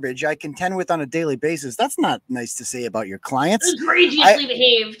garbage I contend with on a daily basis. That's not nice to say about your clients. Egregiously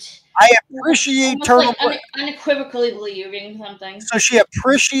behaved. I appreciate Turtle Boy. Unequivocally believing something. So she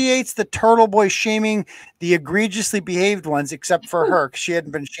appreciates the Turtle Boy shaming the egregiously behaved ones, except for her, because she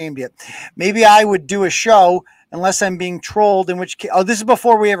hadn't been shamed yet. Maybe I would do a show unless I'm being trolled, in which case, this is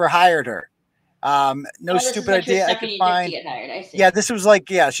before we ever hired her. No stupid idea I could find. Yeah, this was like,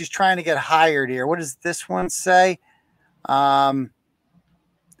 she's trying to get hired here. What does this one say? Okay,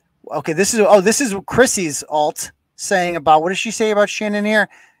 this is Chrissy's alt saying about, what does she say about Shannon here?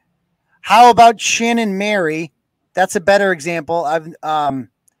 How about Shannon Mary? That's a better example.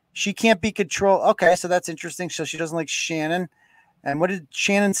 She can't be controlled. Okay, so that's interesting. So she doesn't like Shannon. And what did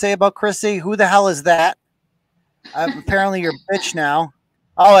Shannon say about Chrissy? Who the hell is that? Apparently you're a bitch now.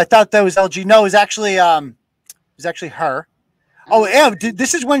 Oh, I thought that was LG. No, it was actually her. Oh, yeah.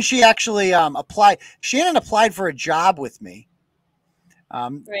 This is when she actually applied. Shannon applied for a job with me.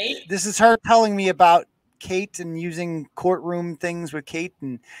 Right. This is her telling me about Kate and using courtroom things with Kate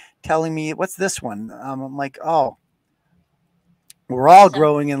and telling me, what's this one? I'm like, oh, we're all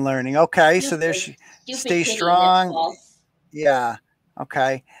growing and learning. Okay, so there she stay strong. Yeah.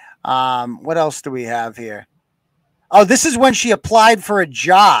 Okay. What else do we have here? Oh, this is when she applied for a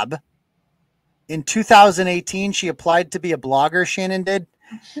job in 2018. She applied to be a blogger. Shannon did.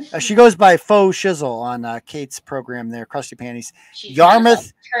 She goes by Faux Shizzle on Kate's program there, Krusty Panties.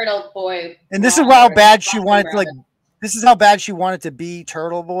 Yarmouth Turtle Boy. And this is how bad she wanted to, this is how bad she wanted to be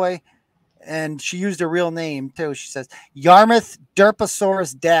Turtle Boy. And she used a real name too. She says, Yarmouth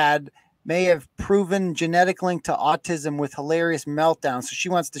Derposaurus Dad may have proven genetic link to autism with hilarious meltdowns. So she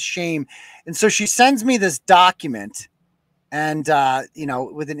wants to shame. And so she sends me this document and, you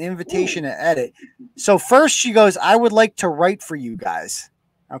know, with an invitation to edit. So first she goes, I would like to write for you guys.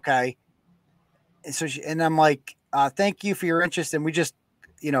 Okay. And so and I'm like, thank you for your interest. And we just,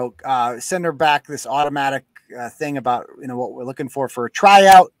 you know, send her back this automatic thing about, you know, what we're looking for a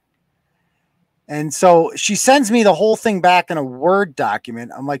tryout. And so she sends me the whole thing back in a Word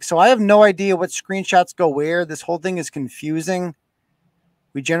document. I'm like, so I have no idea what screenshots go where. This whole thing is confusing.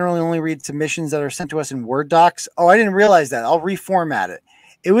 We generally only read submissions that are sent to us in Word docs. Oh, I didn't realize that. I'll reformat it.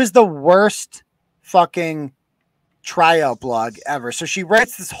 It was the worst fucking tryout blog ever. So she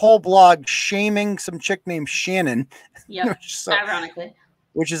writes this whole blog shaming some chick named Shannon. Yep. Ironically.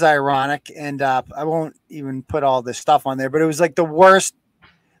 Which is ironic. And I won't even put all this stuff on there, but it was like the worst.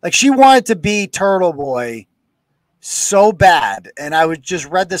 Like she wanted to be Turtle Boy so bad. And I would just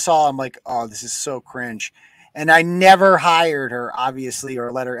read this all. I'm like, oh, this is so cringe. And I never hired her, obviously,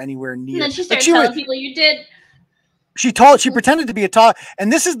 or let her anywhere near. And then she started telling people you did. She pretended to be a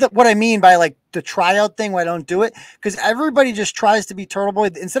and this is what I mean by like the tryout thing why I don't do it. Because everybody just tries to be Turtle Boy.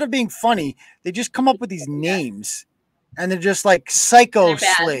 Instead of being funny, they just come up with these names. And they're just like Psycho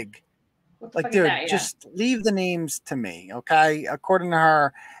Slig. Like, dude, just leave the names to me, okay? According to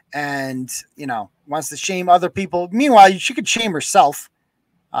her, and you know, wants to shame other people. Meanwhile, she could shame herself,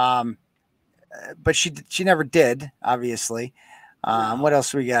 but she never did, obviously. What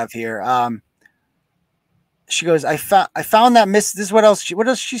else do we have here? She goes, I found that miss. This is what else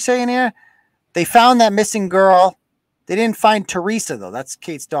is she saying here? They found that missing girl. They didn't find Teresa though. That's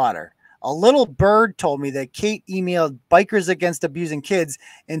Kate's daughter. A little bird told me that Kate emailed Bikers Against Abusing Kids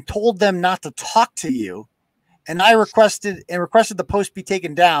and told them not to talk to you. And I requested the post be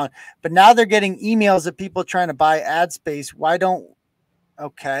taken down, but now they're getting emails of people trying to buy ad space. Why don't,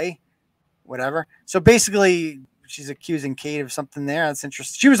 okay, whatever. So basically she's accusing Kate of something there. That's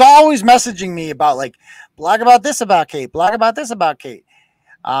interesting. She was always messaging me about like, blog about this about Kate, blog about this about Kate.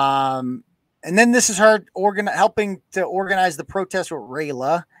 And then this is her helping to organize the protest with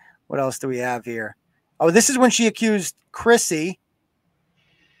Rayla. What else do we have here? Oh, this is when she accused Chrissy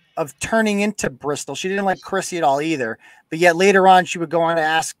of turning into Bristol. She didn't like Chrissy at all either. But yet later on, she would go on to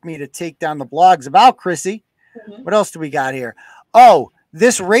ask me to take down the blogs about Chrissy. Mm-hmm. What else do we got here? Oh,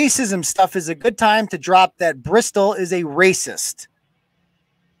 this racism stuff is a good time to drop that Bristol is a racist.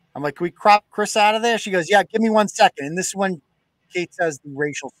 I'm like, can we crop Chris out of there? She goes, yeah, give me 1 second. And this is when Kate says the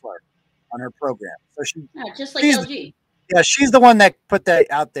racial slur on her program. So just like LG. Yeah, she's the one that put that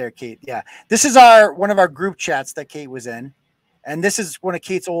out there, Kate. Yeah. This is one of our group chats that Kate was in. And this is one of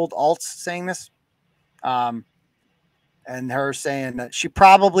Kate's old alts saying this. And her saying that she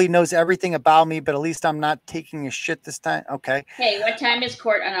probably knows everything about me, but at least I'm not taking a shit this time. Okay. Hey, what time is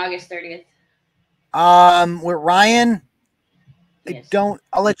court on August 30th? With Ryan,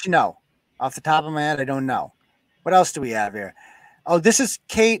 I'll let you know. Off the top of my head, I don't know. What else do we have here? Oh, this is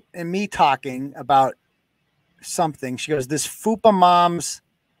Kate and me talking about something. She goes, this Fupa mom's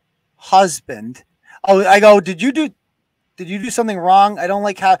husband. Oh, I go, did you do something wrong? I don't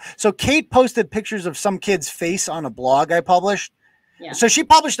like how. So Kate posted pictures of some kid's face on a blog I published. Yeah. So she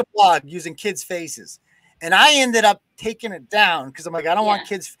published a blog using kids' faces. And I ended up taking it down because I'm like, I don't want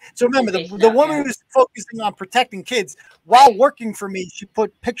kids. So remember, the woman who's focusing on protecting kids while working for me, she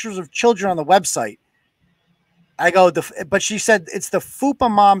put pictures of children on the website. I go, but she said it's the Fupa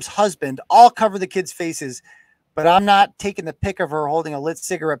mom's husband. I'll cover the kids' faces, but I'm not taking the pic of her holding a lit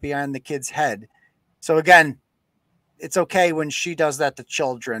cigarette behind the kid's head. So again, it's okay when she does that to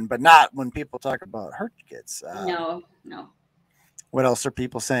children, but not when people talk about her kids. No. What else are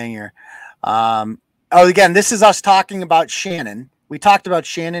people saying here? Again, this is us talking about Shannon. We talked about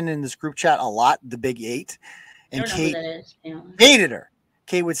Shannon in this group chat a lot, the Big Eight. And Kate hated her.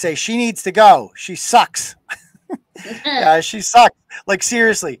 Kate would say, she needs to go. She sucks. Yeah, she sucks. Like,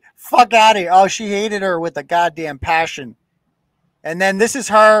 seriously, fuck out of here. Oh, she hated her with a goddamn passion. And then this is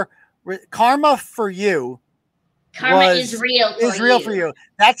her. Karma for you. Karma is real for you.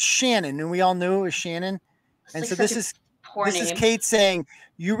 That's Shannon, and we all knew it was Shannon. And so this is Kate saying,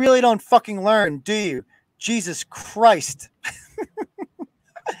 you really don't fucking learn, do you? Jesus Christ.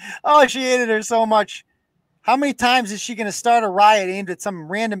 Oh, she hated her so much. How many times is she going to start a riot aimed at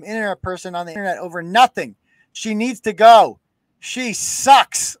some random internet person on the internet over nothing? She needs to go. She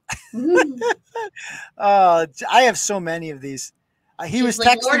sucks. I have so many of these. He was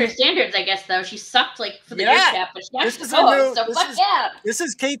like texting. Order standards, I guess, though. She sucked like for the group chat, but she has to co-host, so fuck yeah. This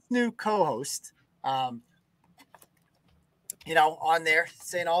is Kate's new co-host. On there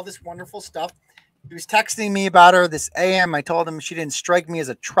saying all this wonderful stuff. He was texting me about her this AM. I told him she didn't strike me as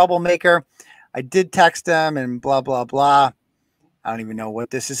a troublemaker. I did text him and blah, blah, blah. I don't even know what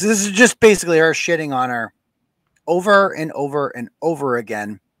this is. This is just basically her shitting on her over and over and over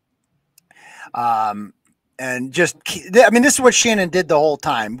again. And just, I mean, this is what Shannon did the whole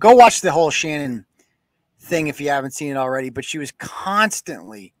time. Go watch the whole Shannon thing if you haven't seen it already. But she was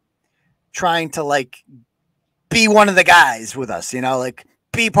constantly trying to like be one of the guys with us, you know, like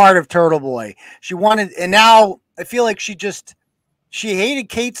be part of Turtle Boy. She wanted, and now I feel like she hated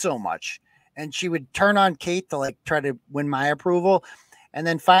Kate so much, and she would turn on Kate to like try to win my approval. And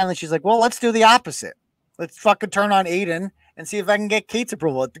then finally she's like, well, let's do the opposite. Let's fucking turn on Aiden and see if I can get Kate's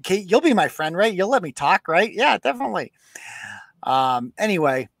approval. Kate, you'll be my friend, right? You'll let me talk, right? Yeah, definitely.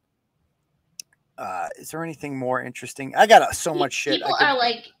 Anyway, is there anything more interesting? I got so much shit. People are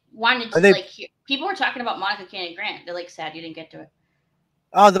like wanted to like hear. People were talking about Monica Cannon Grant. They're like sad you didn't get to it.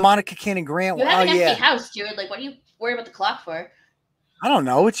 Oh, the Monica Cannon Grant. You have an empty house, dude. Like, what do you worry about the clock for? I don't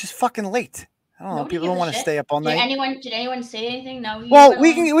know. It's just fucking late. I don't know. People don't want to stay up all night. Did anyone say anything? No. Well,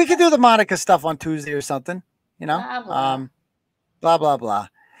 we can do the Monica stuff on Tuesday or something. You know. Blah blah blah.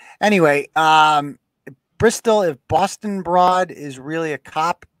 Anyway, Bristol. If Boston Broad is really a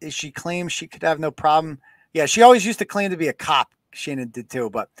cop, is she claims she could have no problem? Yeah, she always used to claim to be a cop. Shannon did too.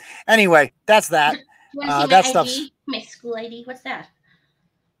 But anyway, that's that. That stuff's my school ID. What's that?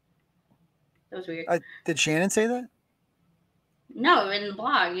 That was weird. Did Shannon say that? No, in the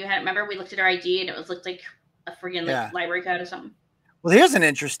blog. Remember we looked at our ID and it looked like a friggin' library card or something. Well, here's an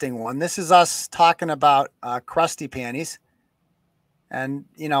interesting one. This is us talking about crusty panties. And,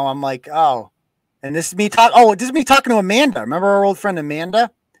 you know, I'm like, oh, and this is me talking to Amanda. Remember our old friend Amanda?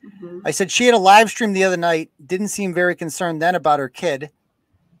 Mm-hmm. I said she had a live stream the other night. Didn't seem very concerned then about her kid.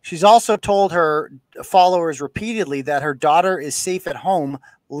 She's also told her followers repeatedly that her daughter is safe at home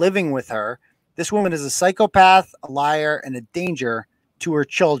living with her. This woman is a psychopath, a liar, and a danger to her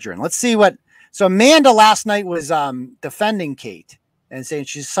children. Let's see what. So Amanda last night was defending Kate and saying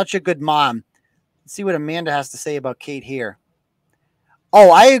she's such a good mom. Let's see what Amanda has to say about Kate here.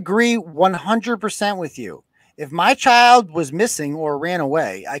 Oh, I agree 100% with you. If my child was missing or ran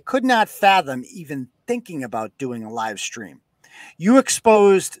away, I could not fathom even thinking about doing a live stream. You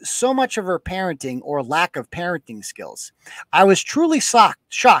exposed so much of her parenting or lack of parenting skills. I was truly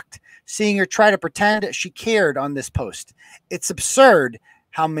shocked seeing her try to pretend she cared on this post. It's absurd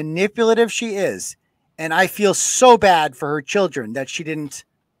how manipulative she is, and I feel so bad for her children that she didn't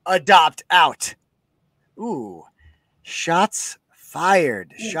adopt out. Ooh, shots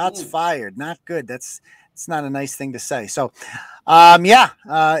fired. Shots fired. Not good. It's not a nice thing to say. So,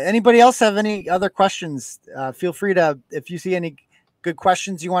 anybody else have any other questions? Feel free to, if you see any good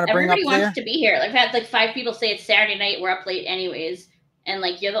questions you want to bring up there. Everybody wants to be here. I've had like 5 people say it's Saturday night. We're up late anyways. And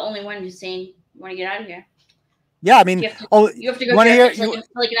like, you're the only one who's saying you want to get out of here. Yeah, I mean, you have to go like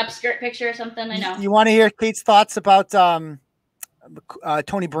an upskirt picture or something. I know. You want to hear Kate's thoughts about Tony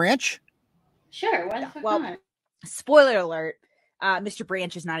Branch? Sure. Why the fuck not? Spoiler alert. Mr.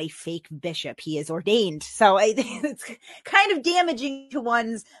 Branch is not a fake bishop. He is ordained. So it's kind of damaging to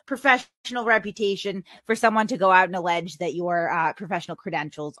one's professional reputation for someone to go out and allege that your professional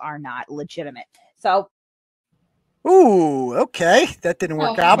credentials are not legitimate. So. Ooh, okay. That didn't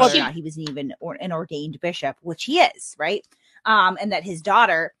work out. But he wasn't even an ordained bishop, which he is, right? And that his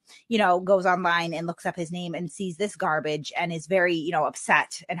daughter, goes online and looks up his name and sees this garbage and is very,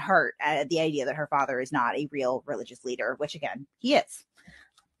 upset and hurt at the idea that her father is not a real religious leader, which again, he is.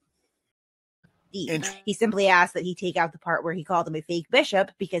 He simply asked that he take out the part where he called him a fake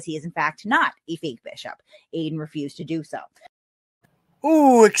bishop because he is in fact not a fake bishop. Aiden refused to do so.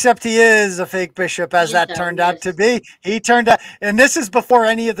 Ooh, except he is a fake bishop, as that turned out to be. He turned out, and this is before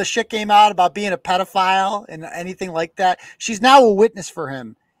any of the shit came out about being a pedophile and anything like that. She's now a witness for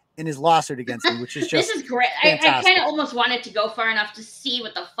him in his lawsuit against him, which is just this is great. I kind of almost wanted to go far enough to see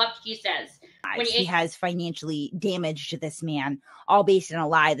what the fuck she says. When he has financially damaged this man, all based on a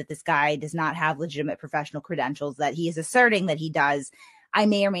lie that this guy does not have legitimate professional credentials, that he is asserting that he does. I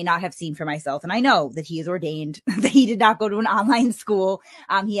may or may not have seen for myself. And I know that he is ordained, that he did not go to an online school.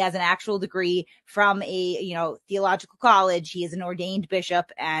 He has an actual degree from a, theological college. He is an ordained bishop,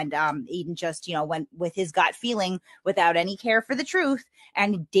 and Aiden just, went with his gut feeling without any care for the truth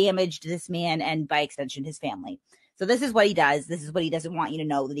and damaged this man and by extension, his family. So this is what he does. This is what he doesn't want you to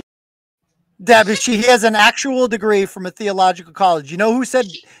know. Deb, he has an actual degree from a theological college. You know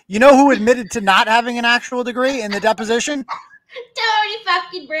who admitted to not having an actual degree in the deposition? Tony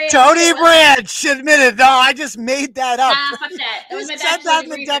fucking Branch. Tony Branch admitted. No, I just made that up. Fuck that. He said that in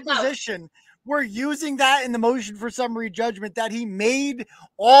the deposition. We're using that in the motion for summary judgment that he made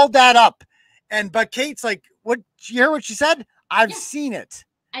all that up. but Kate's like, what? You hear what she said? I've seen it.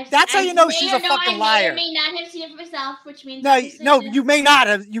 That's how you know she's a fucking liar. I may not have seen it for myself, which means No, you may not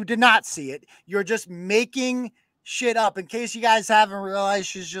have. You did not see it. You're just making shit up. In case you guys haven't realized,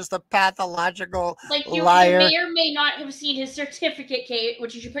 she's just a pathological liar. You may or may not have seen his certificate, Kate,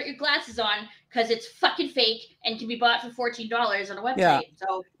 which you should put your glasses on because it's fucking fake and can be bought for $14 on a website. Yeah.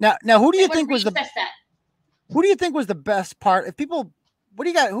 So now, who do you think was Who do you think was the best part? If people, what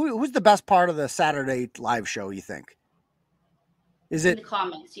do you got? Who's the best part of the Saturday live show? You think? Is it in the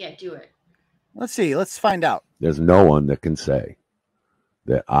comments? Yeah, do it. Let's see. Let's find out. There's no one that can say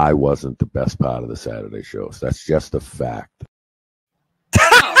that I wasn't the best part of the Saturday shows. That's just a fact.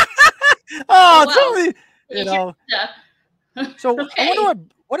 Totally. You know. So Okay. I wonder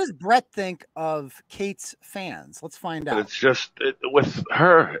what does Brett think of Kate's fans? Let's find out. It's just with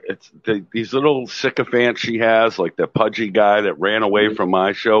her. It's these little sycophants she has, like the pudgy guy that ran away from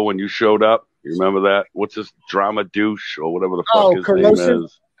my show when you showed up. You remember that? What's this drama douche or whatever the fuck his name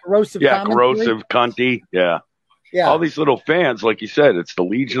is? Corrosive. Yeah, corrosive cunty. Yeah. Yeah. All these little fans, like you said, it's the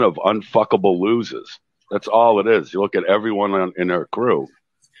legion of unfuckable losers. That's all it is. You look at everyone in her crew,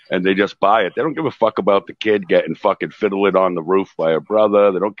 and they just buy it. They don't give a fuck about the kid getting fucking fiddled on the roof by her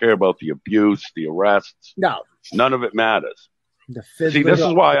brother. They don't care about the abuse, the arrests. No. None of it matters. The See, this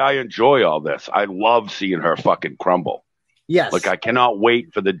is why I enjoy all this. I love seeing her fucking crumble. Yes. Like, I cannot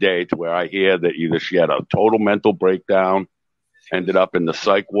wait for the day to where I hear that either she had a total mental breakdown, ended up in the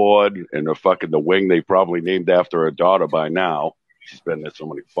psych ward, in the wing they probably named after her daughter by now. She's been there so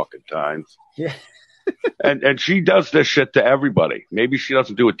many fucking times. Yeah. and she does this shit to everybody. Maybe she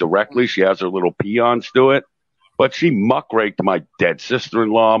doesn't do it directly. She has her little peons do it. But she muckraked my dead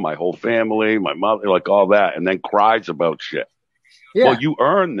sister-in-law, my whole family, my mother, like all that, and then cries about shit. Yeah. Well, you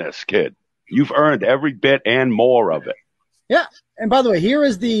earned this, kid. You've earned every bit and more of it. Yeah. And by the way, here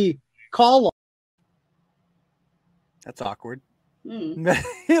is the call log. That's awkward.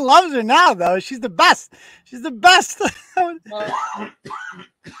 He loves her now, though. She's the best. She's the best.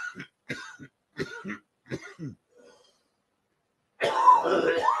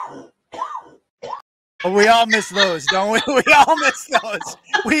 We all miss those, don't we? We all miss those.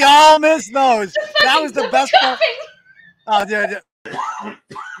 We all miss those. That was the best part. Oh, dude.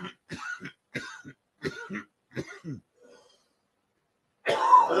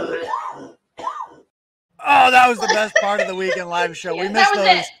 Oh, that was the best part of the weekend live show. We missed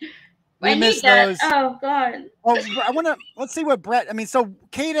those. We missed those. Oh God. Oh, let's see what Brett. I mean, so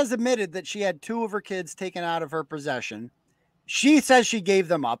Kate has admitted that she had 2 of her kids taken out of her possession. She says she gave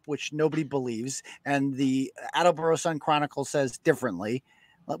them up, which nobody believes, and the Attleboro Sun Chronicle says differently.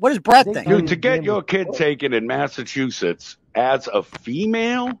 What does Brett think? Dude, to get your kid taken in Massachusetts as a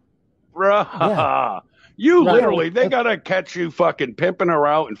female, bruh. Yeah. You literally, they gotta catch you fucking pimping her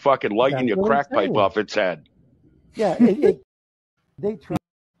out and fucking lighting your crack pipe off its head. Yeah, they try.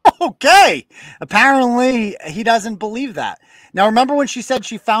 Okay. Apparently, he doesn't believe that. Now, remember when she said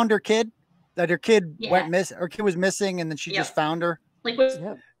she found her kid? That her kid her kid was missing, and then she just found her. Like,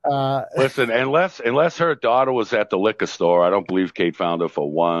 listen, unless her daughter was at the liquor store, I don't believe Kate found her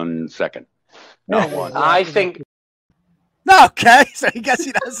for 1 second. Not one. I think. Okay, so I guess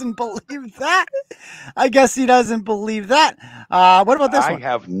he doesn't believe that. I guess he doesn't believe that. What about this one? I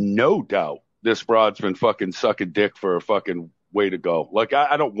have no doubt this broad's been fucking sucking dick for a fucking way to go. Like,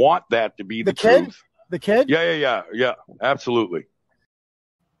 I don't want that to be the kid? truth. The kid? Yeah, absolutely.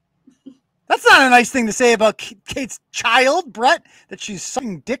 That's not a nice thing to say about Kate's child, Brett, that she's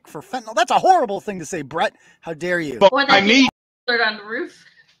sucking dick for fentanyl. That's a horrible thing to say, Brett. How dare you? Or that he fiddled on the roof.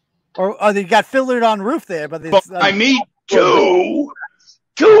 Or they got fiddled on the roof there. But I meet 2.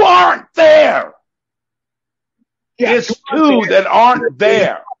 2 aren't there. There's 2 that aren't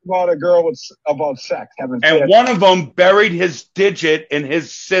there. About a girl about sex. And one of them buried his digit in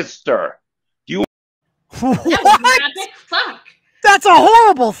his sister. What? Fuck. That's a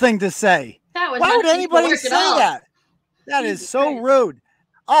horrible thing to say. That was Why would not anybody say at all. that? That is so rude.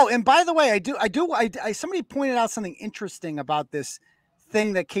 Oh, and by the way, I somebody pointed out something interesting about this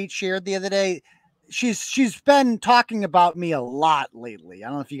thing that Kate shared the other day. She's been talking about me a lot lately. I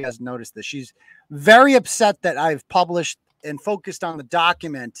don't know if you guys noticed this. She's very upset that I've published and focused on the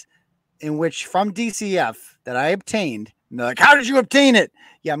document in which from DCF that I obtained. And they're like, how did you obtain it?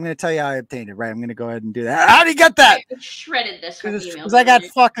 Yeah, I'm going to tell you how I obtained it, right? I'm going to go ahead and do that. How do you get that? I shredded this from email. Because I got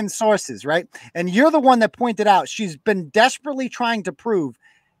fucking sources, right? And you're the one that pointed out she's been desperately trying to prove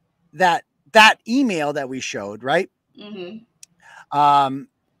that email that we showed, right? Mm-hmm.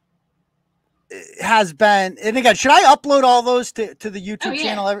 has been, and again, should I upload all those to the YouTube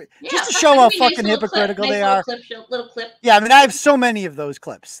channel just to show how fucking hypocritical they are? Little clip. Yeah, I mean, I have so many of those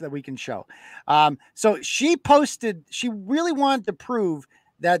clips that we can show. So she posted, she really wanted to prove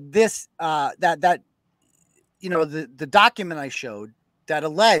that this, the document I showed that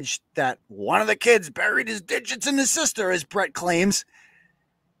alleged that one of the kids buried his digits in his sister, as Brett claims,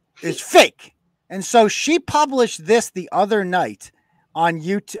 is fake. And so she published this the other night on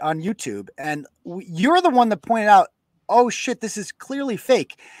YouTube, and you're the one that pointed out, oh shit, this is clearly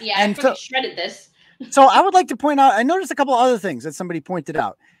fake. Yeah, and I shredded this. So I would like to point out, I noticed a couple other things that somebody pointed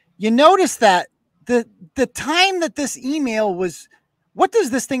out. You notice that the time that this email was, what does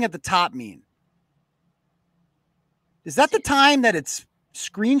this thing at the top mean? Is that the time that it's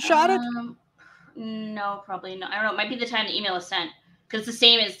screenshotted? No, probably not. I don't know. It might be the time the email is sent, because it's the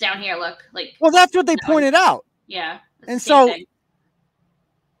same as down here. Look, like. Well, that's what they pointed out. Yeah. And so.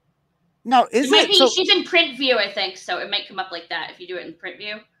 No, she's in print view, I think, so it might come up like that if you do it in print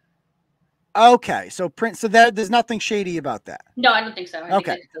view. Okay, so print. So there's nothing shady about that. No, I don't think so.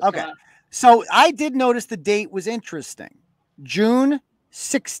 Okay. So I did notice the date was interesting. June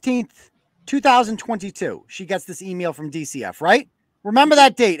 16th, 2022. She gets this email from DCF, right? Remember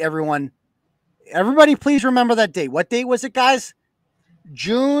that date, everyone. Everybody, please remember that date. What date was it, guys?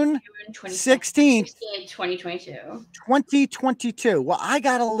 June 16th, 2022. 2022. Well, I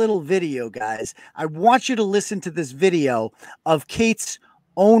got a little video, guys. I want you to listen to this video of Kate's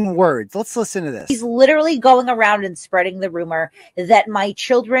own words. Let's listen to this. He's literally going around and spreading the rumor that my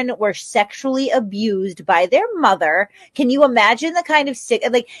children were sexually abused by their mother. Can you imagine the kind of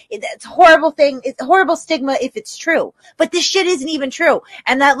it's a horrible thing. It's a horrible stigma if it's true, but this shit isn't even true.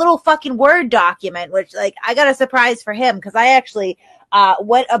 And that little fucking Word document, which I got a surprise for him, because I actually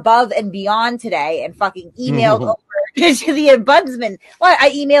went above and beyond today and fucking emailed over to the ombudsman. Well, I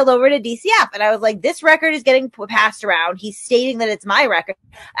emailed over to DCF and I was like, this record is getting passed around. He's stating that it's my record.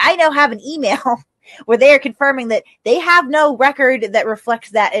 I now have an email where they are confirming that they have no record that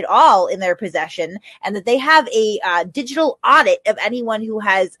reflects that at all in their possession, and that they have a digital audit of anyone who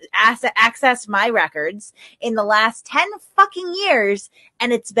has accessed my records in the last 10 fucking years,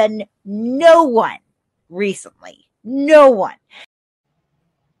 and it's been no one recently. No one.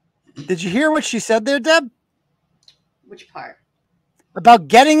 Did you hear what she said there, Deb? Which part? About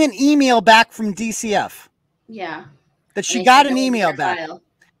getting an email back from DCF. Yeah. That she got an email back.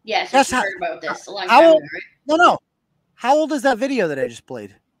 Yes, yeah, so heard about this a long time ago, right? No. How old is that video that I just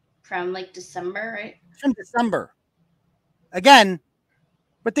played? From December, right? From December. Again,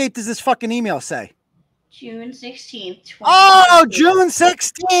 what date does this fucking email say? June 16th. Oh, June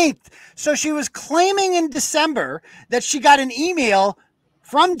 16th. So she was claiming in December that she got an email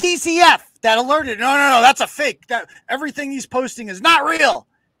from DCF that alerted, no, that's a fake. That everything he's posting is not real.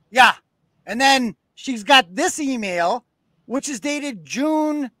 Yeah. And then she's got this email, which is dated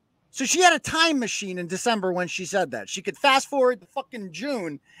June. So she had a time machine in December when she said that. She could fast forward to fucking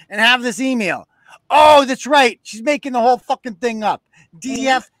June and have this email. Oh, that's right. She's making the whole fucking thing up.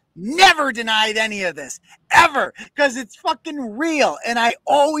 DCF never denied any of this, ever, because it's fucking real. And I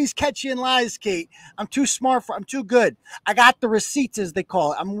always catch you in lies, Kate. I'm too smart I'm too good. I got the receipts, as they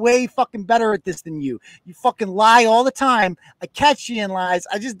call it. I'm way fucking better at this than you. You fucking lie all the time. I catch you in lies.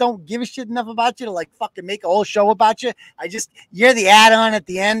 I just don't give a shit enough about you to fucking make a whole show about you. You're the add-on at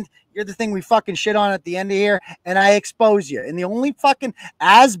the end. You're the thing we fucking shit on at the end of here, and I expose you. And the only fucking,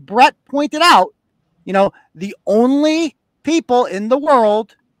 as Brett pointed out, the only people in the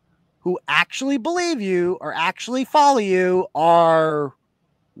world who actually believe you or actually follow you are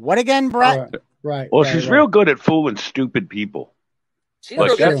what again, Brett? Right. Well, she's real good at fooling stupid people.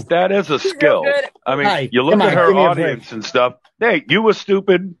 That is a skill. I mean, you look at her audience and stuff. Hey, you were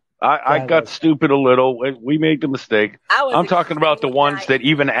stupid. I got stupid a little. We made the mistake. I'm talking about the ones that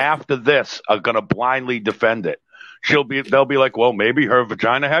even after this are going to blindly defend it. They'll be like, well, maybe her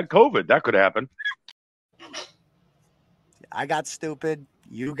vagina had COVID. That could happen. I got stupid.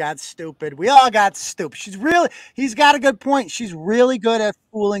 You got stupid. We all got stupid. He's got a good point. She's really good at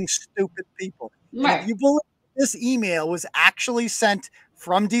fooling stupid people. If you believe this email was actually sent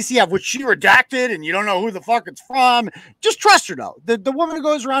from DCF, which she redacted and you don't know who the fuck it's from, just trust her though. The woman who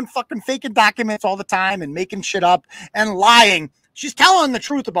goes around fucking faking documents all the time and making shit up and lying, she's telling the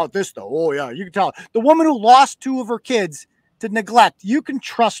truth about this though. Oh yeah, you can tell. The woman who lost 2 of her kids to neglect, you can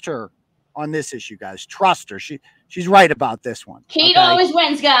trust her on this issue, guys. Trust her. She's right about this one. Kate always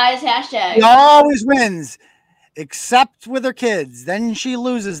wins, guys. Hashtag. She always wins, except with her kids. Then she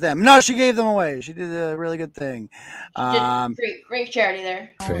loses them. No, she gave them away. She did a really good thing. Great charity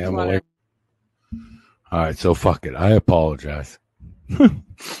there. Family. All right, so fuck it. I apologize.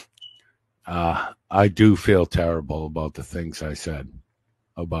 I do feel terrible about the things I said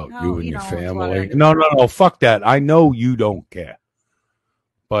about you and your it's family. No, fuck that. I know you don't care.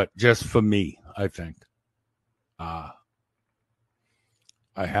 But just for me, I think. I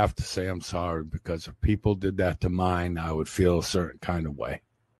have to say I'm sorry, because if people did that to mine, I would feel a certain kind of way.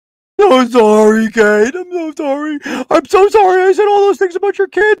 So sorry, Kate. I'm so sorry. I'm so sorry I said all those things about your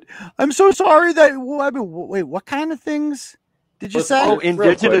kid. I'm so sorry that. Well, I mean, wait, what kind of things did you say? Oh,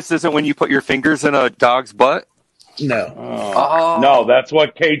 indigenous isn't when you put your fingers in a dog's butt? No. Oh. No, that's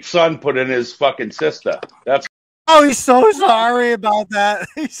what Kate's son put in his fucking sister. That's. Oh, he's so sorry about that.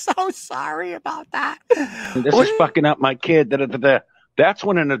 He's so sorry about that. This is fucking up my kid. Da, da, da, da. That's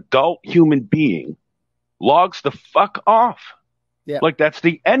when an adult human being logs the fuck off. Yeah. Like, that's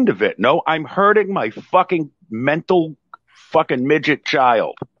the end of it. No, I'm hurting my fucking mental fucking midget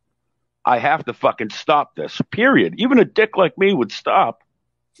child. I have to fucking stop this, period. Even a dick like me would stop.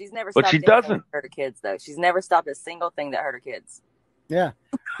 She's never But stopped she anything doesn't. that hurt her kids, though. She's never stopped a single thing that hurt her kids. Yeah.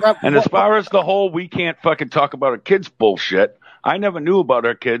 And as far as the whole we can't fucking talk about our kids bullshit, I never knew about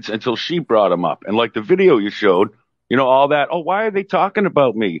our kids until she brought them up. And like the video you showed, you know, all that. Oh, why are they talking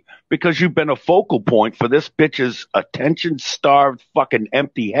about me? Because you've been a focal point for this bitch's attention-starved fucking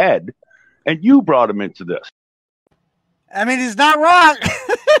empty head, and you brought him into this. I mean, he's not wrong.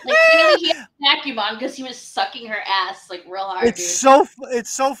 Like, clearly he had a vacuum on because he was sucking her ass like real hard. It's so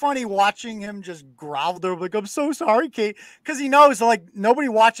funny watching him just grovel there like, I'm so sorry, Kate, because he knows like nobody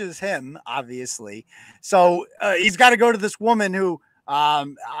watches him, obviously. So he's got to go to this woman who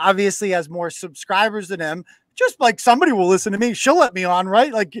obviously has more subscribers than him. Just like somebody will listen to me, she'll let me on,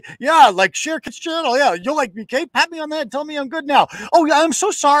 right? Like, yeah, like share Kate's channel. Yeah, you'll like me, Kate. Pat me on that and tell me I'm good now. Oh, yeah, I'm so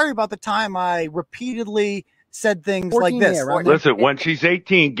sorry about the time I repeatedly said things like this. Listen, when she's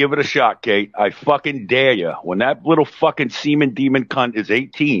 18, give it a shot, Kate. I fucking dare you. When that little fucking semen demon cunt is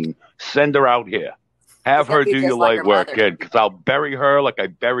 18, send her out here. Have her do your light work, kid, because I'll bury her like I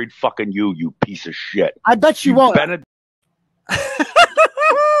buried fucking you, you piece of shit. I bet you won't.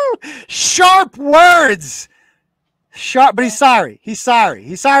 Sharp words. Sharp, but he's sorry. He's sorry.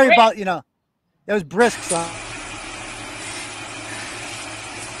 He's sorry about, you know, it was brisk. So.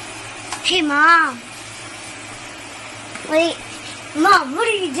 Hey, Mom. Wait, Mom, what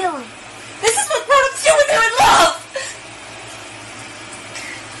are you doing? This is what grown-ups do when they're in love!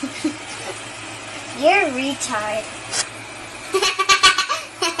 You're a retard.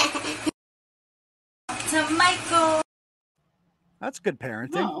 To Michael. That's good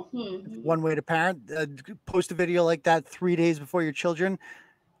parenting. Oh, One way to parent. Post a video like that 3 days before your children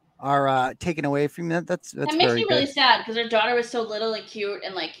are taken away from you. That's that makes very me really good. sad because her daughter was so little and cute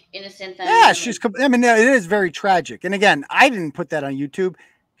and like innocent. Then Yeah, she's. I mean, it is very tragic. And again, I didn't put that on YouTube.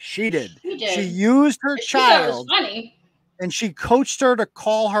 She did. She did. She used her She thought it was child, funny. and she coached her to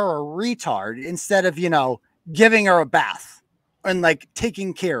call her a retard instead of, you know, giving her a bath and like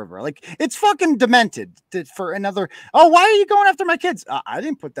taking care of her. Like, it's fucking demented for another. Oh, why are you going after my kids? I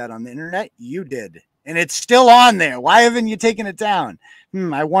didn't put that on the internet. You did. And it's still on there. Why haven't you taken it down?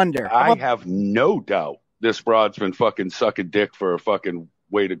 I wonder. I have no doubt this broad's been fucking sucking dick for a fucking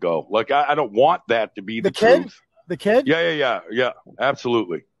way to go. Like, I don't want that to be the truth. The kid? Yeah.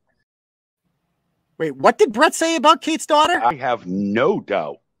 Absolutely. Wait, what did Brett say about Kate's daughter? I have no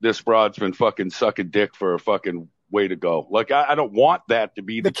doubt this broad's been fucking sucking dick for a fucking way to go. Like, I don't want that to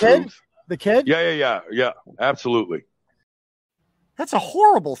be the truth. The kid? Yeah. Absolutely. That's a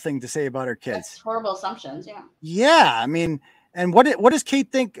horrible thing to say about her kids. That's horrible assumptions. Yeah. Yeah, I mean, and what does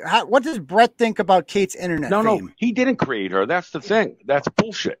Kate think? What does Brett think about Kate's internet fame? No, he didn't create her. That's the thing. That's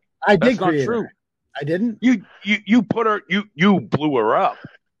bullshit. I did That's not create true. her. I didn't. You put her. You blew her up.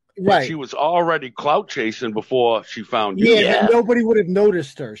 Right. She was already clout chasing before she found you. Yeah, but nobody would have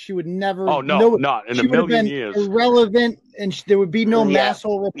noticed her. She would never. Oh no, not in a million years. Irrelevant, and there would be no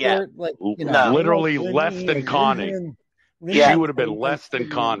masshole report. Like, you know, literally less than Connie. She would have been less than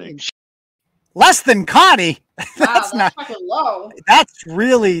Connie. Less than Connie. That's not fucking low. That's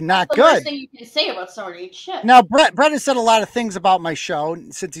really not That's the good. worst thing you can say about somebody. Shit. Now, Brett has said a lot of things about my show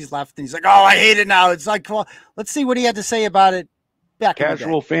since he's left, and he's like, "Oh, I hate it now." It's like, well, let's see what he had to say about it. Back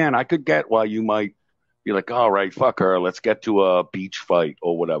Casual fan, I could get why you might be like, all right, fuck her. Let's get to a beach fight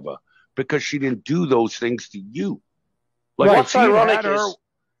or whatever, because she didn't do those things to you. Like, Right. if she What's had her, ironic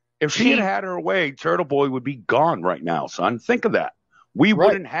if she had her way, Turtle Boy would be gone right now, son. Think of that. We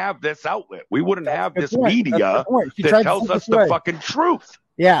wouldn't have this outlet. We wouldn't have this media that tells us the fucking truth.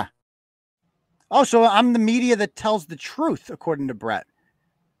 Yeah. Oh, so I'm the media that tells the truth, according to Brett.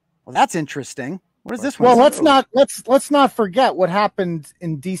 Well, that's interesting. What is this one? Well, let's not forget what happened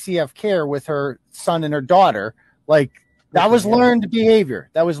in DCF Care with her son and her daughter. Like, That was learned behavior.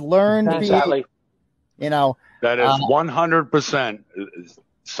 That was learned behavior. You know, that is 100%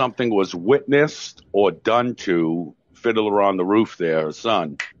 something was witnessed or done to Fiddler on the Roof there,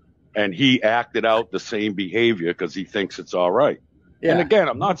 son, and he acted out the same behavior because he thinks it's all right. Yeah. And again,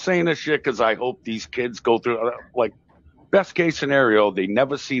 I'm not saying this shit because I hope these kids go through, like, best case scenario, they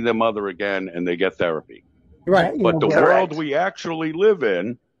never see their mother again and they get therapy. Right. But the world we actually live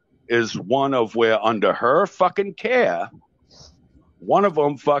in is one of where under her fucking care, one of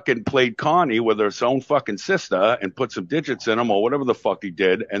them fucking played Connie with her own fucking sister and put some digits in him or whatever the fuck he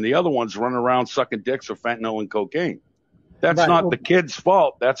did. And the other one's running around sucking dicks for fentanyl and cocaine. That's not the kid's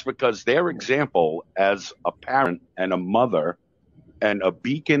fault. That's because their example as a parent and a mother and a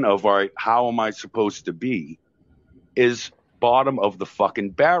beacon of, all right, how am I supposed to be, is bottom of the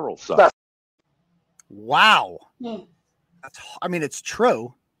fucking barrel, son. Wow. That's, I mean, it's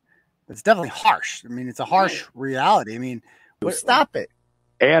true. It's definitely harsh. I mean, it's a harsh reality. I mean, stop it.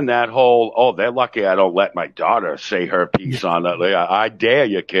 And that whole, oh, they're lucky I don't let my daughter say her piece on that. I dare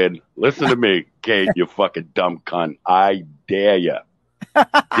you, kid. Listen to me, Kate, you fucking dumb cunt. I dare you.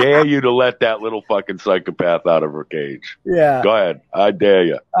 Dare you to let that little fucking psychopath out of her cage. Yeah. Go ahead. I dare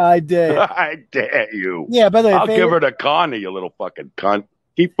you. I dare you. I dare you. Yeah, by the way, I'll give her to Connie, you little fucking cunt.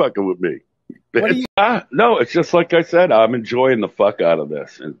 Keep fucking with me. No, it's just like I said, I'm enjoying the fuck out of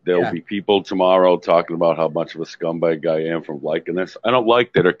this. And there'll be people tomorrow talking about how much of a scumbag I am from liking this. I don't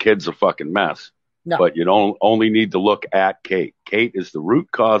like that her kid's a fucking mess. No. But you don't only need to look at Kate. Kate is the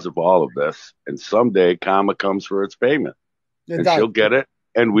root cause of all of this. And someday karma comes for its payment. And she'll get it.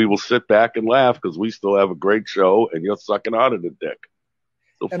 And we will sit back and laugh because we still have a great show and you're sucking out of the dick.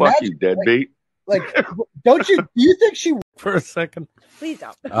 So fuck you, deadbeat. Like, do you think she for a second? Please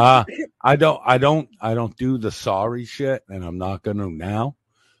don't. I don't do the sorry shit, and I'm not gonna now.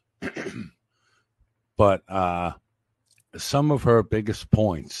 But some of her biggest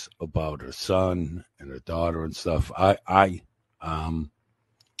points about her son and her daughter and stuff, I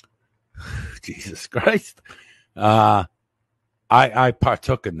Jesus Christ, I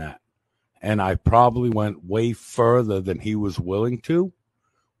partook in that, and I probably went way further than he was willing to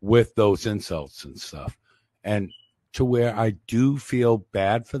with those insults and stuff, and to where I do feel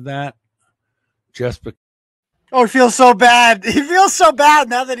bad for that, just because. Oh, he feels so bad. He feels so bad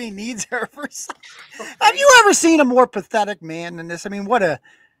now that he needs her for something. Have you ever seen a more pathetic man than this? I mean, what a...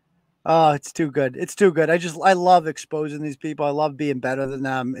 Oh, it's too good. It's too good. I love exposing these people. I love being better than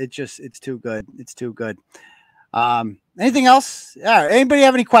them. It's too good. It's too good. Anything else? Yeah. Anybody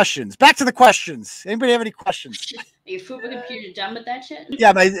have any questions? Back to the questions. Anybody have any questions? Are your football computer done with that shit?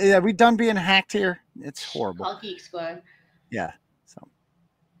 Yeah, but are we done being hacked here? It's horrible. All Geek Squad. Yeah. So.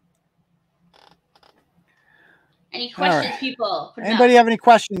 Any questions, people? Anybody have any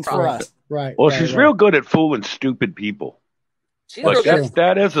questions for us? Right. Well, she's real good at fooling stupid people. Like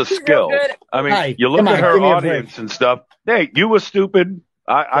that is a skill. I mean, you look at her audience and stuff. Hey, you were stupid.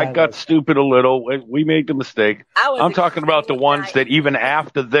 I got stupid a little. We made the mistake. I'm talking about the ones that even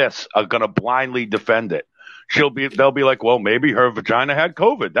after this are going to blindly defend it. They'll be like, well, maybe her vagina had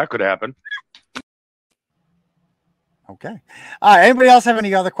COVID. That could happen. Okay. All right. Anybody else have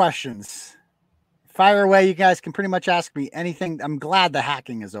any other questions? Fire away. You guys can pretty much ask me anything. I'm glad the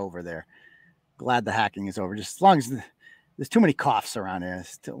hacking is over there. Glad the hacking is over. Just as long as there's too many coughs around here.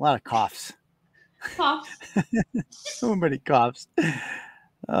 There's a lot of coughs. Coughs. So many coughs.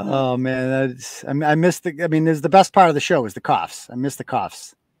 Oh man, I missed the. I mean, there's the best part of the show is the coughs. I miss the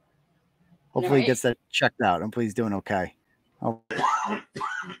coughs. Hopefully, he gets that checked out. Hopefully, he's doing okay. Oh.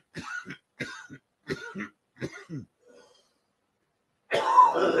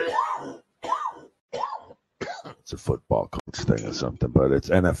 It's a football coach thing or something, but it's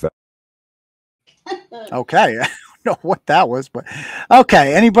NFL. Okay, I don't know what that was, but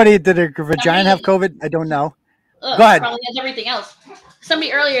okay. Anybody did a vagina have COVID? I don't know. Ugh, go ahead. Probably has everything else.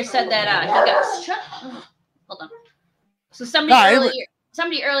 Somebody earlier said that he got. Hold on. So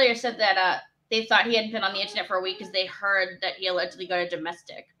somebody earlier said that they thought he hadn't been on the internet for a week because they heard that he allegedly got a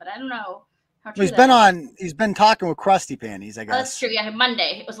domestic, but I don't know how true He's been talking with Krusty Panties, I guess. Oh, that's true. Yeah,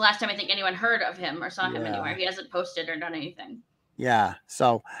 Monday. It was the last time I think anyone heard of him or saw him anywhere. He hasn't posted or done anything. Yeah.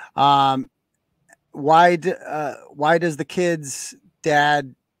 So, why does the kid's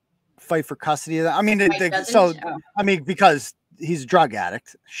dad fight for custody of that? I mean, I mean, because he's a drug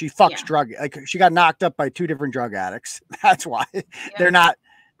addict. She fucks she got knocked up by two different drug addicts. That's why they're not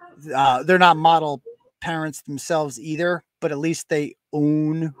model parents themselves either, but at least they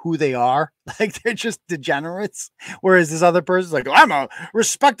own who they are. Like, they're just degenerates. Whereas this other person's like, I'm a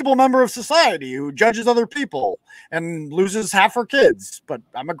respectable member of society who judges other people and loses half her kids, but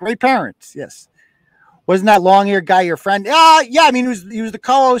I'm a great parent. Yes. Wasn't that long-haired guy your friend? Yeah. I mean, he was the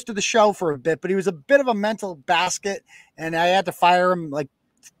co-host of the show for a bit, but he was a bit of a mental basket, and I had to fire him like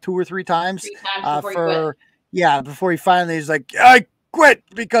 2 or 3 times. Before he finally was like, I quit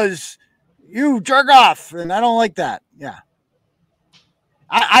because you jerk off, and I don't like that. Yeah.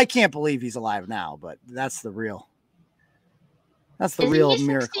 I can't believe he's alive now, but that's the real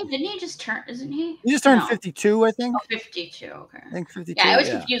miracle. Didn't he just turn? Isn't he? He just turned 52, I think. Oh, 52. Okay. I think 52. Yeah, I was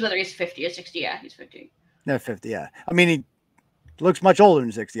confused whether he's 50 or 60. Yeah, he's 50. No, 50. Yeah. I mean, he looks much older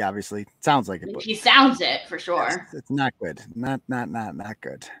than 60. Obviously, sounds like it. But he sounds it for sure. It's not good. Not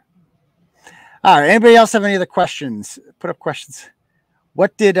good. All right. Anybody else have any other questions? Put up questions.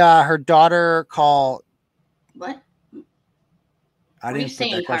 What did her daughter call? What? I didn't put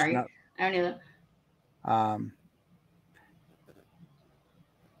that question up. I don't know.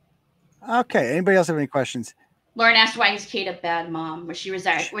 Okay. Anybody else have any questions? Lauren asked why is Kate a bad mom? Was she raised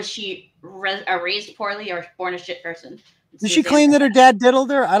poorly or born a shit person? Did she claim that her dad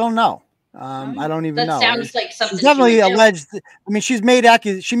diddled her? I don't know. I don't even know. That sounds like something. She's definitely alleged. I mean, she made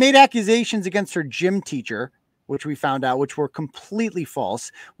accusations against her gym teacher, which we found out, which were completely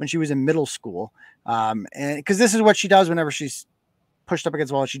false when she was in middle school. And because this is what she does whenever she's pushed up against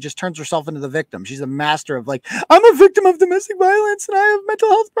the wall, she just turns herself into the victim. She's a master of like, I'm a victim of domestic violence and I have mental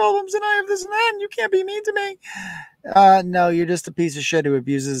health problems and I have this and that, and you can't be mean to me. No, you're just a piece of shit who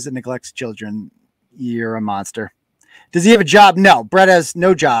abuses and neglects children. You're a monster. Does he have a job? No, Brett has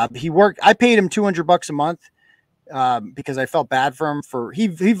no job. I paid him $200 a month because I felt bad for him.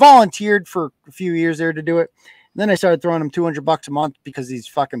 He volunteered for a few years there to do it. And then I started throwing him $200 a month because he's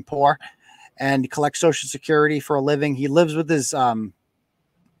fucking poor and he collects Social Security for a living. He lives with his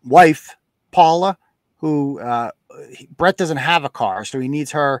wife, Paula, who Brett doesn't have a car, so he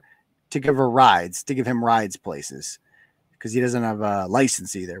needs her to give him rides places because he doesn't have a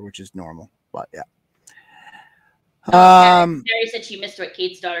license either, which is normal. But yeah. Mary said she missed what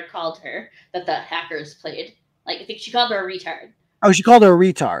Kate's daughter called her that the hackers played. Like, I think she called her a retard. Oh, she called her a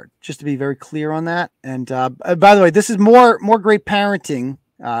retard, just to be very clear on that. And by the way, this is more great parenting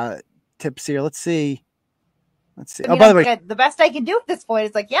tips here. Let's see. I mean, by the way, the best I can do at this point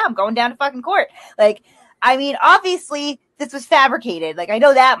is like, yeah, I'm going down to fucking court. Like, I mean, obviously this was fabricated. Like, I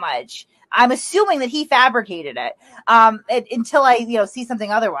know that much. I'm assuming that he fabricated it until I, see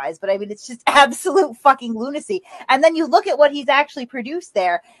something otherwise. But I mean, it's just absolute fucking lunacy. And then you look at what he's actually produced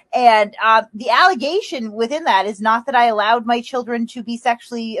there. And the allegation within that is not that I allowed my children to be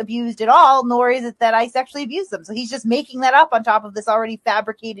sexually abused at all, nor is it that I sexually abused them. So he's just making that up on top of this already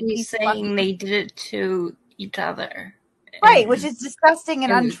fabricated He's saying they did it to each other. Right, which is disgusting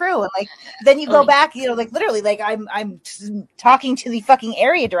and untrue. And like, then you go back, like literally, like I'm talking to the fucking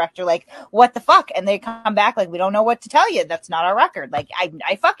area director, like, what the fuck? And they come back like, we don't know what to tell you. That's not our record. Like,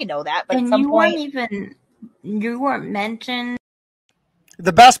 I fucking know that. But and at some point, you weren't mentioned.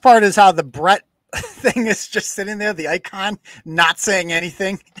 The best part is how the Brett thing is just sitting there, the icon, not saying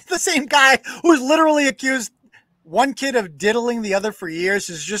anything. The same guy who's literally accused one kid of diddling the other for years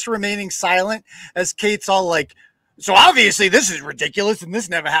is just remaining silent as Kate's all like, so obviously this is ridiculous and this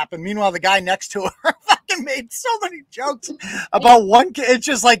never happened. Meanwhile, the guy next to her fucking made so many jokes about one kid. It's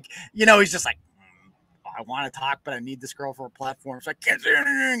just like, he's just like, I want to talk, but I need this girl for a platform. So I can't say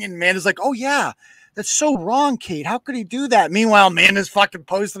anything. And Amanda's like, oh yeah, that's so wrong, Kate. How could he do that? Meanwhile, Amanda's fucking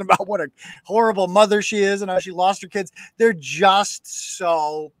posting about what a horrible mother she is and how she lost her kids. They're just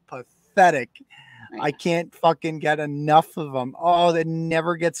so pathetic. I can't fucking get enough of them. Oh, that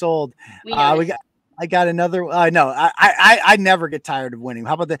never gets old. I got another. No, I never get tired of winning.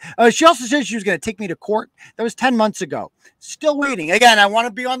 How about that? She also said she was going to take me to court. That was 10 months ago. Still waiting. Again, I want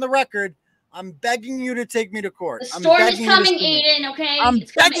to be on the record. I'm begging you to take me to court. The storm is coming, Aiden, okay? I'm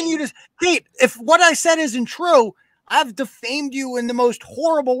begging you to. Kate, if what I said isn't true, I've defamed you in the most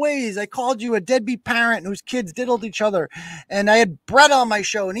horrible ways. I called you a deadbeat parent whose kids diddled each other. And I had Brett on my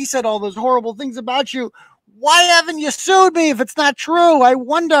show, and he said all those horrible things about you. Why haven't you sued me if it's not true? I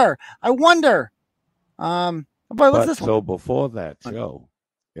wonder. But what's this one? So before that show,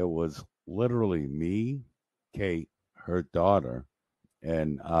 it was literally me, Kate, her daughter,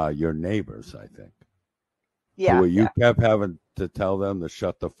 and your neighbors, I think. Yeah. Where you kept having to tell them to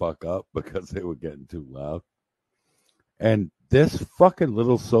shut the fuck up because they were getting too loud. And this fucking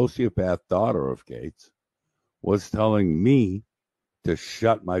little sociopath daughter of Kate's was telling me to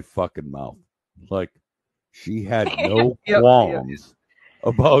shut my fucking mouth. Like, she had no qualms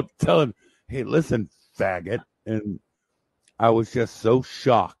about telling, hey, listen, faggot. And I was just so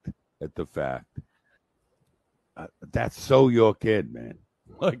shocked at the fact that's so your kid, man.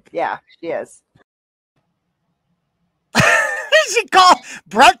 Like, yeah, she is.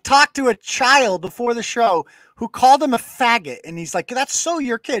 Brett talked to a child before the show who called him a faggot, and he's like, "That's so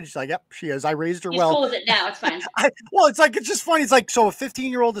your kid." She's like, "Yep, she is. I raised her He's well." cool with it now. It's fine. It's just funny. It's like, so a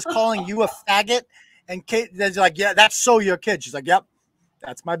 15-year-old is calling you a faggot, and Kate is like, "Yeah, that's so your kid." She's like, "Yep,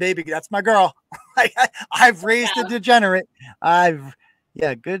 that's my baby. That's my girl. I've raised a degenerate.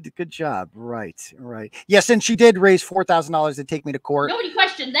 Yeah, good job. Right. Yes, and she did raise $4,000 to take me to court. Nobody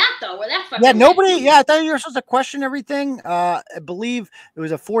questioned that though. Where that fucking nobody. Yeah, I thought you were supposed to question everything. I believe it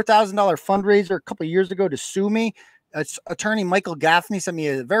was a $4,000 fundraiser a couple of years ago to sue me. Attorney Michael Gaffney sent me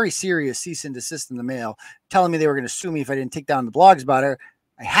a very serious cease and desist in the mail, telling me they were going to sue me if I didn't take down the blogs about her.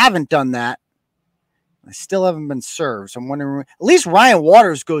 I haven't done that. I still haven't been served. So I'm wondering, at least Ryan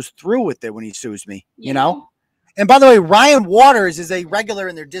Waters goes through with it when he sues me, you know? And by the way, Ryan Waters is a regular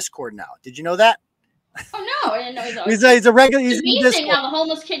in their Discord now. Did you know that? Oh no, I didn't know he's a regular. It's He's in amazing Discord. how the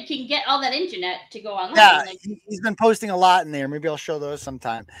homeless kid can get all that internet to go online. Yeah, Like, he's been posting a lot in there. Maybe I'll show those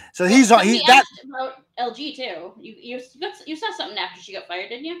sometime. So somebody asked about LG too. You saw something after she got fired,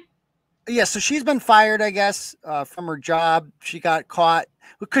 didn't you? Yeah, so she's been fired, I guess, from her job. She got caught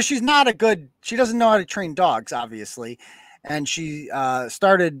because she doesn't know how to train dogs, obviously. And she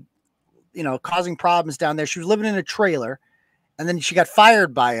started, causing problems down there. She was living in a trailer, and then she got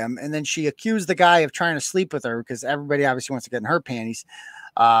fired by him. And then she accused the guy of trying to sleep with her because everybody obviously wants to get in her panties.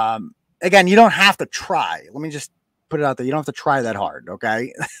 Again, you don't have to try. Let me just put it out there. You don't have to try that hard.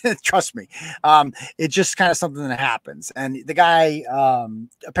 Okay. Trust me. It's just kind of something that happens. And the guy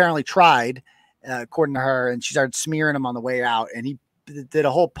apparently tried, according to her, and she started smearing him on the way out. And he did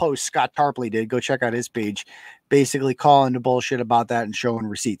a whole post. Scott Tarpley did. Go check out his page, basically calling the bullshit about that and showing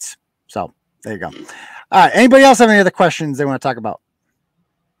receipts. So there you go. All right. Anybody else have any other questions they want to talk about?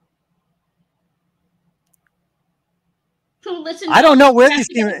 Listen, I don't know where these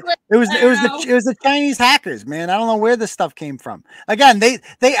came. It was the Chinese hackers, man. I don't know where this stuff came from. Again, they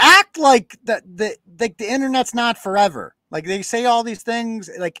act like the internet's not forever. Like they say all these things,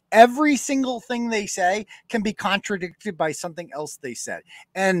 like every single thing they say can be contradicted by something else they said.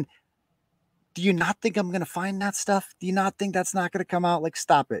 And do you not think I'm going to find that stuff? Do you not think that's not going to come out? Like,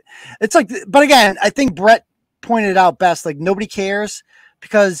 stop it. It's like, but again, I think Brett pointed out best, like nobody cares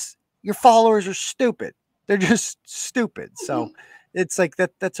because your followers are stupid. They're just stupid. So it's like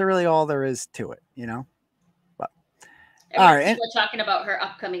that's really all there is to it, But all right. People are talking about her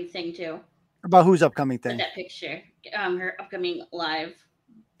upcoming thing too. About whose upcoming thing? That picture. Her upcoming live.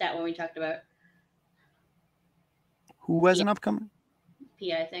 That one we talked about. Who has an upcoming?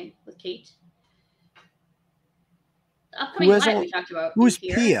 Pia, I think, with Kate. The upcoming live we talked about. Who's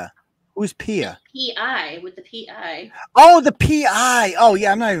Pia? Who's Pia? PI with the PI. Oh, the PI. Oh,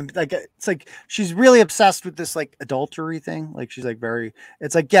 yeah. I'm not even like, it's like she's really obsessed with this like adultery thing. Like she's like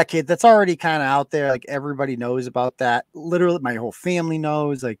it's like, yeah, kid, that's already kind of out there. Like everybody knows about that. Literally, my whole family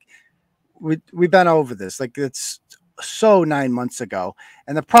knows. Like we've been over this. Like it's so 9 months ago.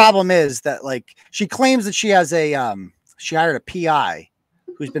 And the problem is that like she claims that she has she hired a PI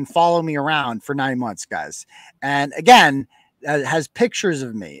who's been following me around for 9 months, guys. And again, has pictures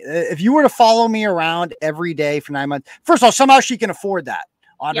of me. If you were to follow me around every day for 9 months, first of all, somehow she can afford that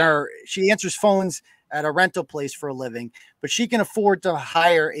on her. She answers phones at a rental place for a living, but she can afford to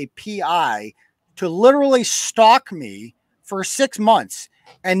hire a PI to literally stalk me for 6 months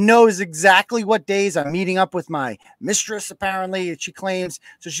and knows exactly what days I'm meeting up with my mistress. Apparently, she claims.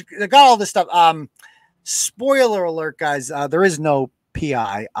 So they got all this stuff. Spoiler alert, guys. There is no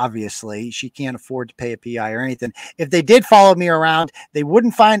PI, obviously. She can't afford to pay a PI or anything. If they did follow me around, they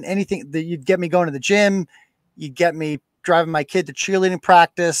wouldn't find anything that you'd get me going to the gym. You'd get me driving my kid to cheerleading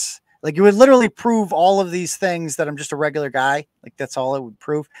practice. Like it would literally prove all of these things that I'm just a regular guy. Like that's all it would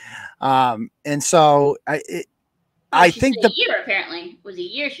prove. And so I think a year apparently was a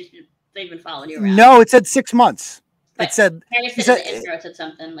year they've been following you around. No, it said 6 months. But it said the intro said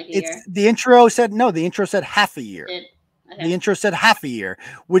something like a year. The intro said the intro said half a year. Okay. The intro said half a year,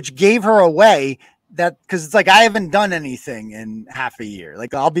 which gave her away that because it's like I haven't done anything in half a year.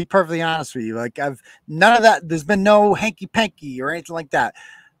 Like I'll be perfectly honest with you. Like I've none of that. There's been no hanky panky or anything like that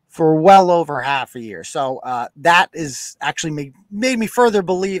for well over half a year. So that is actually made me further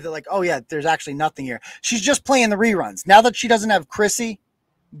believe that like, oh yeah, there's actually nothing here. She's just playing the reruns. Now that she doesn't have Chrissy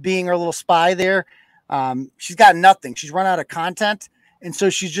being her little spy there, she's got nothing. She's run out of content. And so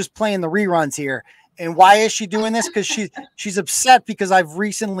she's just playing the reruns here. And why is she doing this? Because she's upset because I've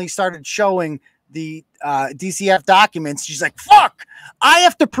recently started showing the DCF documents. She's like, fuck, I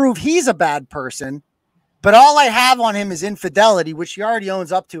have to prove he's a bad person. But all I have on him is infidelity, which he already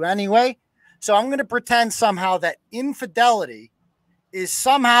owns up to anyway. So I'm going to pretend somehow that infidelity is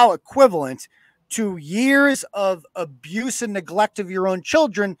somehow equivalent to years of abuse and neglect of your own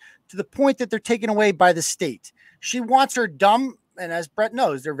children to the point that they're taken away by the state. She wants her dumb, and as Brett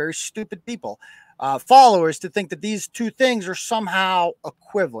knows, they're very stupid people, followers to think that these two things are somehow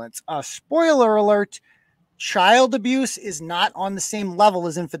equivalent. Spoiler alert, child abuse is not on the same level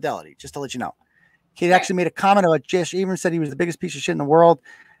as infidelity, just to let you know. Kate actually made a comment about Jess Abrams, said he was the biggest piece of shit in the world.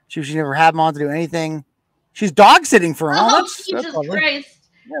 She never had him on to do anything. She's dog sitting for him. Oh, That's Jesus lovely. Christ.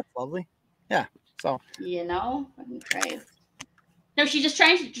 Yeah, that's lovely. Yeah. So, you know, Christ. No, she's just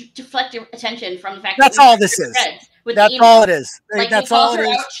trying to deflect your attention from the fact that's that all this is. That's all it is. Like, that's all it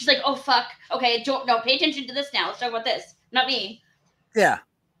is. Out, she's like, oh, fuck. Okay, no, pay attention to this now. Let's talk about this. Not me. Yeah.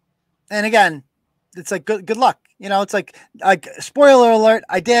 And again, it's like, good luck. You know, it's like spoiler alert.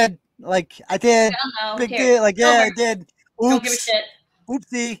 I did. Big deal. Like, yeah, I did. Oops. Don't give a shit.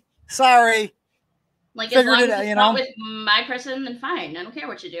 Oopsie. Sorry. Like, as long as it's not with my person, then fine. I don't care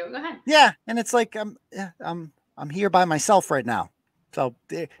what you do. Go ahead. Yeah. And it's like, I'm here by myself right now. So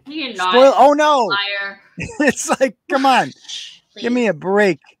you're not. Oh no! Liar. It's like, come on, give me a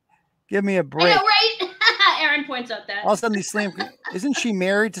break. Give me a break. I know, right? Aaron points out that all of a sudden these isn't she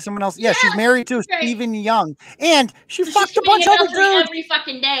married to someone else? Yeah, she's married to Stephen Young, and she fucked a bunch of other dudes every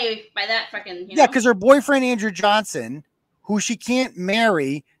fucking day by that fucking. Yeah, because her boyfriend Andrew Johnson, who she can't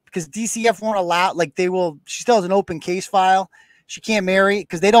marry because DCF won't allow. Like they will. She still has an open case file. She can't marry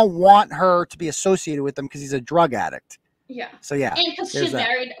because they don't want her to be associated with him because he's a drug addict. Yeah. So yeah. And because she's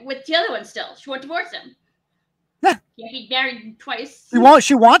married with the other one still. She won't divorce him. Yeah. He married twice.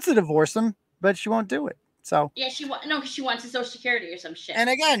 She wants to divorce him, but she won't do it. So yeah, because she wants his Social Security or some shit. And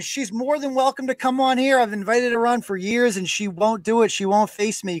again, she's more than welcome to come on here. I've invited her on for years, and she won't do it. She won't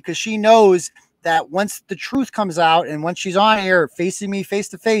face me because she knows that once the truth comes out and once she's on here facing me face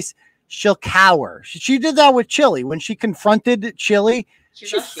to face, she'll cower. She did that with Chili when she confronted Chili.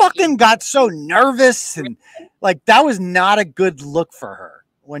 She fucking got so nervous, and like that was not a good look for her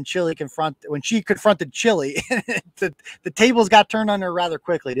when she confronted Chili. the tables got turned on her rather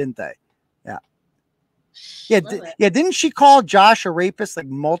quickly, didn't they? Yeah. Yeah. Didn't she call Josh a rapist like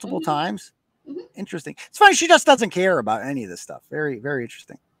multiple times? Interesting. It's funny. She just doesn't care about any of this stuff. Very, very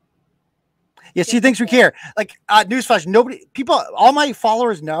interesting. Yeah. She thinks we care. Like newsflash, all my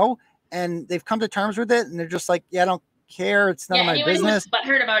followers know, and they've come to terms with it. And they're just like, yeah, I don't care. It's none of my business. But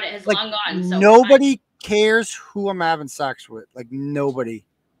heard about it has long gone. So nobody cares who I'm having sex with. Like nobody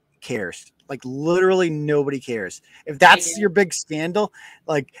cares. Like literally nobody cares. If that's your big scandal,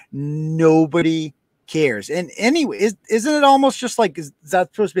 like nobody cares. And anyway, isn't it almost just like, is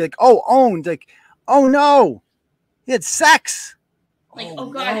that supposed to be like, oh, owned? Like, oh no, he had sex. Like, oh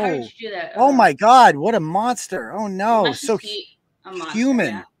God, how did you do that? Oh my God, what a monster. Oh no, so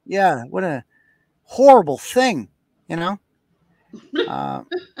human. Yeah, what a horrible thing. You know,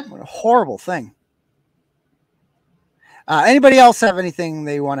 what a horrible thing. Anybody else have anything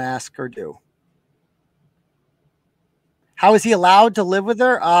they want to ask or do? How is he allowed to live with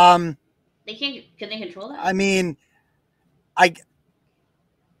her? They can't. Can they control that? I mean, I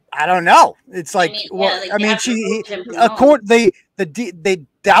don't know. It's like,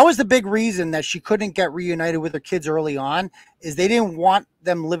 that was the big reason that she couldn't get reunited with her kids early on, is they didn't want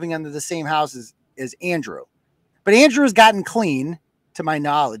them living under the same house as Andrew. But Andrew has gotten clean, to my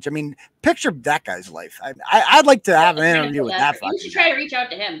knowledge. I mean, picture that guy's life. I'd like to have an interview with that. You should try to reach out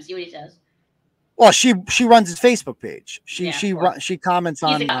to him, see what he says. Well, she runs his Facebook page. She comments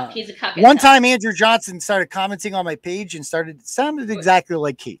on. He's a cuck. One time, Andrew Johnson started commenting on my page and sounded exactly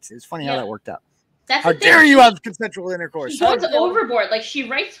like Kate's. It was funny how that worked out. How dare you have consensual intercourse? She goes overboard. Like she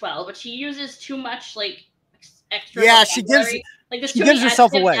writes well, but she uses too much like extra. Yeah, she gives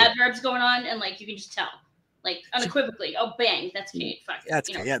herself away. Adverbs going on, and like you can just tell. Like unequivocally, oh bang, that's Kate. Fuck, that's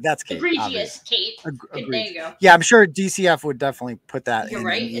Kate. Yeah, that's Kate. Egregious Kate. There you go. Yeah, I'm sure DCF would definitely put that in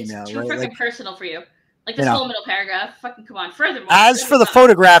right. An email. It's too freaking personal for you. Like this whole middle paragraph. Fucking come on. Furthermore, as for the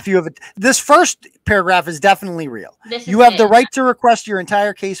photograph, this first paragraph is definitely real. You have the right to request your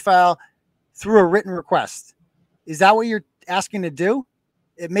entire case file through a written request. Is that what you're asking to do?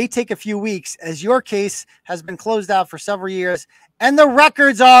 It may take a few weeks, as your case has been closed out for several years, and the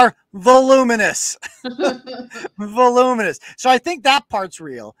records are voluminous. Voluminous. So I think that part's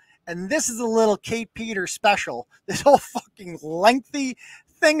real. And this is a little Kate Peters special. This whole fucking lengthy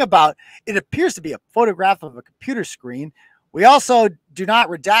thing about it appears to be a photograph of a computer screen. We also do not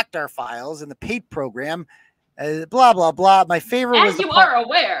redact our files in the paid program. Blah, blah, blah. My favorite was as you are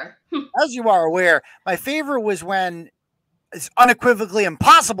aware. As you are aware, my favorite was when it's unequivocally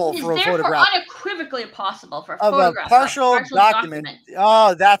impossible for a therefore photograph unequivocally impossible for a of photograph a partial document.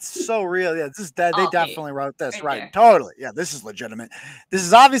 Oh, that's so real. Yeah, they definitely wrote this right. Totally. Yeah, this is legitimate. This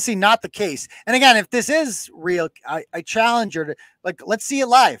is obviously not the case. And again, if this is real, I challenge her to, like, let's see it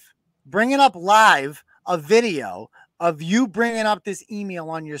live. Bring it up live, a video of you bringing up this email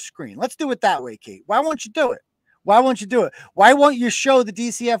on your screen. Let's do it that way, Kate. Why won't you do it? Why won't you do it? Why won't you show the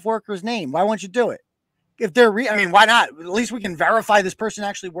DCF worker's name? Why won't you do it? If they're, I mean, why not? At least we can verify this person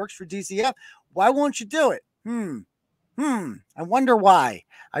actually works for DCF. Why won't you do it? I wonder why.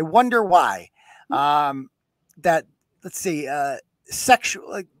 I wonder why. That, let's see, sexual,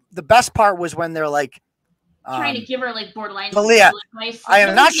 like, the best part was when they're like, trying to give her like borderline. Leah, advice. I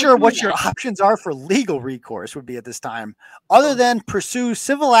am not sure what your options are for legal recourse would be at this time, other than pursue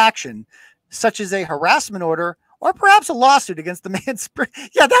civil action, such as a harassment order or perhaps a lawsuit against the man's.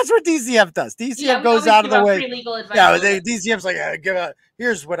 Yeah, that's what DCF does. DCF goes out of the way. Yeah, DCF's like,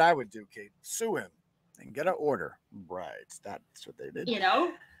 here's what I would do, Kate. Sue him and get an order. Right. That's what they did. You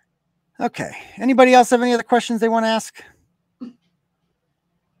know? Okay. Anybody else have any other questions they want to ask?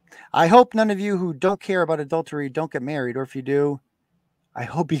 I hope none of you who don't care about adultery don't get married, or if you do, I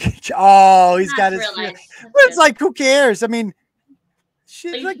hope you get. Oh, he's got his. Nice. It's like, who cares? I mean,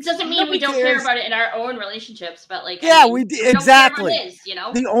 it doesn't mean we don't care about it in our own relationships, but like, yeah, I mean, we do exactly. You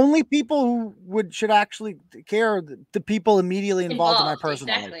know, the only people who should actually care are the people immediately involved in my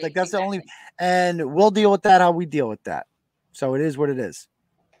personal life. Like, that's the only, and we'll deal with that how we deal with that. So it is what it is.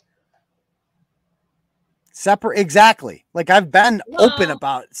 Separate, exactly. Like, I've been open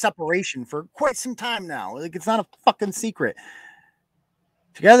about separation for quite some time now. Like, it's not a fucking secret.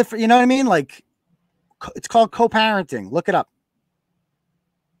 Together for, you know what I mean? Like, it's called co-parenting. Look it up.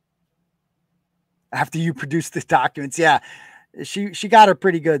 After you produce the documents, yeah, she got her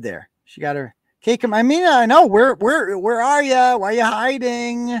pretty good there. She got her cake. I mean, I know where are you? Why are you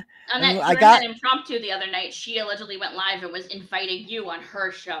hiding? I got that impromptu the other night. She allegedly went live and was inviting you on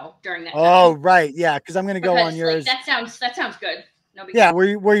her show during that. Oh, time. Right, yeah, because I'm gonna go on yours. Like, that sounds good. No big deal.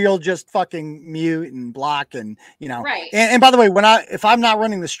 Where you'll just fucking mute and block and, you know. Right. And by the way, if I'm not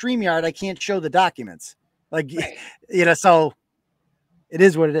running the StreamYard, I can't show the documents. Like, right. You know, so it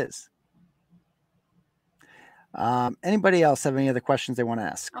is what it is. Anybody else have any other questions they want to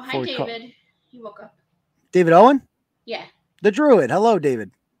ask? Oh, hi, David. He woke up. David Owen? Yeah. The Druid. Hello,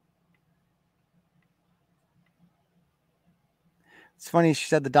 David. It's funny. She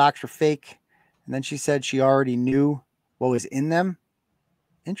said the docs were fake, and then she said she already knew what was in them.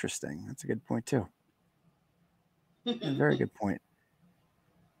 Interesting. That's a good point, too. A very good point.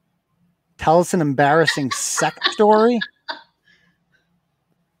 Tell us an embarrassing sex story.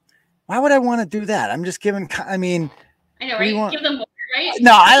 Why would I want to do that? I'm just giving. I mean, I know, right? Give them more, right?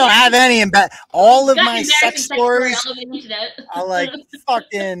 No, I don't have any. All of my sex stories are like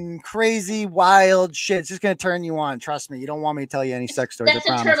fucking crazy, wild shit. It's just gonna turn you on. Trust me. You don't want me to tell you any sex stories. That's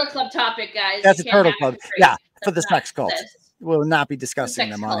a Turtle Club topic, guys. That's a Turtle Club. Yeah, for the sex cult. We'll not be discussing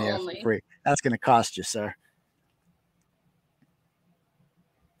them on here for free. That's gonna cost you, sir.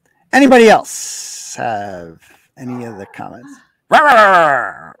 Anybody else have any other comments?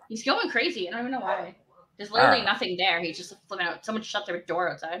 He's going crazy. I don't even know why. There's literally nothing there. He's just flipping out. Someone shut their door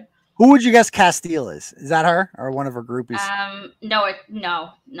outside. Who would you guess Castile is? Is that her or one of her groupies? No.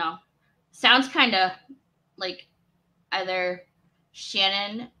 Sounds kind of like either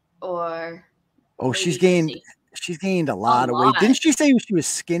Shannon or. Oh, she's gained a lot of weight. Didn't she say she was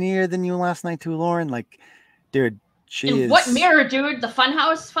skinnier than you last night too, Lauren? Like, dude, she is. What mirror, dude? The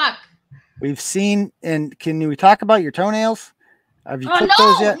Funhouse? Fuck. We've seen, and can we talk about your toenails? Have you clipped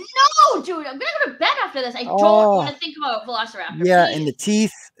those yet? No, dude. I'm gonna go to bed after this. I don't want to think about Velociraptor. Yeah, please. And the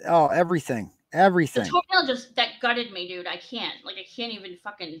teeth. Oh, everything. The toenail that gutted me, dude. I can't even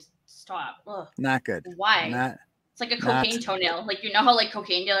fucking stop. Ugh. Not good. Why? It's like a cocaine toenail. Like, you know how like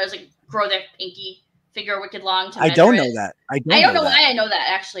cocaine dealers like grow their pinky finger wicked long to measure I don't know that. I don't know why I know that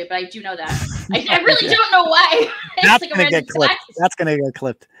actually, but I do know that. I really don't know why. That's gonna get clipped. That's gonna get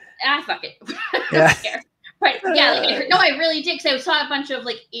clipped. Fuck it. I don't care. But yeah, I really did, because I saw a bunch of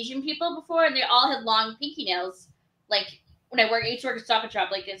like Asian people before, and they all had long pinky nails. Like when I used to work at Stop and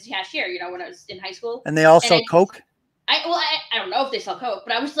Shop, like as a cashier, you know, when I was in high school. And they all sell coke. I don't know if they sell coke,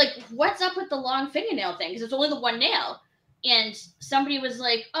 but I was like, what's up with the long fingernail thing? Because it's only the one nail. And somebody was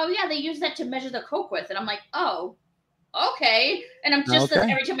like, oh yeah, they use that to measure the coke with, and I'm like, oh, okay. And I'm just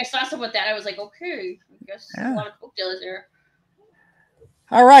every time I saw someone with that, I was like, okay, I guess a lot of coke dealers there.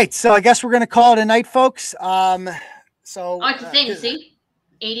 All right, so I guess we're going to call it a night, folks. It's the thing, see?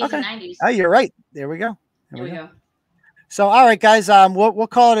 80s and 90s. Oh, you're right. There we go. There we go. So, all right, guys, we'll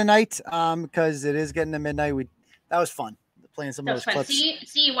call it a night because it is getting to midnight. That was fun. playing some That of was those fun.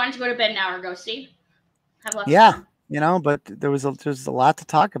 clips. See, why don't you go to bed an hour ago? See, have lots of Yeah, fun. you know, but there's a lot to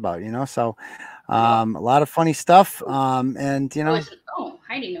talk about, you know. So, a lot of funny stuff. And you know,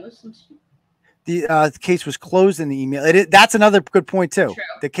 Heidi knows. the case was closed in the email. That's another good point too. True.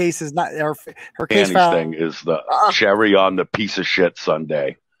 The case is not her case Annie's file. thing is the cherry on the piece of shit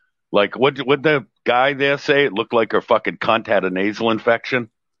sundae. Like, what the guy there say? It looked like her fucking cunt had a nasal infection.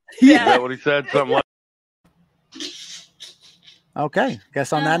 Yeah. Is that what he said? Something like. Okay,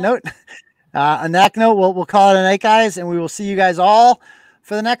 guess on that note, on that note, we'll call it a night, guys, and we will see you guys all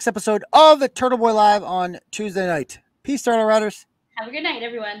for the next episode of the Turtle Boy Live on Tuesday night. Peace, Turtle Riders. Have a good night,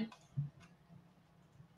 everyone.